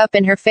and look up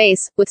in her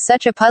face, with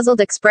such a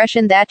puzzled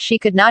expression that she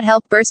could not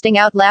help bursting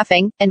out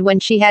laughing, and when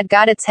she had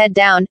got its head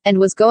down, and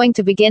was going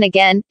to begin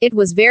again, it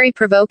was very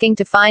provoking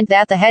to find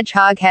that the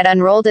hedgehog had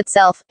unrolled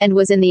itself, and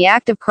was in the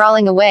act of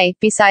crawling away.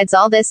 Besides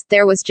all this,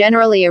 there was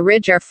generally a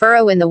ridge or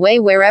furrow in the way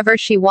wherever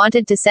she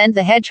wanted to send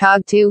the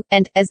hedgehog to,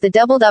 and, as the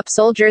doubled-up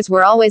soldiers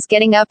were always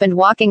getting up and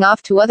walking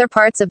off to other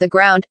parts of the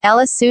ground,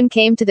 Alice soon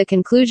came to the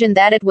conclusion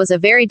that it was a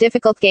very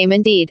difficult game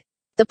indeed.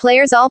 The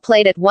players all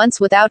played at once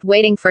without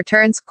waiting for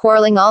turns,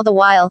 quarreling all the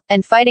while,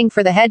 and fighting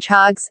for the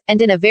hedgehogs,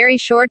 and in a very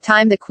short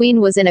time the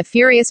queen was in a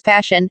furious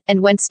passion,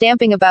 and went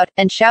stamping about,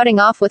 and shouting,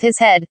 "Off with his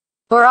head!"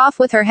 or "Off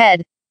with her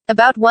head!"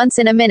 about once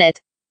in a minute.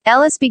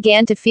 Alice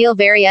began to feel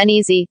very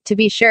uneasy. To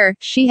be sure,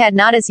 she had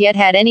not as yet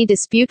had any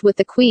dispute with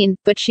the queen,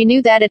 but she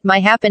knew that it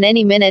might happen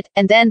any minute,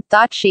 and then,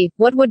 thought she,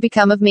 what would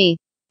become of me?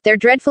 They're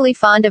dreadfully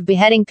fond of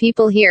beheading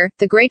people here.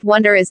 The great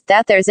wonder is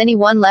that there's any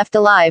one left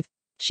alive.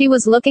 She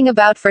was looking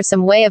about for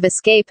some way of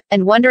escape,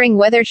 and wondering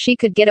whether she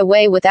could get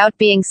away without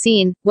being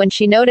seen, when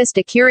she noticed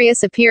a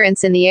curious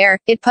appearance in the air.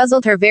 It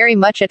puzzled her very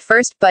much at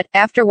first, but,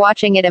 after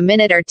watching it a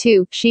minute or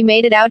two, she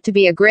made it out to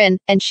be a grin,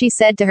 and she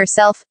said to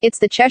herself, "It's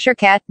the Cheshire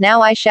Cat,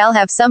 now I shall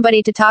have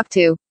somebody to talk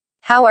to."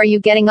 "How are you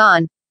getting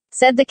on?"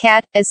 said the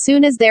cat, as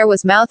soon as there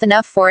was mouth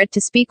enough for it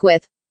to speak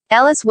with.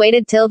 Alice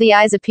waited till the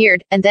eyes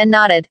appeared, and then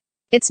nodded.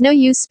 "It's no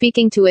use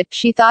speaking to it,"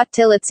 she thought,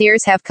 "till its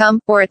ears have come,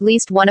 or at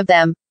least one of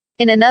them."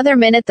 In another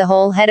minute the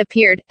whole head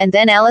appeared, and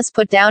then Alice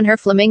put down her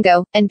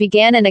flamingo, and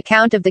began an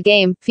account of the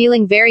game,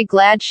 feeling very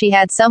glad she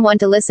had someone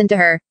to listen to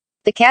her.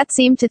 The cat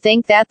seemed to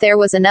think that there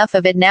was enough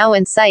of it now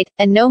in sight,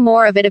 and no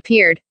more of it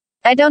appeared.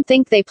 "I don't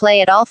think they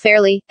play at all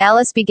fairly,"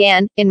 Alice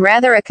began, in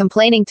rather a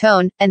complaining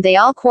tone, "and they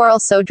all quarrel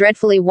so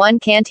dreadfully one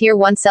can't hear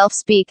oneself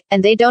speak,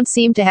 and they don't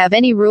seem to have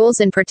any rules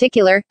in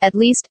particular, at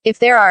least, if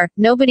there are,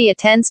 nobody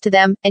attends to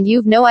them, and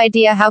you've no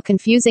idea how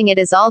confusing it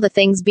is, all the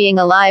things being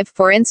alive.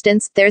 For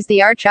instance, there's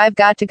the arch I've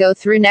got to go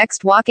through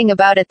next, walking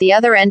about at the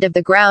other end of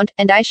the ground,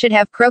 and I should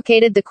have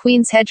croqueted the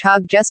queen's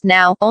hedgehog just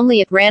now,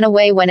 only it ran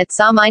away when it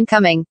saw mine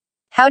coming."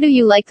 "How do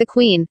you like the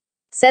queen?"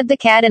 said the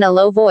cat in a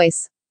low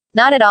voice.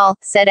 "Not at all,"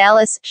 said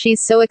Alice,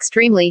 "she's so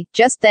extremely—"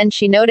 Just then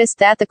she noticed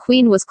that the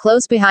queen was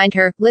close behind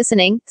her,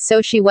 listening,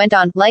 so she went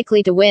on,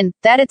 "likely to win,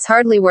 that it's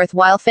hardly worth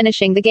while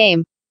finishing the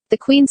game." The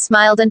queen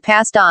smiled and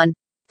passed on.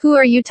 "Who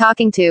are you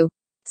talking to?"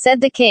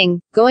 said the king,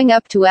 going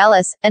up to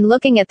Alice, and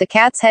looking at the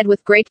cat's head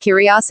with great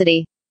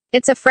curiosity.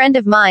 "It's a friend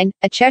of mine,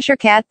 a Cheshire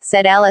Cat,"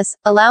 said Alice.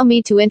 "Allow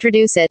me to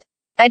introduce it."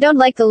 "I don't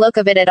like the look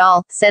of it at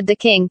all," said the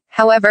king.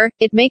 "However,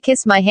 it may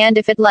kiss my hand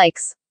if it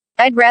likes."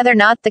 "I'd rather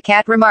not," the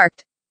cat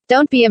remarked.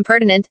 "Don't be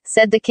impertinent,"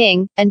 said the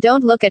king, "and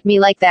don't look at me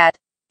like that."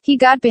 He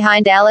got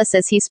behind Alice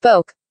as he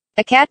spoke.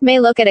 "A cat may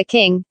look at a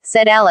king,"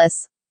 said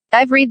Alice.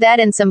 I've read that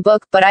in some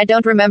book, but I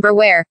don't remember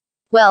where.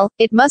 Well,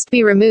 it must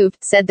be removed,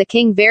 said the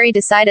king very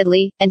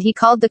decidedly, and he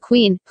called the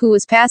queen, who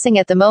was passing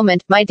at the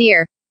moment. My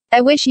dear,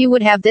 I wish you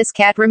would have this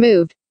cat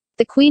removed.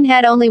 The queen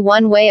had only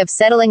one way of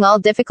settling all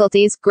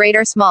difficulties, great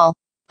or small.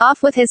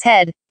 Off with his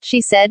head, she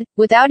said,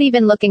 without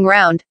even looking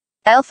round.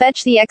 I'll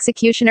fetch the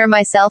executioner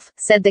myself,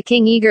 said the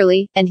king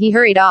eagerly, and he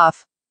hurried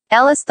off.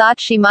 Alice thought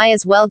she might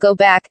as well go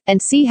back,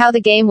 and see how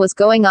the game was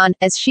going on,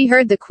 as she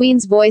heard the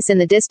queen's voice in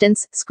the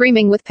distance,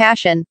 screaming with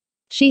passion.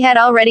 She had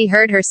already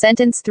heard her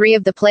sentence 3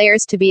 of the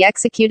players to be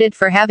executed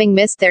for having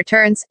missed their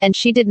turns, and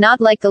she did not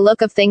like the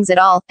look of things at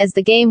all, as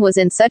the game was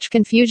in such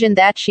confusion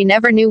that she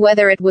never knew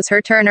whether it was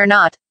her turn or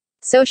not.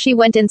 So she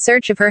went in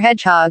search of her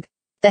hedgehog.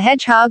 The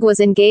hedgehog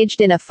was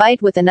engaged in a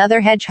fight with another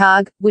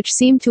hedgehog, which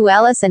seemed to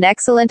Alice an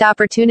excellent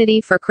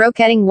opportunity for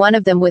croquetting one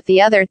of them with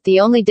the other. The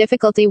only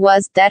difficulty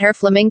was that her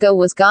flamingo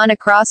was gone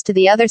across to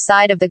the other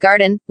side of the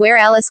garden, where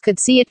Alice could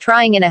see it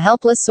trying in a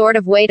helpless sort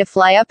of way to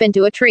fly up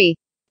into a tree.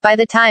 By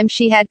the time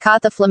she had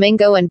caught the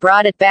flamingo and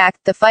brought it back,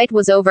 the fight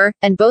was over,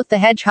 and both the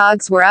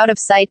hedgehogs were out of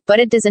sight. But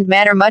it doesn't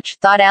matter much,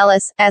 thought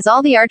Alice, as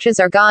all the arches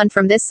are gone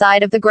from this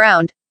side of the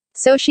ground.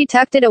 So she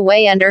tucked it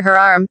away under her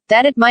arm,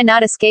 that it might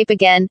not escape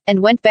again,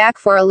 and went back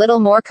for a little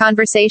more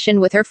conversation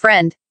with her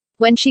friend.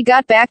 When she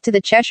got back to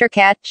the Cheshire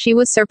Cat, she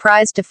was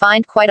surprised to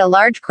find quite a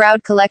large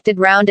crowd collected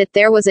round it.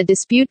 There was a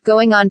dispute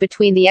going on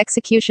between the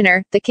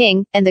executioner, the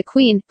king, and the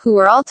queen, who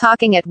were all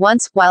talking at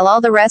once, while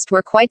all the rest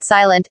were quite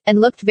silent, and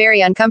looked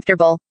very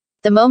uncomfortable.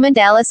 The moment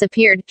Alice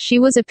appeared, she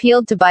was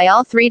appealed to by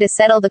all 3 to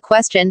settle the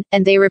question,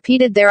 and they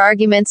repeated their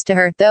arguments to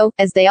her, though,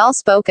 as they all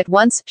spoke at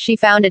once, she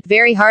found it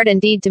very hard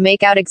indeed to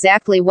make out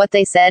exactly what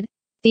they said.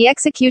 The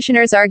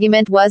executioner's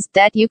argument was,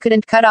 that you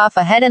couldn't cut off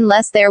a head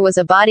unless there was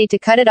a body to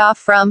cut it off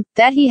from,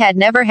 that he had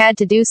never had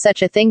to do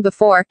such a thing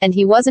before, and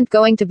he wasn't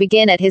going to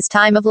begin at his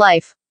time of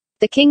life.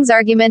 The king's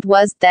argument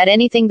was, that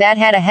anything that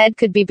had a head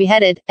could be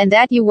beheaded, and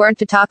that you weren't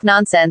to talk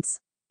nonsense.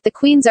 The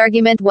queen's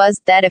argument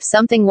was, that if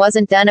something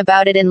wasn't done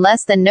about it in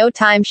less than no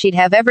time she'd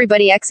have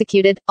everybody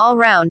executed, all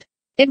round.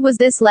 It was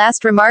this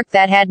last remark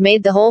that had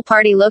made the whole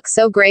party look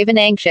so grave and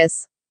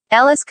anxious.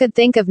 Alice could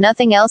think of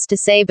nothing else to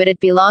say but it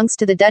belongs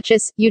to the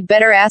Duchess, you'd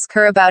better ask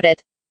her about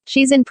it.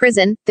 She's in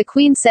prison, the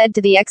queen said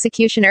to the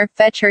executioner,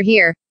 fetch her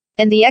here.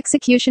 And the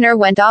executioner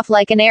went off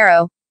like an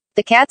arrow.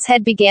 The cat's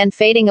head began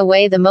fading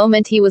away the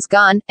moment he was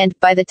gone, and,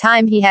 by the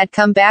time he had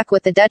come back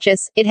with the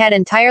Duchess, it had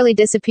entirely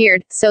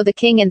disappeared, so the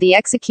king and the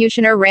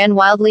executioner ran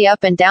wildly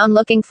up and down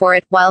looking for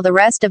it, while the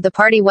rest of the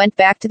party went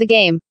back to the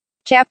game.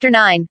 Chapter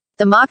 9.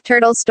 The Mock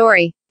Turtle's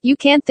Story. You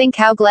can't think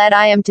how glad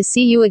I am to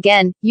see you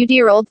again, you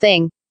dear old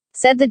thing,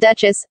 said the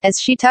Duchess,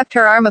 as she tucked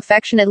her arm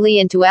affectionately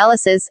into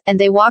Alice's, and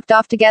they walked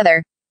off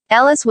together.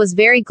 Alice was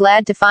very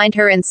glad to find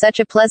her in such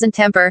a pleasant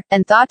temper,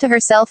 and thought to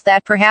herself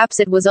that perhaps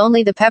it was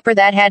only the pepper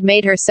that had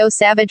made her so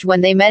savage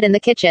when they met in the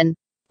kitchen.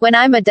 When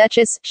I'm a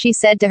duchess, she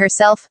said to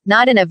herself,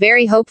 not in a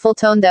very hopeful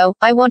tone though,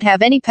 I won't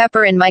have any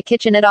pepper in my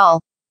kitchen at all.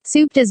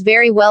 Soup does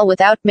very well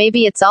without,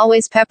 maybe it's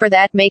always pepper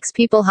that makes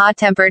people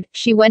hot-tempered,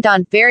 she went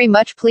on, very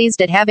much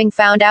pleased at having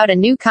found out a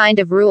new kind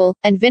of rule,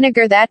 and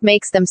vinegar that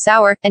makes them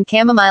sour, and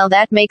chamomile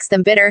that makes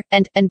them bitter,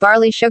 and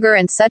barley sugar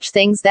and such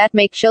things that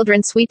make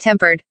children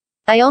sweet-tempered.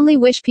 I only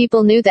wish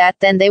people knew that,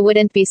 then they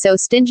wouldn't be so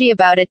stingy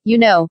about it, you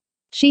know.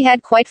 She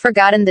had quite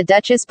forgotten the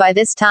Duchess by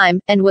this time,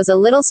 and was a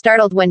little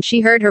startled when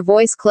she heard her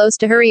voice close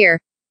to her ear.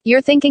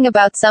 You're thinking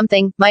about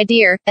something, my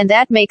dear, and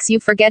that makes you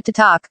forget to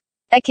talk.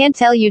 I can't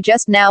tell you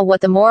just now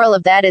what the moral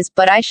of that is,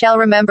 but I shall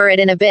remember it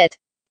in a bit.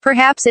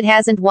 Perhaps it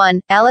hasn't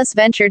one, Alice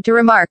ventured to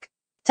remark.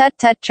 Tut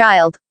tut,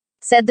 child,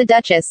 said the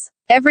Duchess.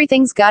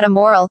 Everything's got a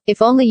moral,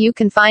 if only you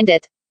can find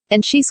it.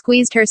 And she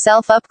squeezed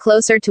herself up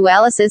closer to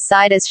Alice's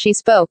side as she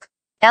spoke.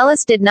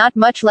 Alice did not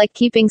much like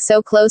keeping so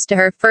close to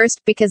her,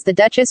 first, because the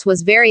Duchess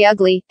was very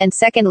ugly, and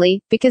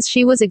secondly, because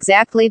she was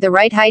exactly the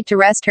right height to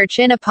rest her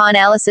chin upon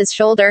Alice's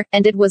shoulder,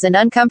 and it was an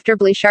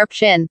uncomfortably sharp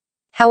chin.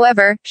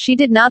 However, she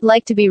did not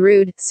like to be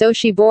rude, so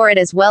she bore it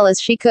as well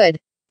as she could.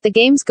 The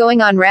game's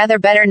going on rather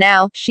better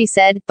now, she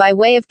said, by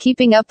way of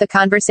keeping up the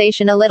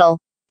conversation a little.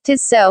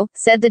 'Tis so,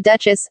 said the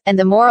Duchess, and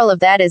the moral of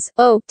that is,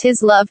 oh,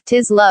 'tis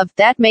love,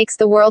 that makes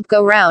the world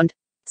go round.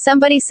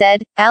 Somebody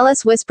said,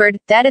 Alice whispered,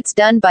 that it's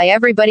done by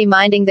everybody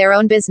minding their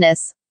own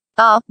business.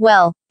 Ah,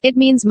 well, it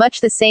means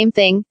much the same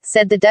thing,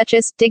 said the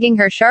Duchess, digging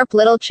her sharp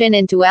little chin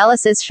into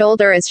Alice's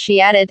shoulder as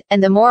she added,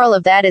 and the moral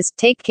of that is,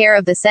 take care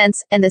of the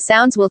sense, and the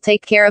sounds will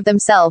take care of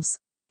themselves.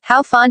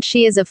 How fond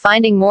she is of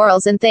finding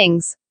morals in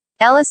things.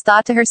 Alice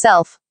thought to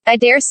herself. I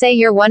dare say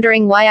you're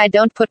wondering why I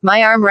don't put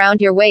my arm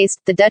round your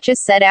waist, the Duchess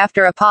said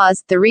after a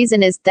pause. The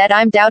reason is, that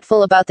I'm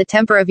doubtful about the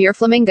temper of your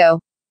flamingo.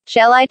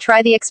 Shall I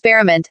try the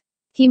experiment?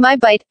 He might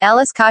bite,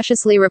 Alice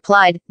cautiously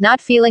replied,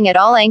 not feeling at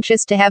all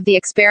anxious to have the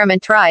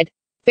experiment tried.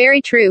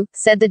 Very true,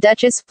 said the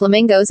Duchess,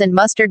 flamingos and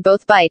mustard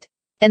both bite.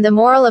 And the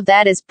moral of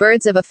that is,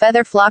 birds of a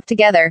feather flock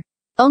together.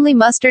 Only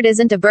mustard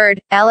isn't a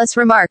bird, Alice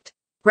remarked.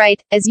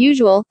 Right, as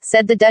usual,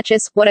 said the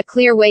Duchess, what a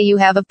clear way you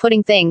have of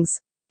putting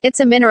things. It's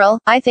a mineral,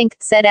 I think,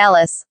 said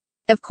Alice.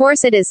 Of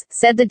course it is,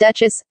 said the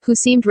Duchess, who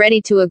seemed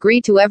ready to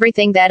agree to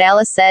everything that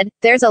Alice said.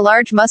 There's a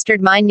large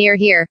mustard mine near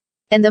here.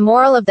 And the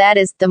moral of that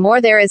is, the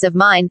more there is of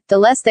mine, the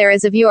less there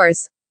is of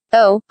yours.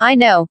 Oh, I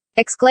know,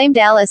 exclaimed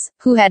Alice,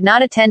 who had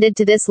not attended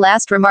to this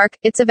last remark.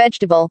 It's a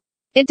vegetable.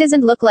 It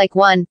doesn't look like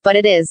one, but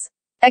it is.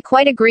 I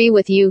quite agree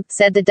with you,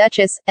 said the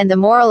Duchess, and the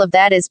moral of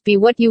that is, be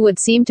what you would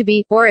seem to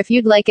be, or if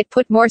you'd like it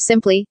put more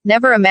simply,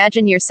 never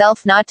imagine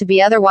yourself not to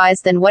be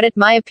otherwise than what it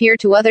might appear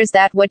to others,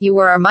 that what you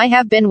were or might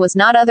have been was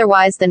not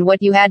otherwise than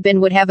what you had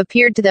been would have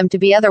appeared to them to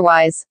be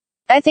otherwise.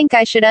 I think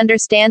I should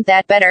understand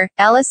that better,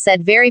 Alice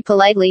said very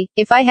politely,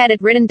 if I had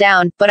it written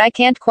down, but I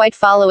can't quite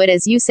follow it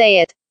as you say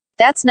it.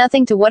 That's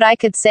nothing to what I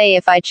could say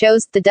if I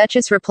chose, the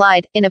Duchess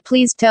replied, in a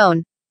pleased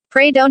tone.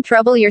 Pray don't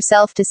trouble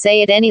yourself to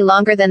say it any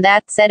longer than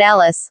that, said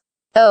Alice.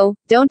 Oh,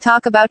 don't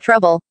talk about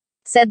trouble,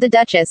 said the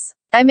Duchess.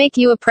 I make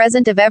you a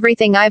present of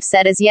everything I've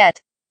said as yet.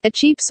 A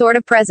cheap sort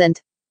of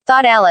present,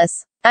 thought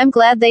Alice. I'm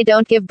glad they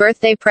don't give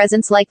birthday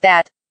presents like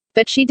that.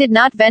 But she did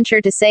not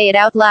venture to say it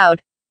out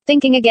loud.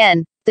 Thinking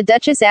again, the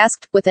Duchess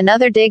asked, with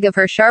another dig of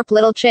her sharp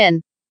little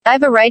chin.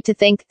 I've a right to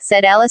think,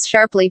 said Alice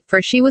sharply, for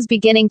she was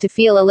beginning to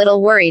feel a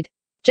little worried.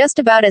 Just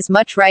about as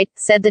much right,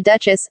 said the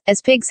Duchess,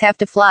 as pigs have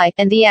to fly,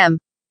 and the M.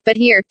 But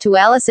here, to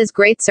Alice's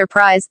great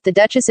surprise, the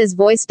Duchess's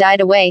voice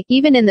died away,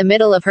 even in the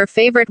middle of her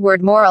favorite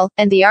word moral,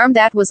 and the arm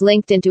that was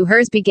linked into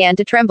hers began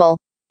to tremble.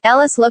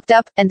 Alice looked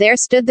up, and there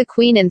stood the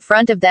Queen in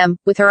front of them,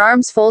 with her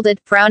arms folded,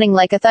 frowning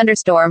like a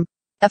thunderstorm.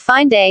 A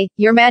fine day,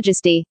 Your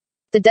Majesty.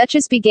 The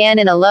Duchess began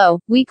in a low,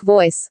 weak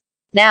voice.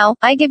 Now,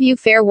 I give you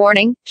fair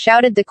warning,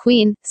 shouted the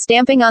Queen,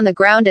 stamping on the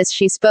ground as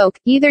she spoke,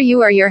 either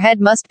you or your head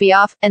must be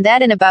off, and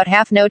that in about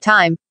half no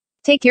time.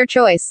 Take your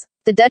choice.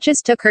 The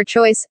Duchess took her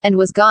choice, and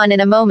was gone in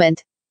a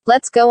moment.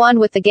 Let's go on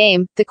with the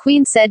game, the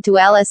Queen said to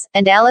Alice,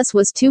 and Alice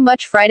was too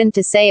much frightened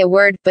to say a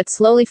word, but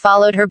slowly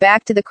followed her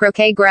back to the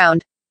croquet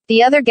ground.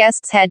 The other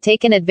guests had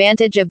taken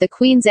advantage of the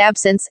Queen's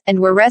absence,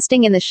 and were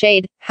resting in the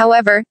shade.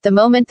 However, the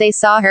moment they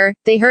saw her,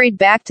 they hurried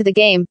back to the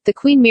game, the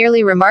Queen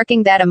merely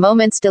remarking that a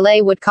moment's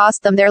delay would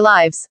cost them their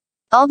lives.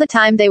 All the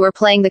time they were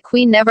playing, the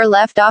Queen never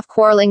left off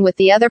quarreling with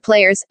the other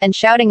players, and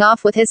shouting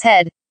off with his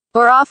head.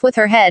 Or off with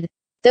her head.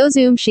 Those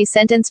whom she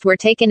sentenced were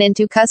taken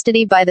into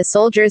custody by the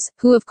soldiers,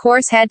 who of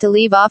course had to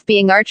leave off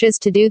being archers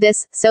to do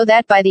this, so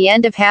that by the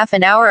end of half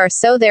an hour or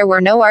so there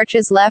were no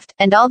archers left,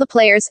 and all the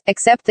players,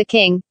 except the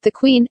King, the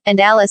Queen, and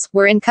Alice,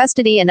 were in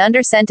custody and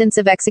under sentence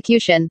of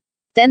execution.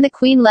 Then the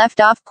Queen left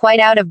off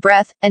quite out of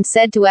breath, and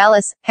said to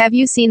Alice, have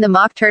you seen the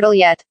mock turtle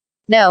yet?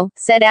 No,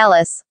 said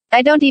Alice.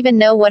 I don't even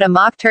know what a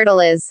mock turtle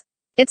is.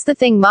 It's the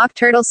thing mock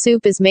turtle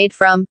soup is made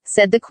from,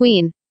 said the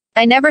Queen.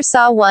 I never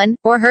saw one,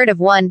 or heard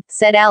of one,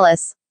 said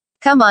Alice.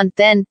 Come on,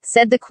 then,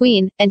 said the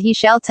Queen, and he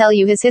shall tell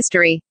you his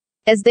history.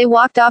 As they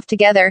walked off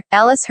together,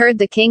 Alice heard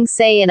the King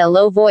say in a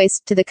low voice,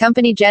 to the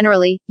company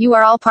generally, you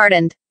are all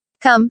pardoned.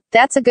 Come,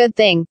 that's a good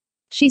thing,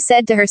 she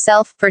said to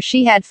herself, for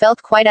she had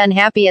felt quite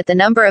unhappy at the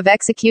number of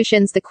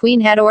executions the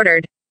Queen had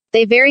ordered.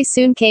 They very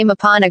soon came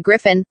upon a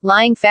griffin,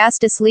 lying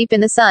fast asleep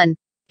in the sun.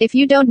 If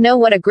you don't know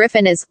what a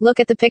griffin is, look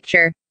at the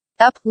picture.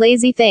 Up,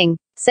 lazy thing,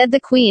 said the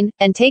Queen,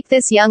 and take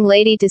this young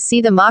lady to see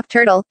the mock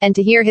turtle, and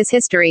to hear his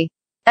history.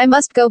 I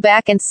must go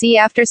back and see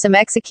after some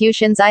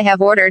executions I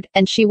have ordered,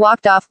 and she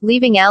walked off,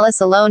 leaving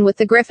Alice alone with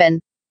the griffin.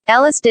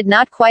 Alice did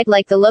not quite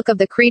like the look of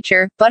the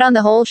creature, but on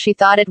the whole she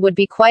thought it would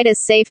be quite as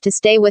safe to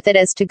stay with it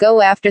as to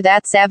go after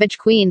that savage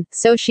Queen,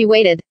 so she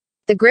waited.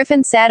 The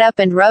griffin sat up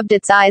and rubbed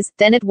its eyes,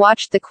 then it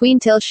watched the Queen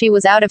till she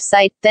was out of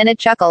sight, then it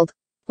chuckled.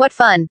 What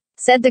fun,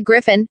 said the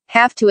griffin,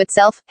 half to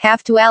itself,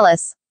 half to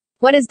Alice.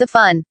 What is the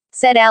fun,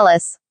 said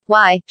Alice.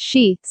 Why,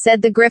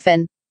 said the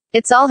griffin.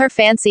 It's all her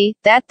fancy,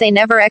 that they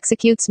never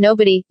executes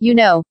nobody, you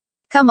know.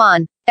 Come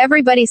on.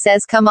 Everybody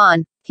says come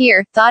on.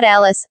 Here, thought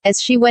Alice,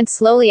 as she went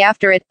slowly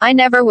after it, I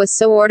never was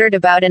so ordered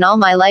about in all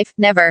my life,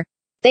 never.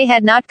 They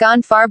had not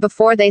gone far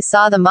before they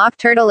saw the mock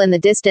turtle in the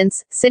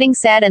distance, sitting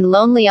sad and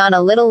lonely on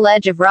a little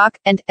ledge of rock,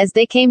 and, as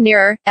they came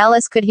nearer,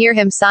 Alice could hear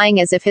him sighing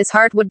as if his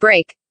heart would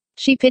break.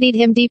 She pitied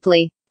him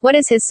deeply. What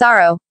is his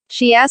sorrow?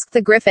 She asked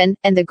the griffin,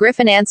 and the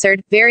griffin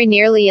answered, very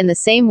nearly in the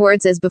same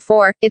words as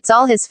before, it's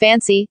all his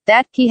fancy,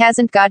 that, he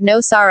hasn't got no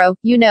sorrow,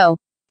 you know.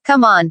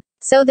 Come on.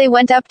 So they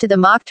went up to the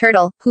mock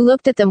turtle, who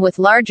looked at them with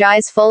large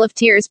eyes full of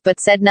tears, but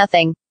said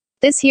nothing.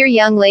 This here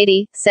young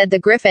lady, said the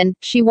griffin,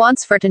 she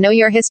wants for to know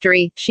your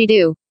history, she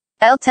do.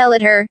 I'll tell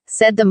it her,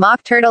 said the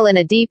mock turtle in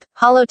a deep,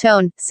 hollow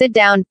tone, sit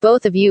down,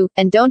 both of you,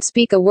 and don't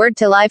speak a word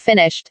till I've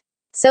finished.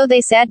 So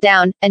they sat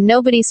down, and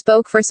nobody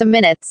spoke for some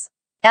minutes.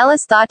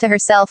 Alice thought to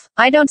herself,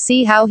 I don't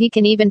see how he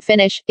can even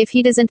finish, if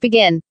he doesn't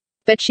begin.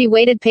 But she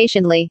waited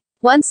patiently.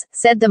 Once,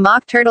 said the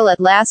mock turtle at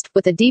last,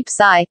 with a deep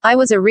sigh, I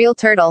was a real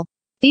turtle.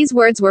 These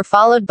words were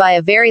followed by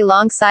a very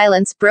long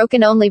silence,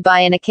 broken only by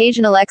an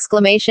occasional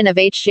exclamation of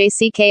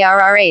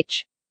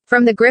HJCKRRH.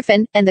 From the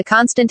griffin, and the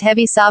constant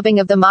heavy sobbing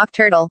of the mock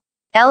turtle.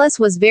 Alice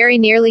was very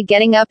nearly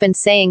getting up and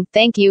saying,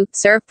 thank you,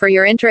 sir, for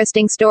your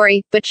interesting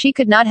story, but she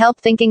could not help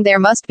thinking there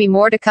must be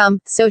more to come,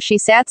 so she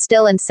sat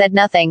still and said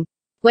nothing.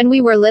 When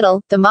we were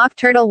little, the Mock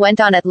Turtle went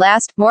on at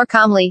last, more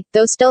calmly,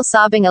 though still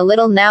sobbing a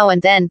little now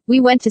and then, we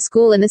went to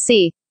school in the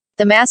sea.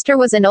 The master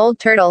was an old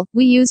turtle,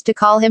 we used to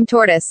call him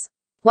Tortoise.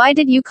 Why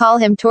did you call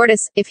him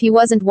Tortoise, if he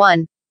wasn't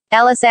one?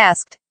 Alice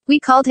asked. We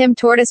called him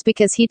Tortoise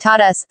because he taught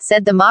us,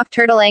 said the Mock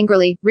Turtle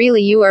angrily.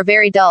 Really, you are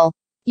very dull.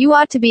 You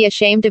ought to be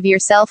ashamed of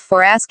yourself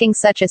for asking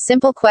such a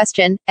simple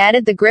question,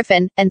 added the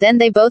Griffin, and then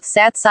they both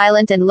sat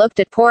silent and looked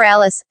at poor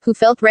Alice, who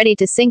felt ready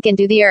to sink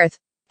into the earth.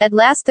 At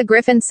last the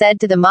Griffin said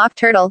to the Mock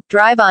Turtle,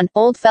 drive on,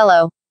 old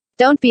fellow.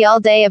 Don't be all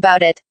day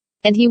about it.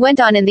 And he went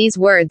on in these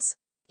words.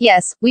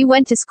 Yes, we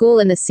went to school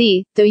in the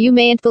sea, though you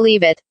mayn't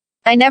believe it.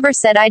 I never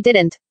said I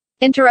didn't.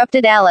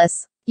 Interrupted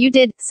Alice. You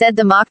did, said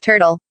the Mock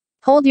Turtle.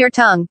 Hold your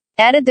tongue,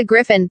 added the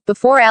Griffin,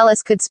 before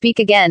Alice could speak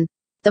again.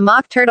 The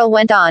Mock Turtle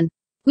went on.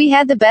 We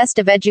had the best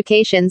of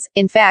educations,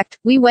 in fact,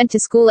 we went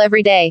to school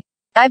every day.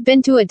 I've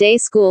been to a day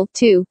school,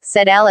 too,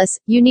 said Alice.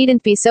 You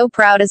needn't be so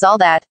proud as all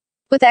that.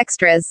 With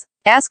extras?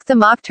 Asked the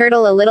Mock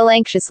Turtle a little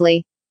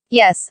anxiously.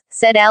 Yes,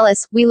 said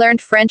Alice, we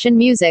learned French and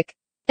music.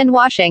 And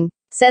washing,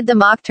 said the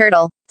Mock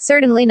Turtle.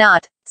 Certainly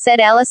not, said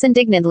Alice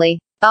indignantly.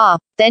 Ah,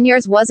 then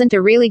yours wasn't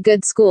a really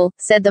good school,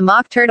 said the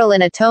Mock Turtle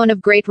in a tone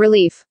of great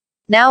relief.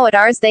 Now at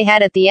ours they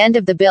had at the end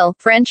of the bill,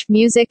 French,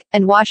 music,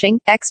 and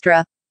washing,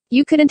 extra.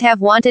 You couldn't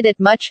have wanted it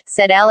much,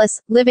 said Alice,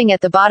 living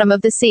at the bottom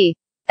of the sea.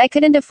 I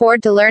couldn't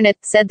afford to learn it,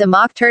 said the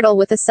Mock Turtle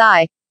with a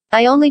sigh.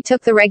 I only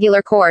took the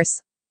regular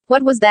course.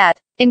 What was that?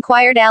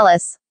 Inquired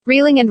Alice.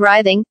 Reeling and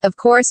writhing, of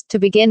course, to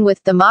begin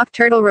with, the Mock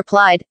Turtle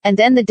replied, and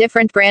then the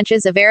different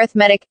branches of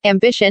arithmetic,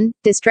 ambition,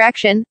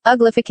 distraction,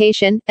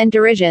 uglification, and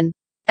derision.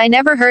 I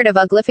never heard of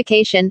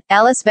uglification,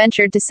 Alice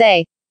ventured to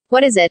say.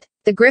 What is it?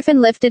 The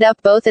Griffin lifted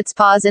up both its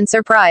paws in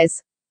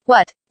surprise.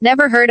 What?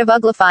 Never heard of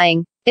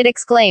uglifying? It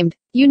exclaimed.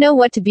 You know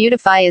what to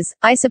beautify is,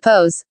 I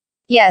suppose.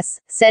 Yes,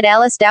 said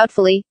Alice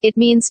doubtfully, it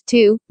means,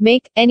 to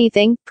make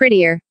anything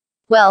prettier.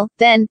 Well,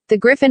 then, the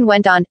Griffin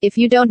went on, if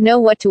you don't know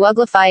what to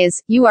uglify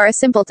is, you are a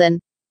simpleton.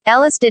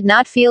 Alice did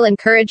not feel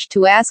encouraged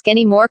to ask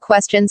any more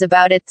questions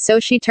about it, so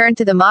she turned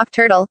to the Mock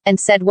Turtle, and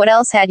said, what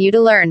else had you to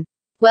learn?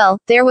 Well,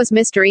 there was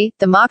mystery,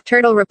 the Mock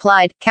Turtle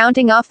replied,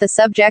 counting off the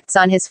subjects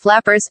on his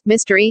flappers,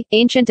 mystery,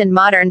 ancient and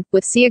modern,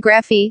 with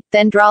seagraphy,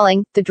 then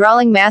drawing. The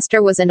drawing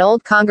master was an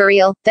old conger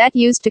eel, that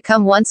used to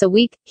come once a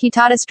week. He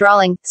taught us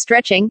drawing,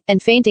 stretching,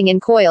 and fainting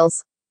in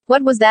coils.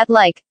 What was that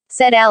like?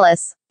 Said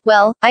Alice.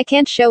 Well, I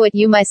can't show it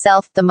you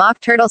myself, the Mock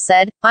Turtle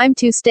said, I'm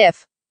too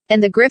stiff.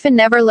 And the Griffin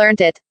never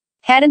learnt it.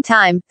 Hadn't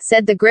time,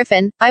 said the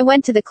Griffin. I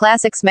went to the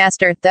classics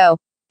master, though.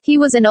 He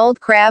was an old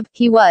crab,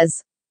 he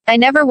was. I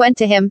never went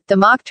to him, the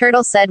Mock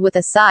Turtle said with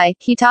a sigh.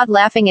 He taught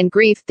laughing and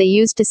grief, they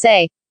used to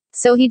say.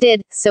 So he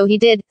did,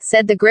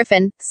 said the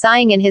Griffin,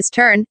 sighing in his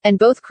turn, and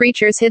both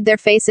creatures hid their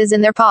faces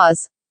in their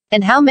paws.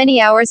 And how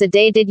many hours a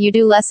day did you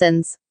do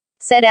lessons?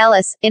 Said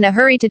Alice, in a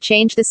hurry to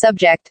change the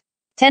subject.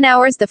 10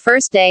 hours the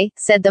first day,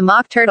 said the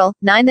Mock Turtle,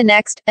 9 the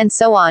next, and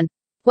so on.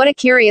 What a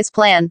curious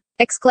plan,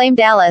 exclaimed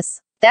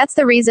Alice. That's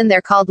the reason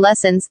they're called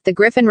lessons, the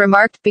Griffin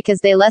remarked, because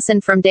they lesson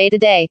from day to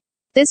day.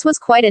 This was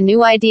quite a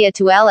new idea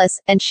to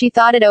Alice, and she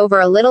thought it over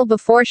a little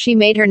before she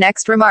made her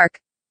next remark.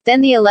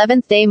 Then the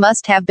 11th day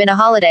must have been a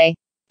holiday.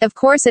 Of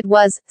course it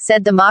was,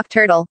 said the Mock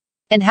Turtle.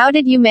 And how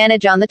did you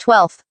manage on the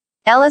 12th?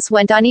 Alice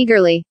went on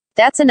eagerly.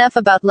 That's enough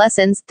about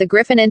lessons, the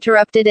Griffin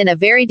interrupted in a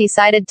very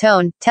decided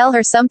tone. Tell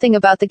her something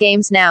about the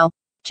games now.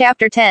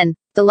 Chapter 10.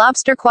 The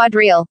Lobster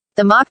Quadrille.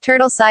 The Mock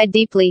Turtle sighed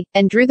deeply,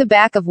 and drew the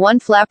back of one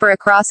flapper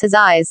across his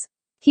eyes.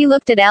 He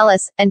looked at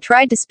Alice, and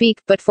tried to speak,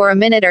 but for a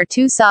minute or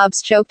two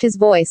sobs choked his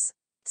voice.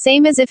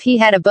 Same as if he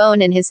had a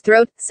bone in his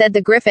throat, said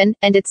the Griffin,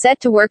 and it set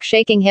to work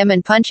shaking him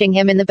and punching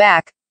him in the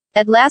back.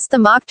 At last the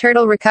Mock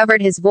Turtle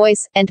recovered his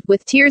voice, and,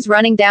 with tears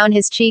running down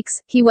his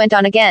cheeks, he went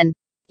on again.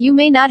 You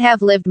may not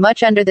have lived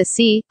much under the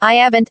sea, I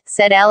haven't,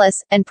 said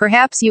Alice, and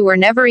perhaps you were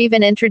never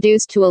even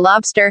introduced to a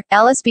lobster.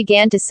 Alice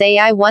began to say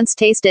I once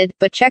tasted,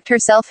 but checked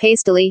herself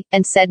hastily,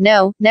 and said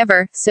no,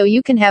 never, so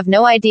you can have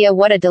no idea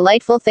what a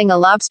delightful thing a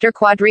lobster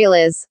quadrille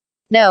is.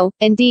 No,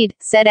 indeed,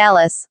 said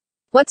Alice.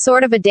 What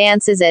sort of a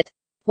dance is it?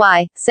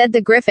 Why, said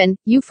the Griffin,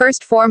 you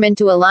first form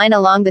into a line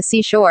along the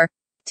seashore.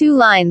 2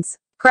 lines,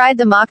 cried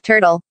the Mock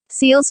Turtle.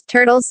 Seals,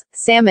 turtles,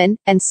 salmon,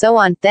 and so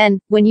on. Then,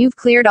 when you've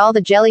cleared all the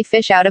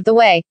jellyfish out of the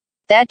way.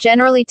 That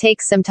generally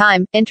takes some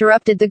time,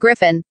 interrupted the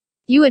Griffin.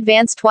 You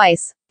advance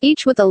twice,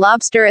 each with a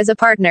lobster as a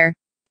partner,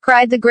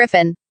 cried the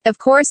Griffin. Of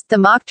course, the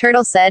Mock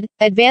Turtle said,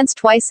 advance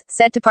twice,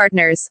 set to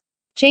partners.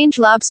 Change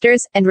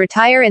lobsters, and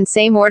retire in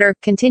same order,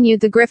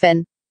 continued the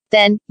Griffin.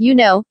 Then, you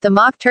know, the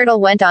Mock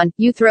Turtle went on,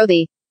 you throw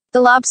the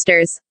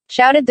lobsters,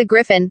 shouted the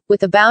Griffin,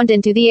 with a bound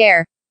into the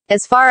air.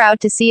 As far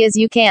out to sea as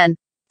you can.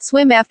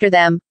 Swim after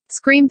them,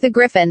 screamed the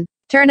Griffin.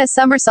 Turn a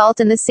somersault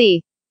in the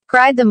sea,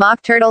 cried the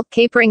Mock Turtle,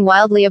 capering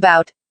wildly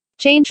about.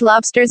 Change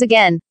lobsters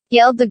again,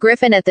 yelled the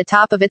Griffin at the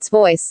top of its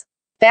voice.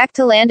 Back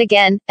to land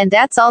again, and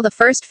that's all the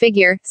first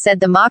figure, said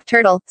the Mock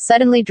Turtle,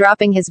 suddenly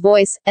dropping his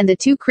voice, and the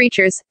 2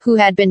 creatures, who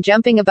had been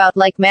jumping about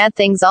like mad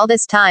things all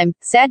this time,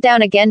 sat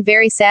down again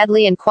very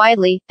sadly and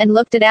quietly, and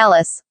looked at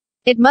Alice.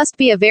 It must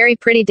be a very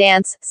pretty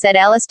dance, said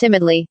Alice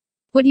timidly.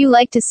 Would you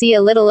like to see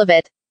a little of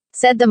it?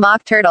 Said the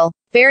Mock Turtle.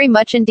 Very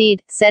much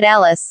indeed, said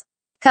Alice.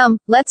 Come,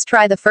 let's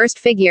try the first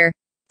figure,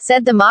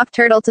 said the Mock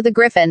Turtle to the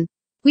Griffin.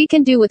 We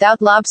can do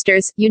without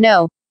lobsters, you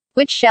know.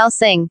 Which shall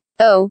sing?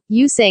 Oh,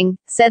 you sing,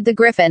 said the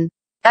Griffin.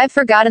 I've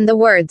forgotten the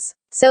words.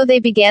 So they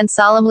began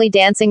solemnly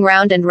dancing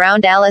round and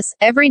round Alice,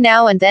 every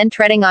now and then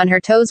treading on her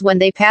toes when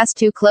they passed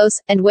too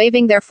close, and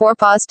waving their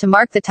forepaws to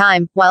mark the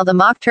time, while the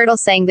Mock Turtle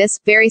sang this,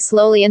 very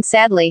slowly and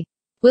sadly.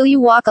 Will you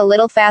walk a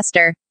little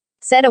faster?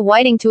 Said a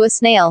whiting to a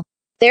snail.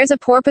 There's a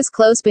porpoise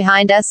close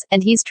behind us,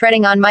 and he's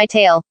treading on my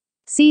tail.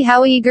 See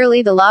how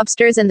eagerly the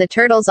lobsters and the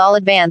turtles all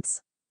advance.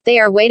 They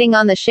are waiting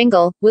on the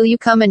shingle. Will you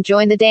come and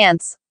join the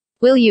dance?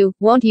 Will you,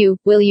 won't you,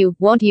 will you,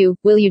 won't you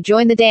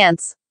join the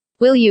dance?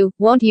 Will you,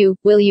 won't you,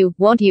 will you,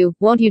 won't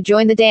you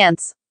join the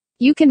dance?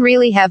 You can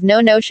really have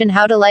no notion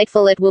how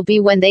delightful it will be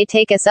when they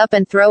take us up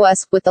and throw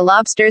us, with the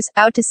lobsters,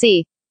 out to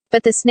sea.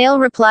 But the snail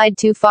replied,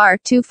 too far,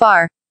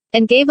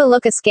 and gave a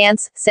look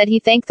askance. Said he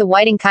thanked the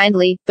whiting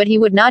kindly, but he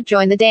would not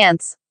join the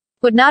dance.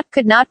 Would not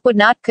join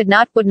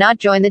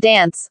the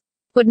dance.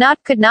 Would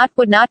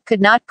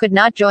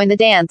not join the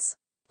dance.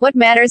 What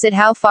matters it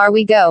how far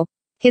we go?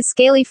 His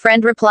scaly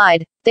friend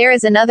replied, there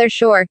is another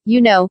shore,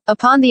 you know,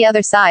 upon the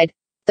other side.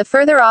 The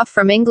further off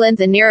from England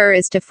the nearer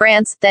is to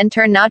France, then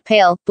turn not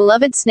pale,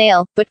 beloved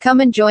snail, but come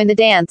and join the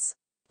dance.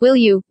 Will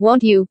you,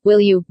 won't you, will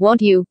you,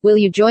 won't you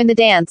join the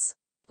dance?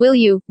 Will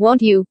you,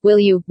 won't you, will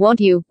you, won't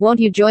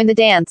you join the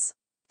dance?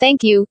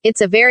 Thank you,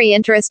 it's a very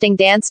interesting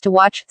dance to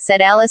watch,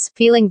 said Alice,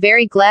 feeling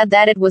very glad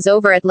that it was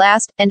over at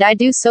last, and I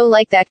do so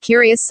like that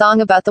curious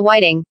song about the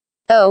whiting.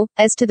 Oh,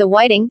 as to the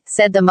whiting,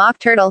 said the Mock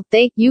Turtle,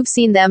 you've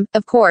seen them,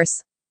 of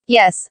course.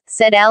 Yes,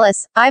 said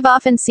Alice, I've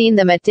often seen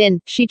them at Din.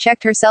 She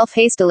checked herself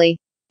hastily.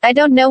 I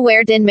don't know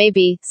where Din may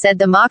be, said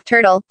the Mock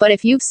Turtle, but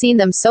if you've seen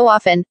them so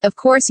often, of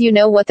course you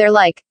know what they're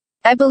like.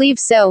 I believe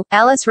so,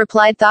 Alice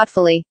replied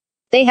thoughtfully.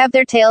 They have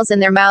their tails in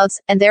their mouths,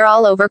 and they're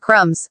all over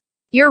crumbs.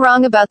 You're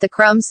wrong about the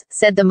crumbs,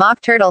 said the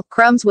Mock Turtle,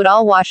 crumbs would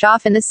all wash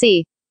off in the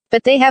sea.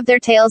 But they have their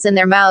tails in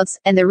their mouths,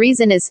 and the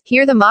reason is,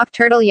 here the Mock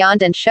Turtle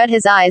yawned and shut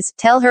his eyes.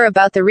 Tell her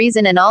about the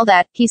reason and all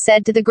that, he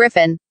said to the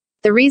Griffin.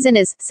 The reason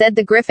is, said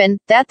the Griffin,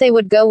 that they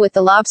would go with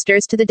the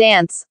lobsters to the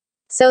dance.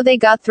 So they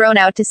got thrown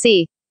out to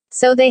sea.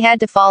 So they had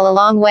to fall a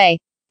long way.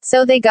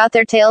 So they got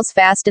their tails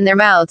fast in their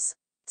mouths.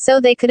 So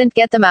they couldn't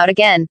get them out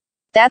again.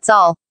 That's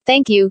all.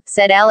 Thank you,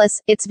 said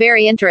Alice, it's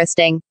very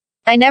interesting.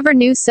 I never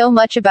knew so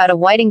much about a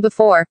whiting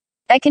before.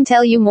 I can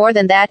tell you more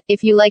than that,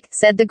 if you like,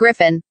 said the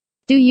Griffin.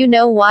 Do you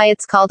know why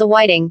it's called a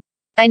whiting?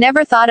 I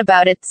never thought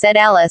about it, said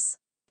Alice.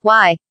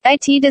 Why,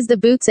 it is the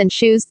boots and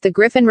shoes, the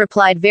Griffin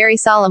replied very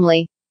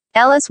solemnly.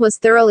 Alice was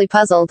thoroughly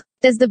puzzled.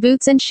 Does the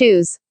boots and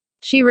shoes?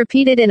 She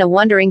repeated in a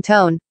wondering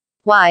tone.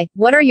 Why,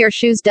 what are your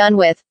shoes done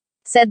with?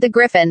 Said the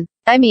Griffin.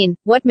 I mean,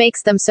 what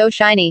makes them so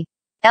shiny?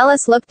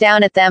 Alice looked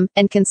down at them,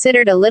 and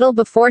considered a little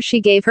before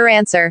she gave her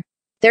answer.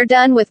 They're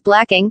done with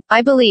blacking,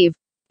 I believe.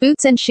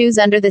 Boots and shoes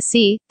under the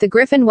sea, the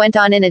Griffin went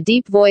on in a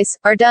deep voice,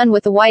 are done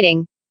with the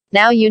whiting.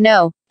 Now you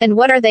know. And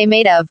what are they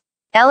made of?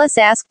 Alice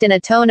asked in a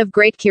tone of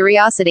great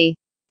curiosity.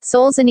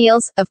 Soles and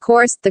eels, of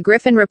course, the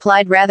Griffin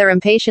replied rather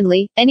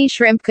impatiently, any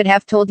shrimp could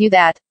have told you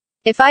that.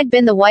 If I'd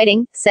been the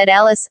whiting, said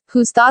Alice,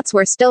 whose thoughts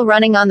were still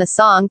running on the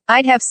song,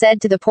 I'd have said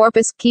to the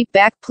porpoise, keep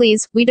back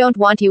please, we don't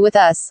want you with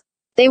us.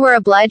 They were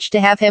obliged to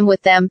have him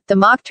with them, the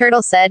Mock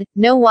Turtle said,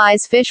 no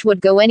wise fish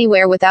would go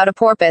anywhere without a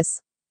porpoise.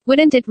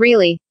 Wouldn't it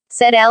really?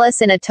 Said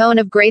Alice in a tone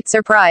of great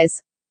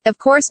surprise. Of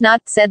course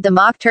not, said the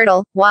Mock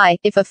Turtle, why,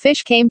 if a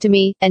fish came to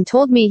me, and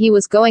told me he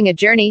was going a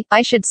journey,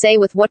 I should say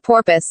with what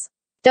porpoise?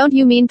 Don't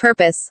you mean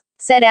purpose?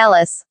 Said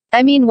Alice.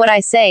 I mean what I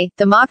say,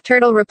 the Mock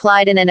Turtle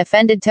replied in an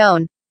offended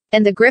tone.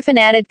 And the Griffin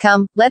added,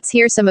 come, let's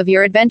hear some of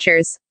your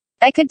adventures.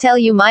 I could tell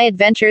you my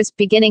adventures,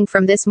 beginning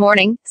from this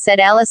morning, said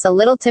Alice a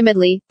little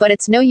timidly, but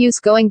it's no use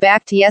going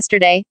back to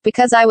yesterday,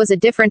 because I was a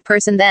different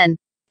person then.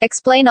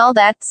 Explain all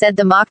that, said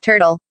the Mock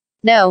Turtle.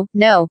 No,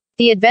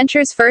 the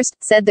adventures first,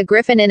 said the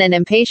Griffin in an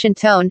impatient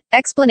tone,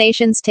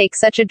 explanations take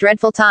such a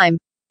dreadful time.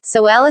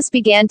 So Alice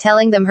began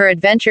telling them her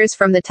adventures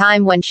from the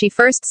time when she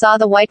first saw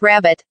the white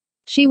rabbit.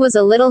 She was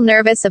a little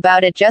nervous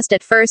about it just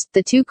at first,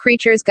 the two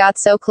creatures got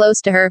so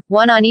close to her,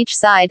 one on each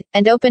side,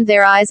 and opened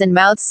their eyes and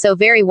mouths so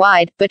very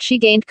wide, but she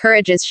gained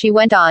courage as she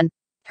went on.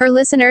 Her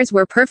listeners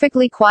were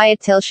perfectly quiet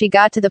till she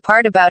got to the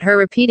part about her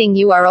repeating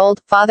you are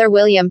old, Father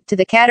William, to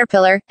the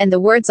caterpillar, and the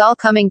words all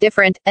coming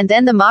different, and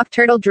then the Mock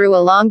Turtle drew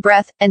a long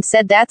breath, and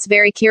said that's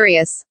very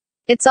curious.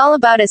 It's all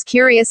about as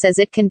curious as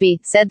it can be,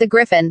 said the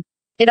Griffin.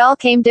 It all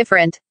came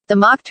different. The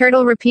Mock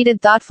Turtle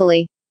repeated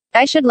thoughtfully.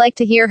 I should like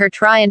to hear her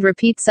try and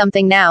repeat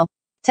something now.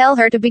 Tell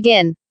her to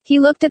begin. He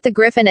looked at the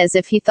Griffin as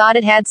if he thought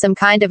it had some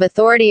kind of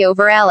authority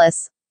over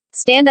Alice.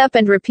 Stand up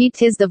and repeat,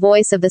 'tis the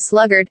voice of the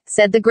sluggard,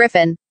 said the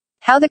Griffin.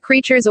 How the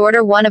creatures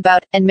order one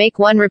about, and make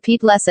one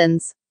repeat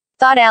lessons.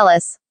 Thought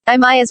Alice. I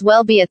might as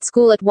well be at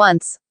school at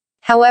once.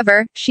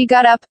 However, she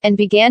got up, and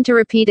began to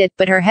repeat it,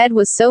 but her head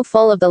was so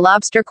full of the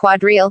lobster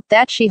quadrille,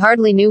 that she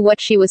hardly knew what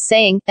she was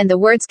saying, and the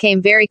words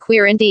came very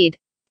queer indeed.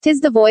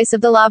 'Tis the voice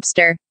of the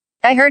lobster.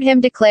 I heard him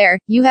declare,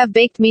 "You have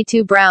baked me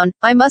too brown,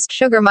 I must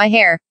sugar my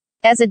hair."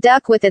 As a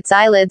duck with its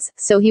eyelids,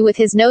 so he with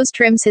his nose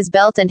trims his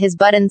belt and his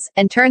buttons,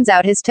 and turns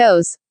out his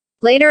toes.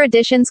 Later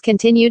editions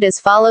continued as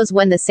follows: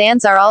 when the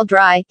sands are all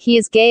dry, he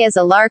is gay as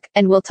a lark,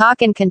 and will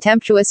talk in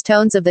contemptuous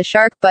tones of the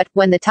shark, but,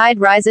 when the tide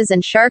rises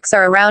and sharks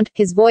are around,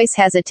 his voice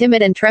has a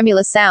timid and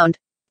tremulous sound.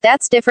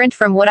 That's different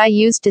from what I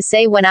used to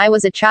say when I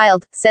was a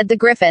child, said the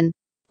Griffin.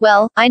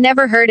 Well, I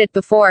never heard it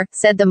before,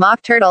 said the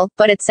Mock Turtle,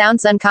 but it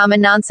sounds uncommon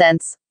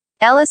nonsense.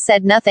 Alice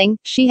said nothing.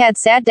 She had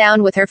sat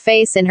down with her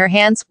face in her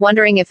hands,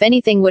 wondering if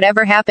anything would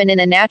ever happen in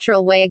a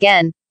natural way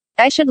again.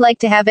 I should like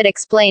to have it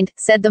explained,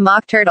 said the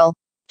Mock Turtle.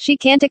 She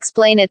can't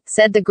explain it,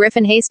 said the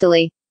Griffin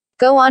hastily.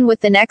 Go on with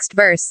the next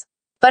verse.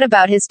 But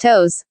about his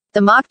toes.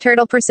 The Mock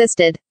Turtle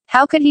persisted.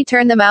 How could he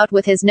turn them out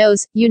with his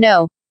nose, you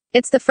know?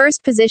 It's the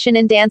first position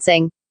in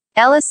dancing.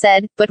 Alice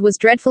said, but was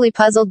dreadfully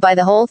puzzled by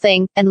the whole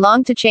thing, and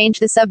longed to change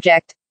the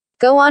subject.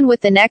 Go on with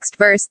the next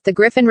verse, the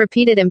Griffin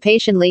repeated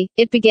impatiently.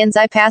 It begins,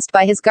 I passed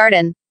by his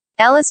garden.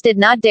 Alice did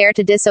not dare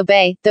to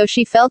disobey, though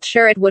she felt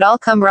sure it would all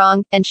come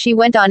wrong, and she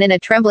went on in a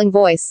trembling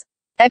voice.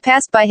 I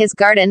passed by his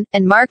garden,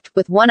 and marked,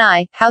 with one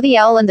eye, how the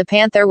owl and the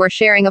panther were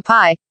sharing a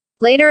pie.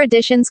 Later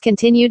editions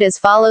continued as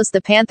follows: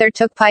 the panther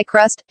took pie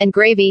crust, and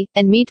gravy,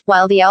 and meat,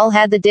 while the owl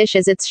had the dish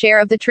as its share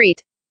of the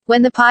treat.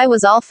 When the pie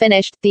was all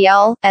finished, the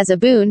owl, as a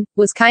boon,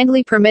 was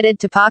kindly permitted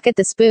to pocket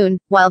the spoon,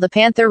 while the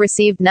panther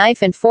received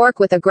knife and fork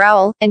with a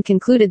growl, and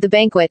concluded the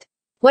banquet.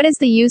 What is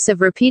the use of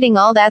repeating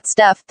all that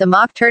stuff? The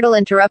Mock Turtle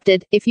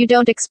interrupted, if you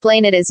don't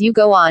explain it as you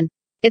go on.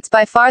 It's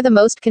by far the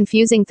most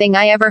confusing thing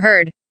I ever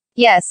heard.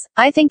 Yes,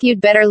 I think you'd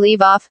better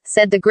leave off,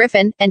 said the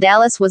Griffin, and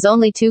Alice was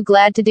only too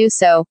glad to do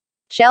so.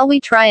 Shall we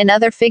try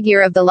another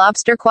figure of the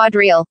lobster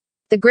quadrille?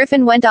 The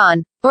Griffin went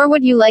on. Or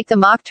would you like the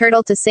Mock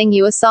Turtle to sing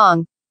you a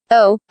song?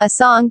 Oh, a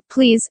song,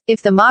 please,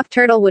 if the Mock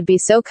Turtle would be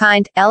so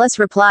kind, Alice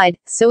replied,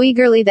 so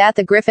eagerly that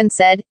the Griffin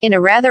said, in a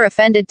rather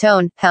offended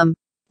tone,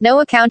 no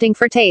accounting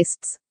for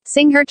tastes.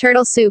 Sing her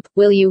turtle soup,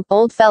 will you,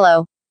 old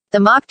fellow? The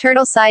Mock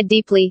Turtle sighed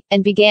deeply,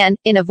 and began,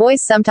 in a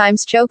voice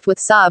sometimes choked with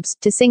sobs,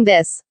 to sing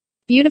this.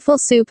 Beautiful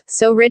soup,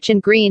 so rich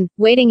and green,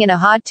 waiting in a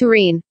hot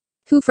tureen.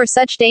 Who for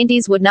such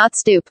dainties would not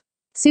stoop?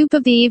 Soup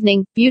of the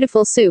evening,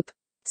 beautiful soup.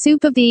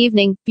 Soup of the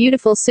evening,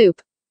 beautiful soup.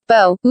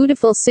 Bo,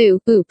 ootiful soo,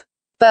 oop.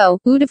 Bo,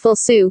 ootiful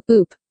soo,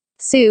 oop.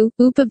 Soo,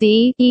 oop of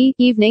the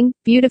evening,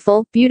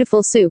 beautiful,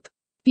 beautiful soup.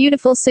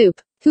 Beautiful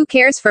soup. Who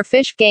cares for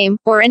fish, game,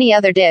 or any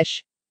other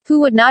dish? Who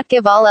would not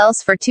give all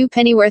else for 2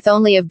 pennyworth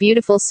only of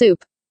beautiful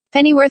soup?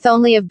 Pennyworth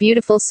only of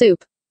beautiful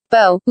soup.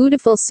 Bo,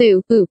 ootiful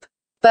soo, oop.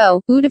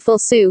 Bo, ootiful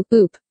soo,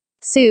 oop.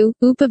 Soo,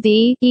 oop of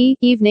the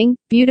evening,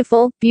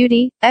 beautiful,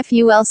 beauty,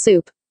 ful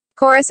soup.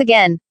 Chorus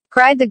again,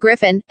 cried the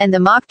Griffin, and the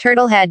Mock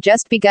Turtle had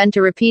just begun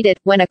to repeat it,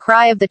 when a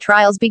cry of the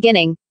trial's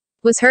beginning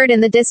was heard in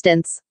the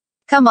distance.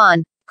 Come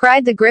on,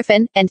 cried the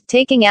Griffin, and,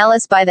 taking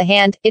Alice by the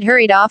hand, it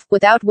hurried off,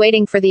 without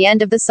waiting for the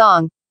end of the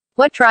song.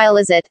 What trial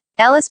is it?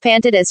 Alice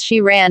panted as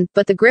she ran,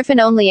 but the Griffin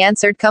only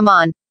answered, come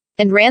on,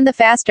 and ran the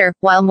faster,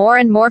 while more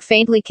and more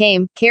faintly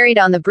came, carried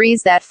on the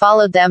breeze that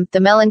followed them, the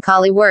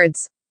melancholy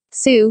words.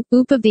 Soo,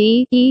 oop of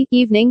the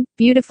evening,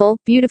 beautiful,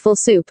 beautiful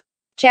soup.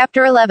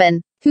 Chapter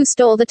 11. Who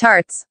stole the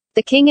tarts?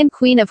 The King and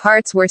Queen of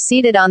Hearts were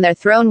seated on their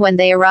throne when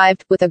they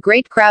arrived, with a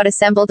great crowd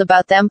assembled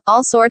about them,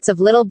 all sorts of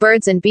little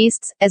birds and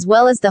beasts, as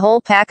well as the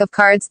whole pack of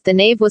cards. The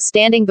knave was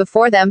standing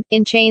before them,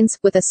 in chains,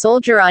 with a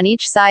soldier on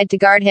each side to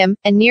guard him,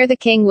 and near the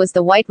king was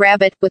the White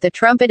Rabbit, with a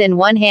trumpet in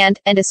one hand,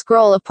 and a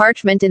scroll of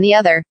parchment in the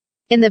other.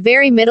 In the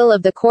very middle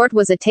of the court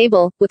was a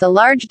table, with a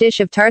large dish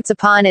of tarts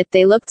upon it.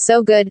 They looked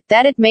so good,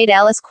 that it made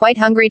Alice quite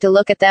hungry to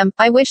look at them.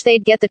 I wish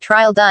they'd get the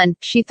trial done,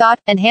 she thought,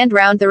 and hand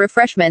round the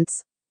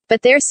refreshments.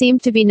 But there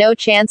seemed to be no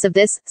chance of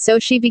this, so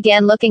she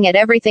began looking at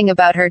everything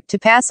about her, to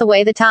pass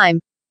away the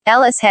time.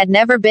 Alice had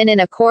never been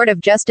in a court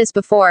of justice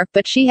before,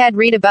 but she had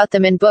read about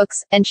them in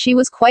books, and she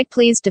was quite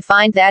pleased to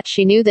find that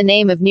she knew the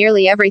name of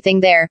nearly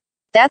everything there.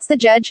 That's the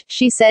judge,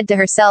 she said to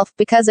herself,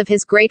 because of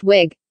his great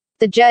wig.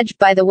 The judge,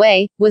 by the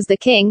way, was the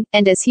king,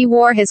 and as he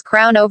wore his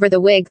crown over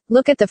the wig,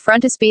 look at the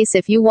frontispiece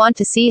if you want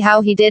to see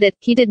how he did it.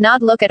 He did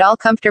not look at all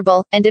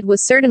comfortable, and it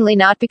was certainly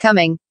not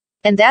becoming.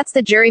 And that's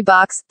the jury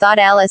box, thought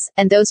Alice,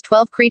 and those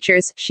 12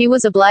 creatures, she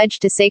was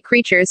obliged to say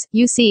creatures,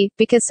 you see,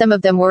 because some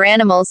of them were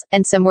animals,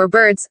 and some were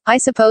birds. I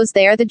suppose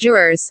they are the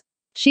jurors.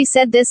 She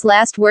said this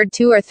last word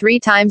 2 or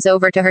 3 times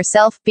over to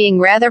herself, being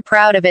rather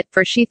proud of it,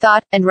 for she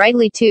thought, and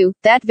rightly too,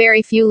 that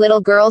very few little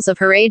girls of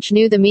her age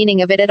knew the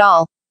meaning of it at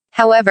all.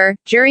 However,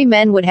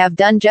 jurymen would have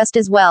done just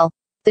as well.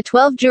 The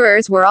 12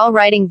 jurors were all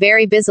writing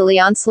very busily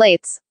on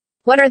slates.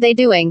 What are they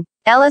doing?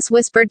 Alice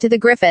whispered to the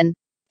Griffin.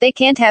 They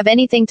can't have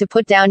anything to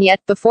put down yet,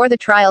 before the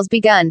trial's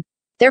begun.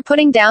 They're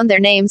putting down their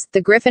names,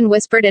 the Griffin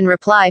whispered in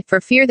reply,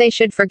 for fear they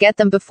should forget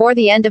them before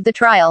the end of the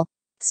trial.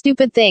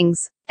 Stupid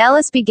things.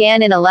 Alice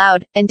began in a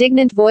loud,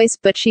 indignant voice,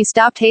 but she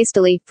stopped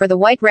hastily, for the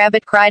White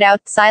Rabbit cried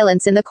out,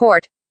 silence in the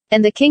court.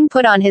 And the king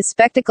put on his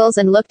spectacles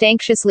and looked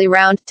anxiously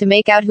round, to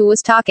make out who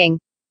was talking.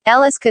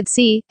 Alice could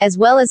see, as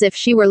well as if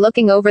she were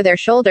looking over their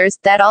shoulders,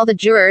 that all the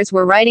jurors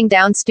were writing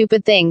down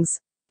stupid things.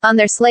 on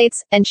their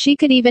slates, and she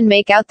could even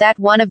make out that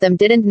one of them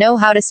didn't know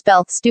how to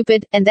spell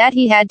stupid, and that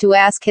he had to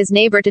ask his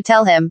neighbor to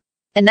tell him.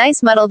 A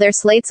nice muddle their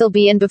slates'll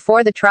be in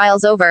before the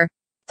trial's over,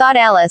 thought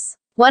Alice.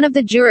 One of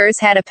the jurors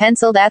had a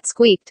pencil that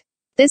squeaked.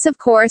 This, of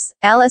course,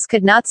 Alice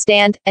could not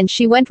stand, and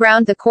she went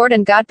round the court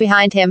and got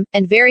behind him,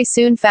 and very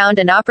soon found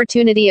an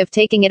opportunity of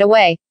taking it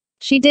away.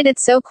 She did it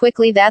so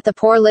quickly that the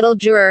poor little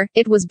juror,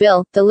 it was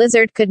Bill, the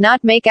lizard, could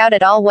not make out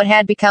at all what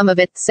had become of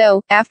it,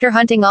 so, after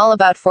hunting all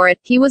about for it,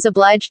 he was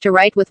obliged to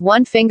write with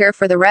one finger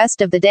for the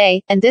rest of the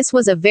day, and this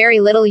was of very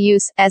little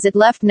use, as it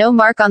left no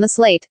mark on the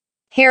slate.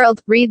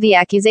 "Harold, read the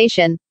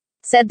accusation,"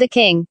 said the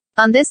king.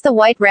 On this the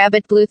White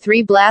Rabbit blew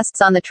 3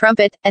 blasts on the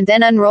trumpet, and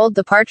then unrolled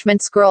the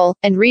parchment scroll,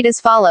 and read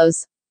as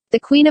follows. "The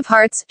Queen of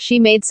Hearts, she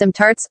made some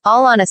tarts,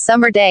 all on a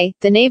summer day.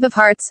 The Knave of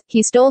Hearts,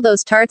 he stole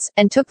those tarts,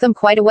 and took them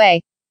quite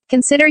away.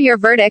 Consider your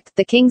verdict,"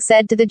 the king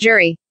said to the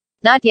jury.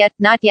 Not yet,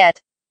 not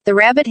yet," the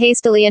rabbit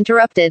hastily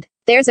interrupted.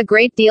 "There's a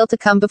great deal to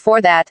come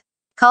before that."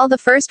 "Call the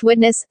first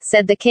witness,"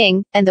 said the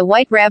king, and the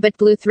White Rabbit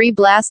blew 3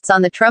 blasts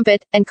on the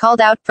trumpet, and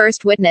called out,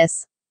 "First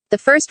witness." The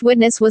first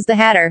witness was the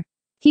Hatter.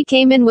 He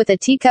came in with a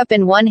teacup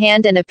in one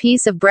hand and a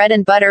piece of bread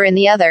and butter in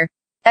the other.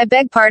 "I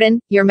beg pardon,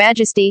 your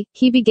majesty,"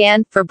 he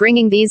began, "for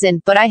bringing these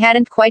in, but I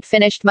hadn't quite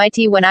finished my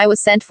tea when I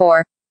was sent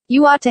for."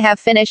 "You ought to have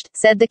finished,"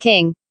 said the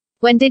king.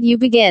 "When did you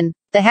begin?"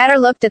 The Hatter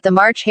looked at the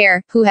March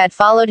Hare, who had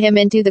followed him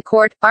into the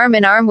court, arm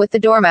in arm with the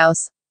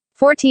Dormouse.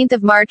 14th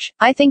of March,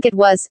 I think it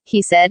was,"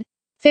 he said.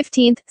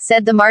 15th,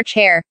 said the March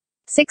Hare.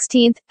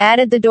 16th,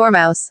 added the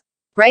Dormouse.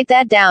 "Write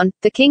that down,"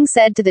 the king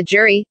said to the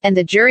jury, and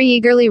the jury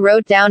eagerly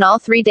wrote down all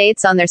 3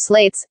 dates on their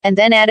slates, and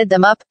then added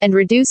them up, and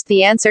reduced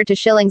the answer to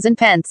shillings and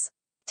pence.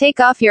 "Take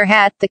off your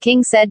hat," the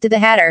king said to the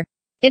Hatter.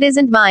 "It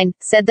isn't mine,"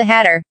 said the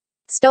Hatter.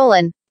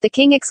 "Stolen," the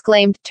king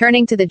exclaimed,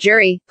 turning to the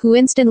jury, who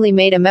instantly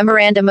made a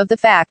memorandum of the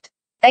fact.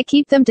 "I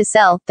keep them to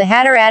sell," the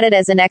Hatter added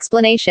as an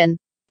explanation.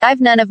 "I've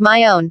none of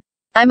my own.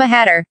 I'm a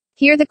Hatter."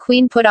 Here the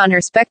queen put on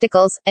her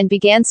spectacles, and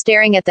began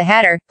staring at the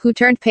Hatter, who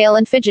turned pale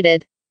and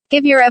fidgeted.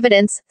 "Give your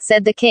evidence,"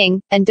 said the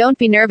king, "and don't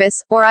be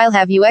nervous, or I'll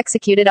have you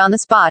executed on the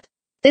spot."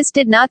 This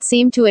did not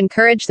seem to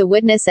encourage the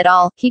witness at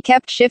all. He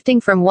kept shifting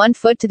from one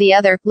foot to the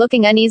other,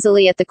 looking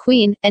uneasily at the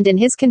queen, and in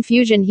his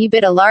confusion he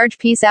bit a large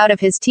piece out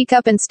of his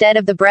teacup instead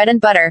of the bread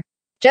and butter.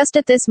 Just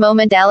at this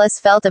moment Alice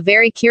felt a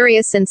very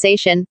curious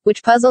sensation,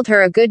 which puzzled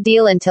her a good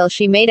deal until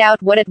she made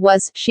out what it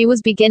was. She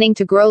was beginning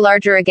to grow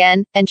larger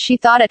again, and she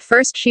thought at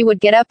first she would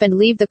get up and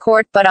leave the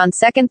court, but on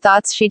second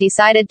thoughts she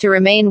decided to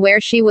remain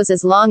where she was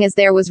as long as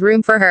there was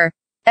room for her.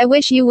 "I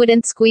wish you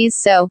wouldn't squeeze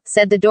so,"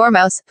 said the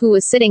Dormouse, who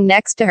was sitting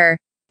next to her.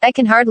 "I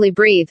can hardly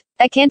breathe."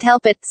 "I can't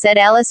help it," said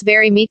Alice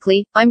very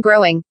meekly, "I'm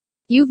growing."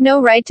 "You've no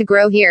right to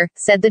grow here,"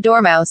 said the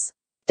Dormouse.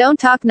 "Don't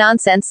talk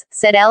nonsense,"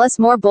 said Alice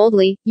more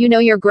boldly, "you know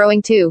you're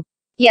growing too."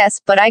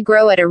 "Yes, but I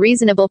grow at a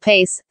reasonable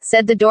pace,"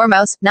 said the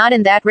Dormouse, "not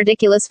in that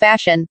ridiculous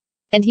fashion."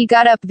 And he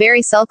got up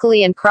very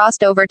sulkily and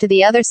crossed over to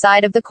the other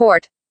side of the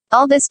court.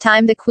 All this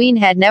time the queen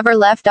had never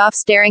left off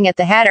staring at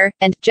the Hatter,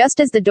 and,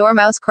 just as the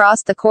Dormouse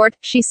crossed the court,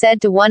 she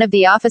said to one of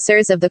the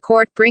officers of the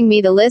court, "Bring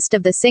me the list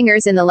of the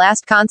singers in the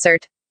last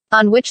concert."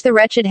 On which the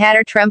wretched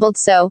Hatter trembled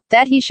so,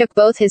 that he shook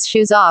both his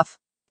shoes off.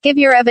 "Give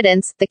your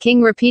evidence," the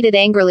king repeated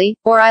angrily,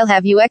 "or I'll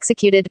have you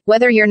executed,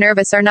 whether you're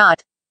nervous or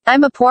not."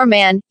 "I'm a poor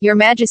man, your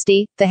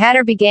majesty," the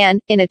Hatter began,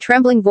 in a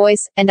trembling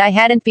voice, "and I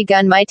hadn't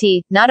begun my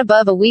tea, not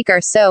above a week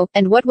or so,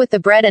 and what with the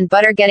bread and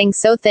butter getting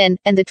so thin,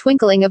 and the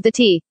twinkling of the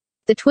tea."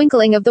 "The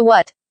twinkling of the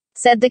what?"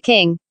 said the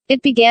king.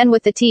 "It began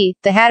with the tea,"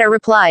 the Hatter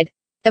replied.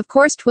 "Of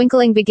course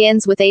twinkling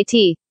begins with a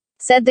T,"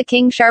 said the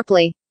king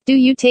sharply. "Do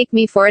you take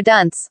me for a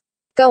dunce?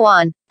 Go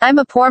on." "I'm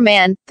a poor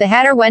man," the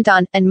Hatter went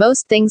on, "and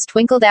most things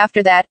twinkled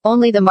after that,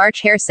 only the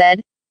March Hare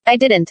said." "I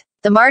didn't,"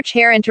 the March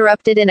Hare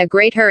interrupted in a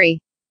great hurry.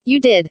 "You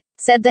did,"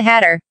 said the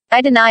Hatter.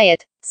 "I deny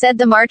it," said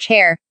the March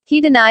Hare.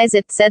 "He denies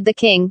it," said the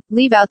king.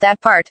 "Leave out that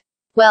part."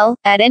 "Well,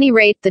 at any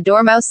rate," the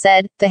Dormouse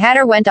said. The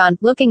Hatter went on,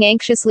 looking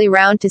anxiously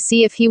round to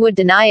see if he would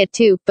deny it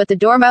too, but the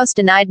Dormouse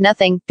denied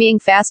nothing, being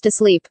fast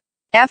asleep.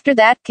 "After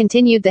that,"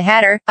 continued the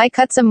Hatter, "I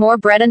cut some more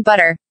bread and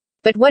butter."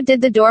 "But what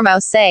did the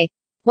Dormouse say?"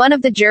 one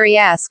of the jury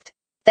asked.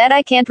 "That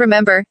I can't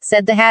remember,"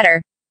 said the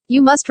Hatter.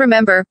 "You must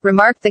remember,"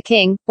 remarked the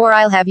king, "or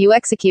I'll have you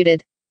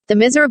executed." The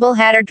miserable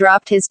Hatter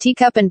dropped his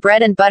teacup and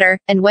bread and butter,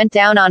 and went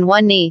down on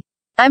one knee.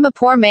 "I'm a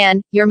poor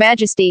man, your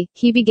majesty,"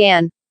 he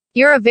began.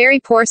 "You're a very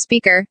poor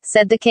speaker,"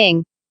 said the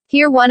king.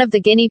 Here one of the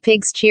guinea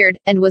pigs cheered,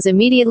 and was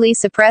immediately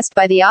suppressed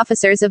by the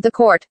officers of the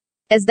court.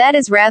 "As that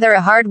is rather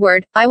a hard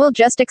word, I will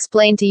just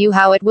explain to you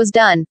how it was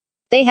done."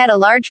 They had a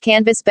large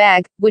canvas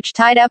bag, which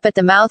tied up at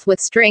the mouth with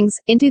strings.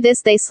 Into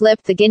this they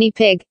slipped the guinea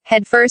pig,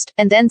 head first,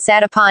 and then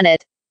sat upon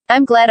it.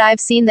 "I'm glad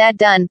I've seen that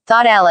done,"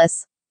 thought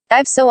Alice.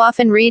 "I've so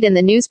often read in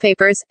the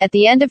newspapers, at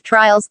the end of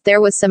trials,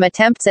 there was some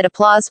attempts at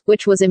applause,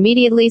 which was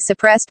immediately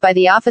suppressed by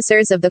the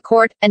officers of the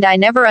court, and I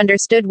never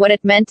understood what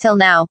it meant till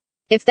now."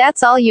 "If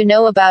that's all you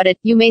know about it,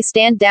 you may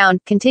stand down,"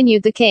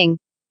 continued the king.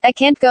 "I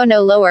can't go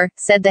no lower,"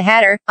 said the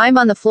Hatter. "I'm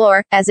on the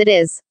floor, as it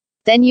is."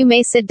 "Then you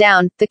may sit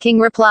down," the king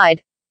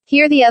replied.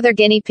 Here the other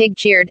guinea pig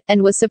cheered,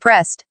 and was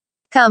suppressed.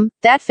 Come,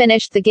 that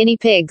finished the guinea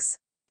pigs,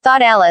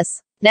 thought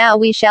Alice. Now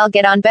we shall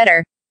get on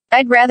better.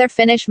 I'd rather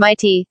finish my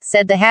tea,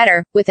 said the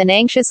Hatter, with an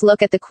anxious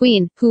look at the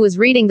Queen, who was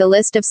reading the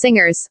list of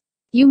singers.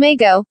 You may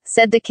go,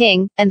 said the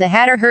King, and the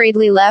Hatter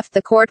hurriedly left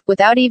the court,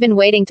 without even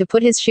waiting to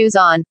put his shoes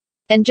on.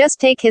 And just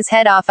take his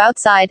head off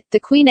outside, the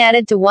Queen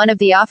added to one of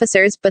the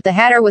officers, but the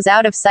Hatter was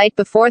out of sight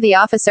before the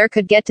officer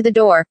could get to the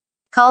door.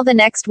 Call the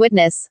next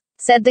witness,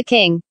 said the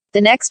King.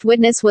 The next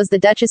witness was the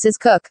Duchess's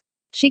cook.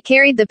 She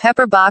carried the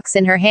pepper box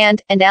in her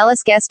hand, and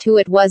Alice guessed who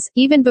it was,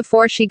 even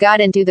before she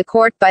got into the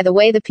court by the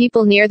way the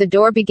people near the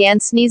door began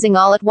sneezing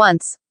all at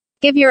once.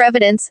 Give your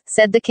evidence,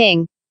 said the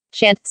King.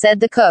 Shan't, said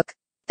the cook.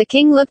 The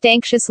King looked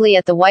anxiously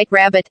at the White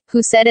Rabbit,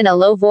 who said in a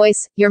low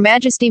voice, Your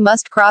Majesty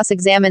must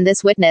cross-examine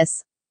this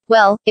witness.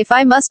 Well, if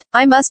I must,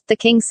 the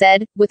King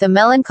said, with a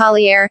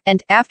melancholy air,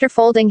 and, after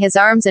folding his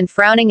arms and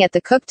frowning at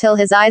the cook till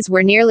his eyes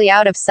were nearly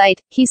out of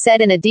sight, he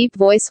said in a deep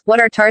voice, What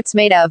are tarts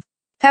made of?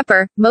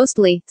 Pepper,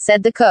 mostly,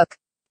 said the cook.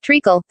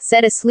 Treacle,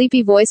 said a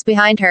sleepy voice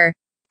behind her.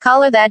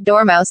 Collar that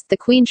dormouse, the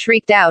Queen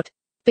shrieked out.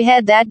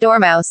 Behead that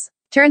dormouse.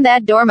 Turn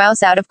that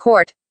dormouse out of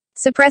court.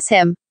 Suppress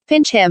him.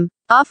 Pinch him.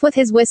 Off with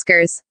his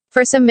whiskers.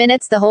 For some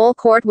minutes the whole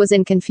court was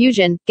in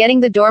confusion, getting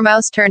the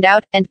dormouse turned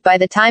out, and, by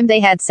the time they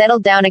had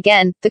settled down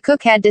again, the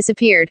cook had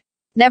disappeared.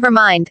 Never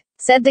mind,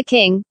 said the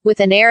King, with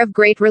an air of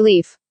great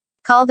relief.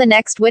 Call the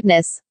next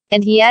witness.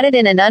 And he added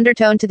in an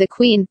undertone to the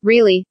Queen,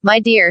 Really, my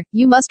dear,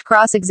 you must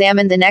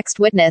cross-examine the next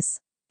witness.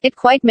 It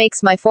quite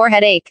makes my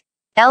forehead ache.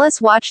 Alice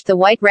watched the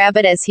White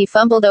Rabbit as he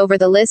fumbled over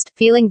the list,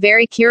 feeling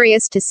very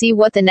curious to see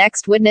what the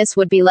next witness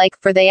would be like,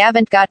 for they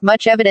haven't got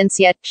much evidence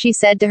yet, she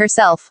said to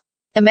herself.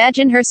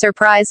 Imagine her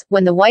surprise,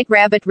 when the White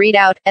Rabbit read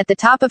out, at the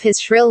top of his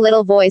shrill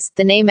little voice,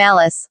 the name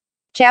Alice.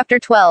 Chapter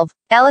 12.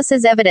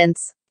 Alice's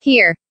Evidence.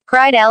 Here,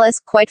 cried Alice,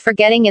 quite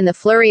forgetting in the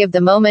flurry of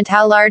the moment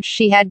how large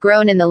she had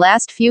grown in the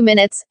last few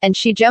minutes, and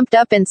she jumped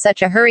up in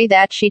such a hurry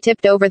that she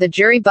tipped over the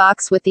jury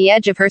box with the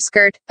edge of her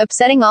skirt,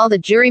 upsetting all the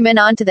jurymen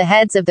onto the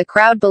heads of the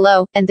crowd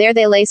below, and there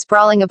they lay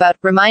sprawling about,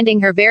 reminding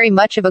her very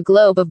much of a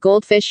globe of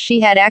goldfish she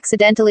had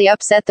accidentally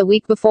upset the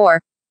week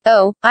before.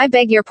 Oh, I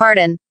beg your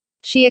pardon,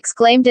 she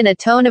exclaimed in a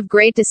tone of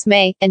great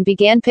dismay, and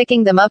began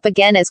picking them up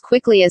again as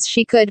quickly as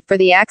she could, for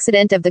the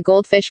accident of the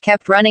goldfish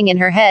kept running in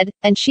her head,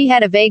 and she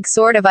had a vague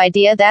sort of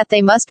idea that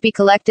they must be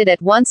collected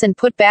at once and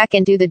put back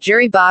into the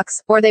jury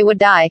box, or they would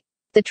die.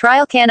 The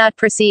trial cannot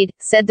proceed,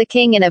 said the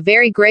King in a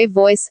very grave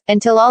voice,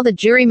 until all the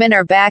jurymen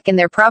are back in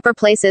their proper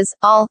places,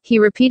 all, he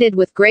repeated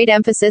with great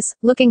emphasis,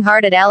 looking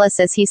hard at Alice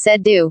as he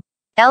said do.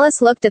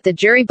 Alice looked at the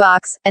jury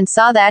box, and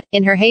saw that,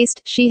 in her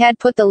haste, she had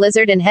put the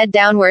lizard in head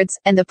downwards,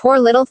 and the poor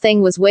little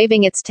thing was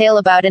waving its tail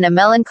about in a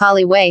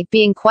melancholy way,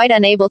 being quite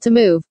unable to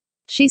move.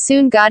 She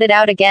soon got it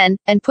out again,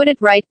 and put it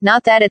right,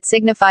 not that it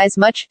signifies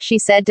much, she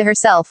said to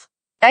herself.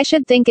 I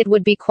should think it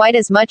would be quite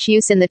as much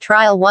use in the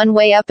trial one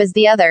way up as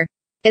the other.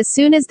 As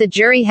soon as the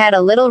jury had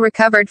a little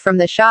recovered from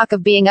the shock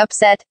of being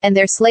upset, and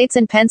their slates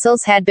and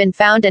pencils had been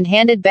found and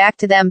handed back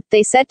to them,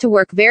 they set to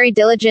work very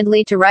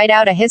diligently to write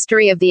out a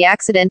history of the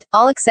accident,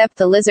 all except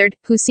the lizard,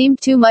 who seemed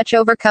too much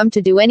overcome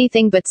to do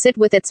anything but sit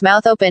with its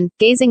mouth open,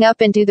 gazing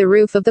up into the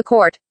roof of the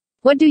court.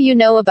 What do you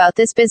know about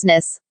this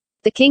business?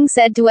 The King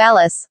said to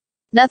Alice.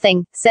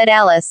 Nothing, said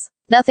Alice.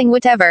 Nothing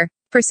whatever,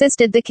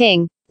 persisted the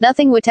King.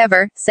 Nothing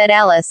whatever, said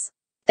Alice.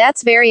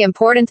 That's very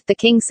important, the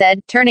King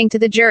said, turning to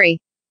the jury.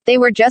 They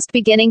were just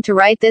beginning to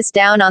write this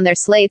down on their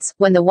slates,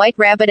 when the White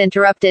Rabbit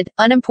interrupted.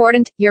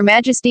 Unimportant, Your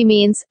Majesty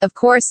means, of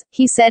course,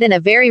 he said in a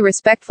very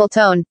respectful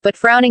tone, but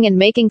frowning and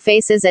making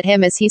faces at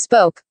him as he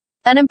spoke.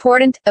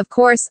 Unimportant, of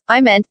course,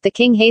 I meant, the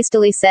King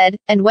hastily said,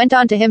 and went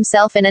on to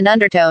himself in an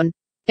undertone.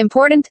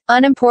 Important,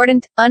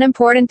 unimportant,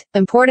 unimportant,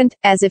 important,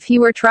 as if he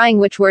were trying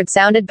which word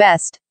sounded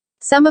best.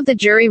 Some of the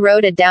jury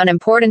wrote it down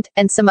important,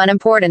 and some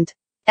unimportant.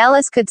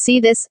 Alice could see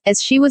this,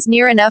 as she was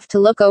near enough to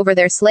look over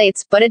their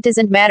slates, but it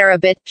doesn't matter a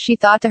bit, she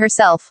thought to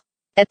herself.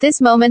 At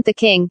this moment the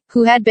King,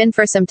 who had been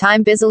for some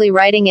time busily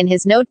writing in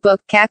his notebook,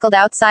 cackled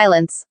out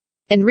silence.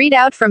 And read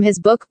out from his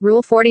book,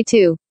 Rule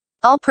 42.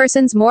 All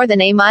persons more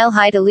than a mile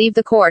high to leave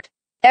the court.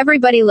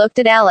 Everybody looked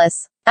at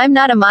Alice. I'm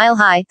not a mile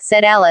high,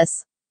 said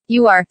Alice.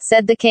 You are,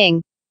 said the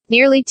King.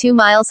 Nearly 2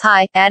 miles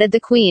high, added the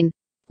Queen.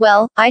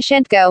 Well, I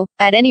shan't go,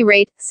 at any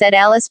rate, said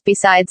Alice.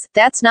 Besides,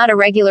 that's not a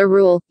regular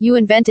rule, you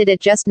invented it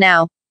just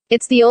now.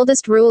 It's the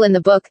oldest rule in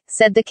the book,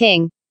 said the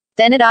King.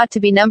 Then it ought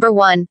to be number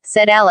 1,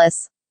 said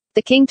Alice.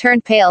 The King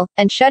turned pale,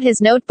 and shut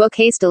his notebook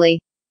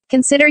hastily.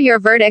 Consider your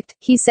verdict,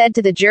 he said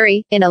to the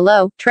jury, in a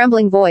low,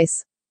 trembling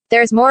voice.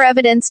 There's more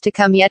evidence to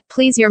come yet,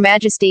 please your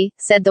Majesty,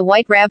 said the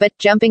White Rabbit,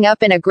 jumping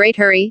up in a great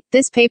hurry.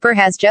 This paper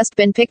has just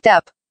been picked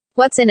up.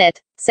 What's in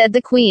it? Said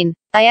the Queen.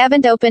 I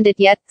haven't opened it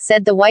yet,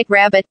 said the White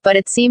Rabbit, but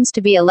it seems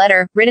to be a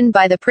letter, written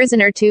by the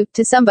prisoner to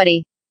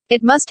somebody.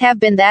 It must have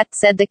been that,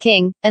 said the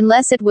King,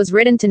 unless it was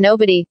written to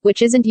nobody,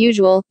 which isn't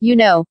usual, you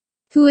know.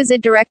 Who is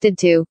it directed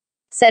to?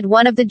 Said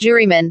one of the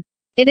jurymen.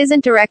 It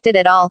isn't directed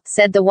at all,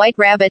 said the White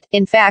Rabbit.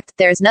 In fact,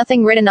 there's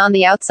nothing written on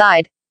the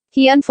outside.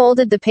 He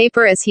unfolded the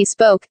paper as he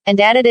spoke, and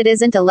added, it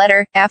isn't a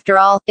letter, after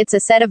all, it's a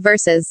set of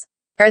verses.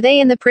 Are they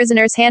in the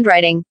prisoner's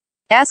handwriting?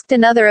 asked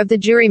another of the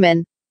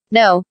jurymen.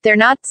 No, they're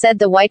not, said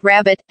the White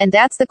Rabbit, and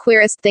that's the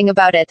queerest thing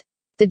about it.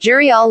 The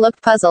jury all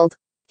looked puzzled.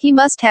 He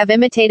must have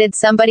imitated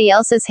somebody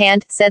else's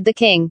hand, said the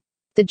king.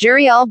 The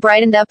jury all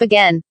brightened up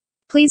again.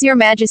 Please your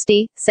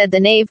majesty, said the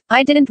knave,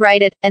 I didn't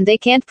write it, and they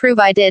can't prove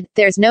I did,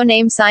 there's no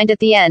name signed at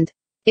the end.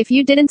 If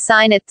you didn't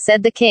sign it,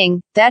 said the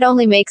king, that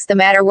only makes the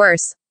matter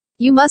worse.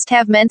 You must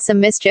have meant some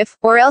mischief,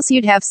 or else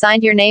you'd have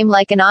signed your name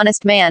like an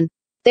honest man.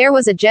 There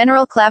was a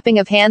general clapping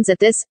of hands at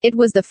this, it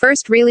was the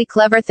first really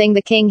clever thing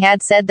the king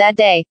had said that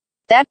day.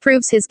 That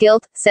proves his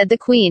guilt, said the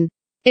queen.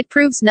 It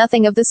proves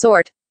nothing of the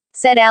sort,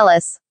 said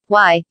Alice.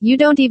 Why, you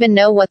don't even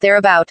know what they're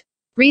about.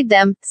 Read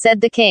them, said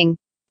the king.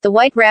 The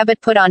White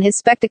Rabbit put on his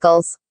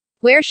spectacles.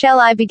 Where shall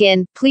I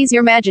begin, please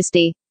your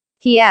majesty?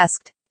 He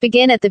asked.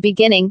 Begin at the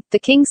beginning, the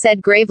king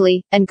said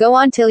gravely, and go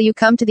on till you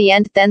come to the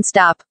end, then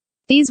stop.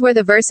 These were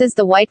the verses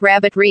the White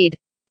Rabbit read.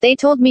 They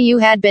told me you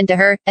had been to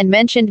her, and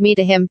mentioned me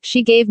to him,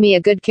 she gave me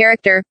a good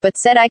character, but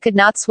said I could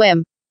not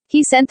swim.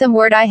 He sent them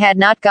word I had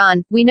not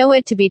gone, we know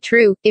it to be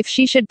true, if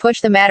she should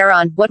push the matter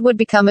on, what would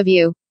become of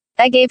you?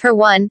 I gave her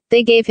 1,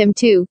 they gave him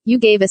 2, you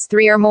gave us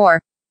 3 or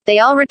more. They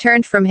all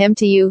returned from him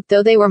to you,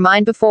 though they were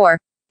mine before.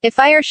 If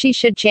I or she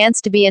should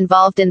chance to be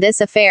involved in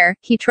this affair,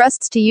 he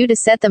trusts to you to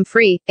set them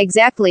free,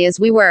 exactly as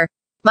we were.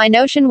 My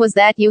notion was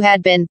that you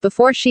had been,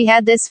 before she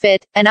had this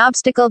fit, an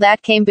obstacle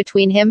that came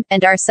between him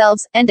and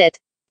ourselves, and it.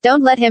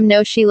 Don't let him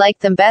know she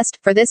liked them best,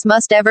 for this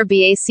must ever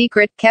be a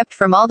secret, kept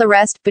from all the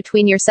rest,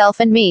 between yourself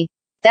and me.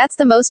 That's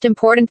the most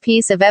important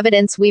piece of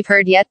evidence we've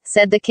heard yet,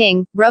 said the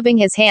king, rubbing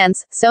his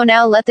hands, so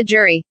now let the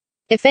jury.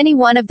 If any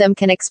one of them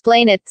can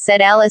explain it,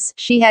 said Alice,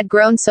 she had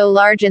grown so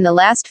large in the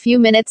last few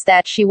minutes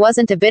that she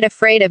wasn't a bit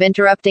afraid of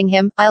interrupting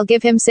him, I'll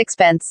give him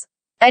 6pence.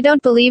 I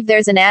don't believe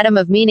there's an atom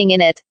of meaning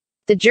in it.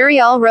 The jury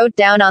all wrote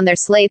down on their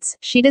slates,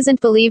 she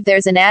doesn't believe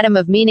there's an atom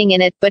of meaning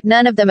in it, but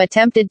none of them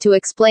attempted to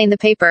explain the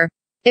paper.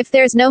 If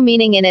there's no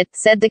meaning in it,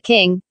 said the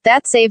king,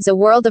 that saves a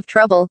world of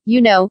trouble,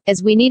 you know,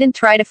 as we needn't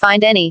try to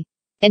find any.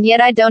 And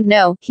yet I don't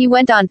know, he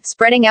went on,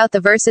 spreading out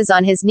the verses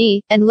on his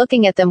knee, and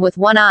looking at them with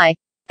one eye.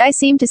 I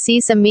seem to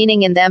see some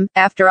meaning in them,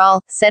 after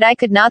all, said I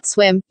could not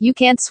swim, you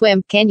can't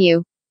swim, can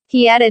you?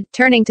 He added,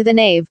 turning to the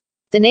knave.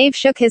 The knave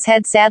shook his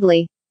head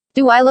sadly.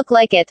 Do I look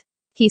like it?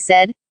 He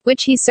said,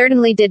 which he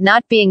certainly did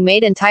not, being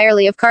made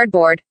entirely of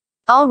cardboard.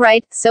 All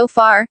right, so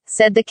far,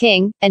 said the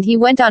king, and he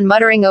went on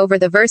muttering over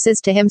the verses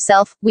to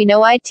himself, we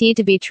know it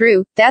to be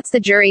true, that's the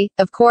jury,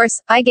 of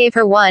course, I gave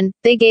her 1,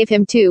 they gave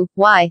him 2,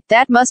 why,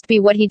 that must be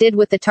what he did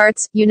with the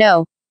tarts, you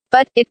know.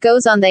 But, it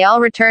goes on they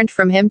all returned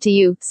from him to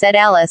you, said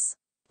Alice.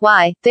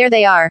 Why, there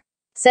they are,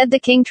 said the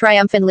king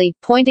triumphantly,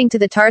 pointing to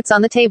the tarts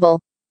on the table.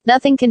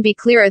 Nothing can be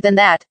clearer than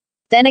that.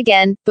 Then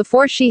again,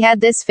 before she had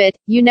this fit,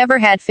 you never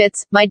had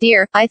fits, my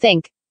dear, I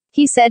think.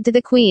 He said to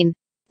the queen.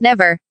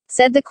 Never,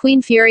 said the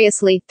queen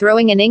furiously,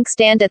 throwing an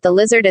inkstand at the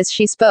lizard as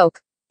she spoke.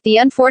 The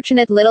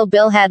unfortunate little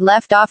Bill had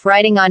left off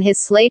writing on his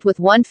slate with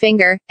one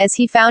finger, as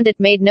he found it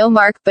made no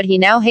mark, but he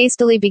now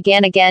hastily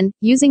began again,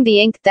 using the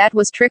ink that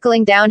was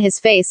trickling down his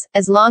face,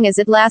 as long as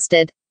it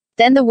lasted.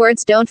 Then the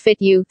words don't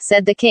fit you,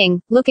 said the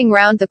king, looking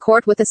round the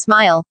court with a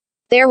smile.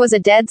 There was a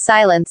dead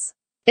silence.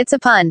 It's a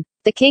pun,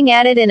 the king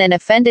added in an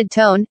offended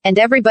tone, and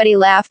everybody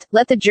laughed.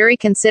 Let the jury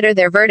consider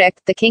their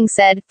verdict, the king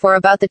said, for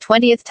about the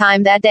 20th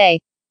time that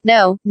day.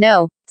 No,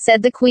 no,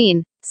 said the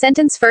queen.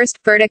 Sentence first,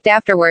 verdict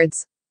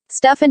afterwards.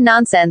 Stuff and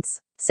nonsense,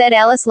 said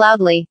Alice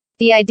loudly.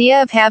 The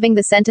idea of having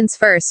the sentence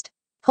first.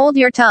 Hold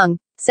your tongue,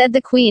 said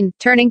the queen,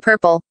 turning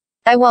purple.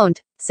 I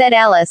won't, said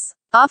Alice.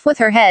 Off with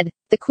her head,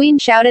 the queen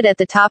shouted at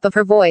the top of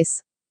her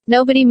voice.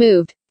 Nobody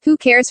moved. Who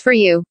cares for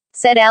you,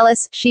 said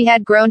Alice, she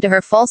had grown to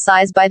her full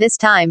size by this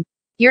time.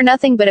 You're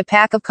nothing but a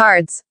pack of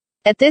cards.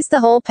 At this the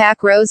whole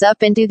pack rose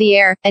up into the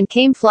air, and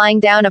came flying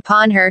down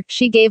upon her.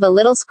 She gave a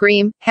little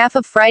scream, half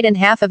of fright and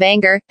half of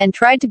anger, and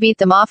tried to beat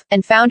them off,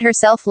 and found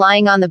herself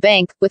lying on the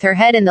bank, with her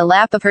head in the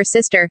lap of her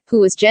sister,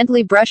 who was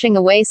gently brushing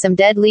away some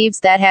dead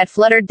leaves that had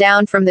fluttered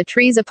down from the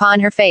trees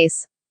upon her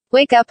face.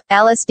 Wake up,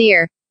 Alice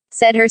dear,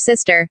 said her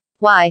sister.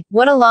 Why,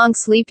 what a long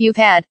sleep you've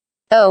had.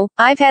 Oh,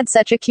 I've had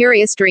such a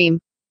curious dream,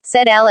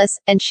 said Alice,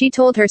 and she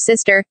told her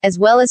sister, as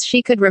well as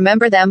she could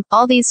remember them,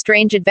 all these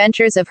strange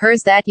adventures of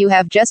hers that you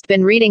have just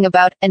been reading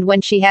about, and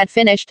when she had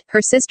finished,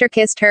 her sister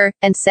kissed her,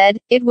 and said,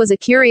 it was a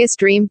curious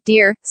dream,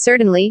 dear,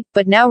 certainly,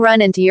 but now run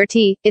into your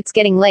tea, it's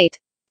getting late.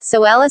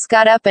 So Alice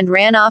got up and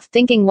ran off,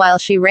 thinking while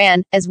she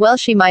ran, as well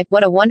she might,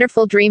 what a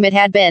wonderful dream it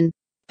had been.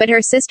 But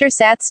her sister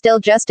sat still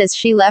just as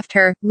she left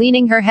her,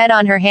 leaning her head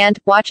on her hand,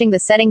 watching the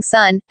setting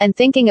sun, and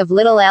thinking of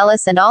little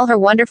Alice and all her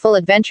wonderful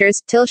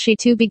adventures, till she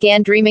too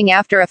began dreaming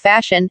after a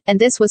fashion, and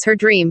this was her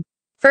dream.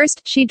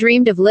 First, she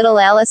dreamed of little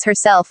Alice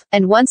herself,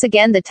 and once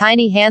again the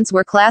tiny hands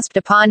were clasped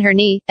upon her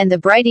knee, and the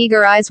bright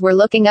eager eyes were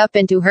looking up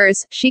into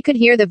hers. She could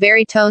hear the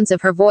very tones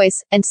of her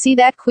voice, and see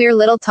that queer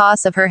little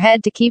toss of her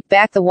head to keep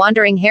back the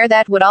wandering hair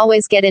that would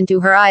always get into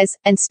her eyes,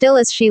 and still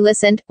as she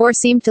listened, or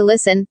seemed to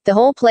listen, the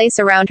whole place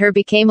around her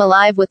became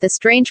alive with the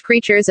strange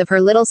creatures of her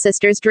little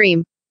sister's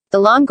dream. The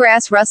long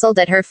grass rustled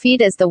at her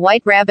feet as the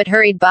white rabbit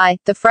hurried by.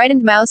 The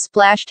frightened mouse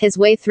splashed his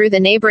way through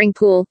the neighboring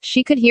pool.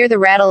 She could hear the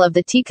rattle of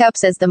the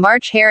teacups as the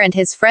March Hare and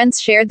his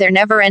friends shared their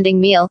never-ending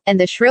meal, and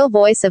the shrill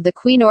voice of the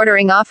queen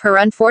ordering off her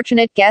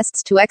unfortunate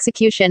guests to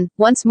execution.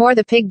 Once more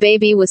the pig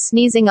baby was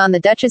sneezing on the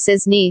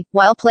duchess's knee,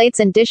 while plates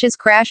and dishes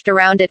crashed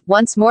around it.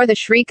 Once more the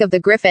shriek of the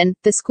griffin,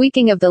 the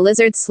squeaking of the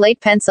lizard's slate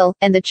pencil,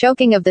 and the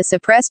choking of the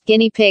suppressed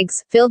guinea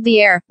pigs, filled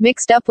the air,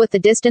 mixed up with the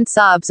distant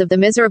sobs of the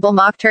miserable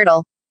mock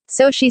turtle.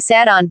 So she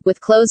sat on,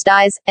 with closed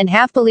eyes, and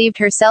half believed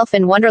herself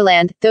in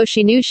Wonderland, though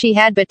she knew she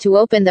had but to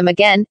open them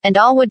again, and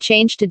all would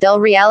change to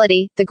dull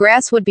reality. The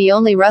grass would be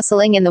only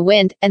rustling in the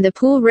wind, and the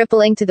pool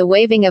rippling to the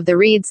waving of the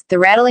reeds. The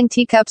rattling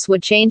teacups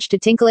would change to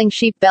tinkling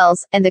sheep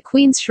bells, and the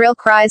queen's shrill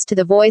cries to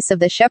the voice of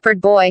the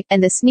shepherd boy,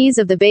 and the sneeze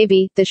of the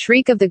baby, the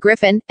shriek of the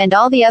griffin, and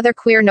all the other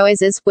queer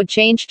noises, would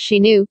change, she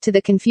knew, to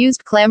the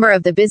confused clamor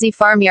of the busy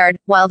farmyard,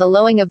 while the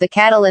lowing of the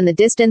cattle in the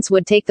distance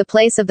would take the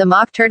place of the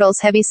mock turtle's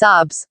heavy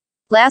sobs.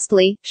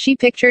 Lastly, she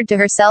pictured to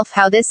herself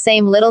how this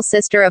same little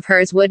sister of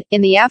hers would,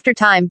 in the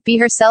aftertime, be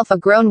herself a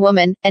grown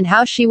woman, and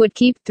how she would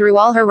keep, through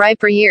all her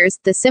riper years,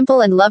 the simple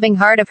and loving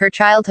heart of her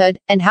childhood,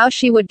 and how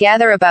she would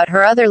gather about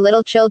her other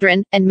little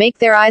children, and make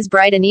their eyes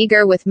bright and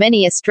eager with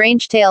many a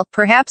strange tale,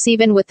 perhaps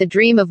even with the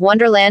dream of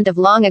Wonderland of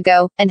long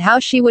ago, and how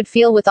she would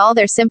feel with all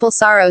their simple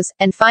sorrows,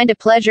 and find a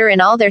pleasure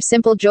in all their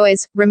simple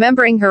joys,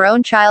 remembering her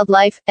own child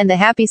life, and the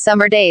happy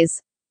summer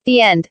days.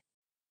 The end.